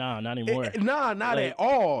nah. Nah, not anymore. Not at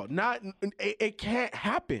all. It can't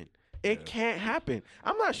happen. It can't happen.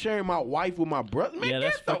 I'm not sharing my wife with my brother. Man, Yeah,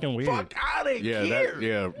 that's get the fucking weird. fuck out of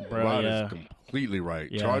here. Bro, Rod yeah. is completely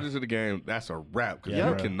right. Yeah. Charges of the game, that's a wrap because Yeah,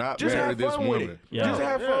 you bro. cannot Just marry have this fun with woman. it. Yeah. Just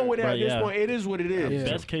have fun with it Right, at this yeah. point. It is what it is.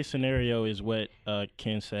 Best case scenario is what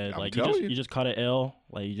Ken said. I'm Like telling you. you just caught an L.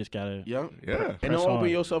 Like you just gotta Yeah. Yeah. And Press don't open on.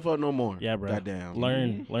 yourself up no more. Yeah, bro. Goddamn.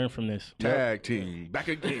 Learn from this. Tag team. Back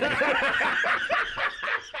again.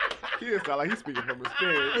 He just sound like he's speaking from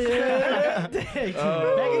experience. Back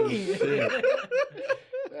again.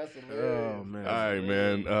 That's amazing. Oh man. All right,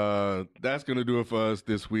 man. That's going to do it for us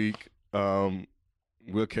this week.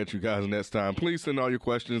 We'll catch you guys next time. Please send all your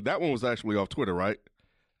questions. That one was actually off Twitter, right?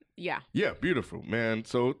 Yeah. Yeah, beautiful, man.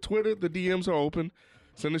 So Twitter, the DMs are open.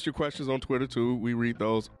 Send us your questions on Twitter, too. We read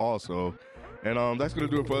those also. And that's going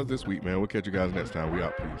to do it for us this week, man. We'll catch you guys next time. We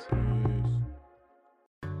out. Peace.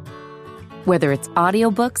 Whether it's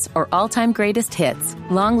audiobooks or all-time greatest hits,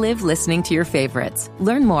 long live listening to your favorites.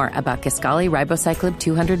 Learn more about Kisqali Ribociclib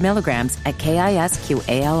 200 milligrams at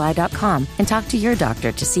KISQALI.com and talk to your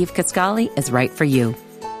doctor to see if Kisqali is right for you.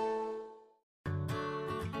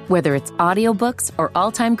 Whether it's audiobooks or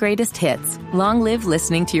all-time greatest hits, long live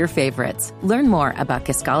listening to your favorites. Learn more about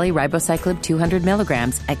Kisqali Ribociclib 200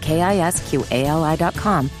 milligrams at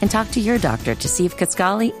KISQALI.com and talk to your doctor to see if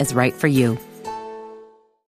Kisqali is right for you.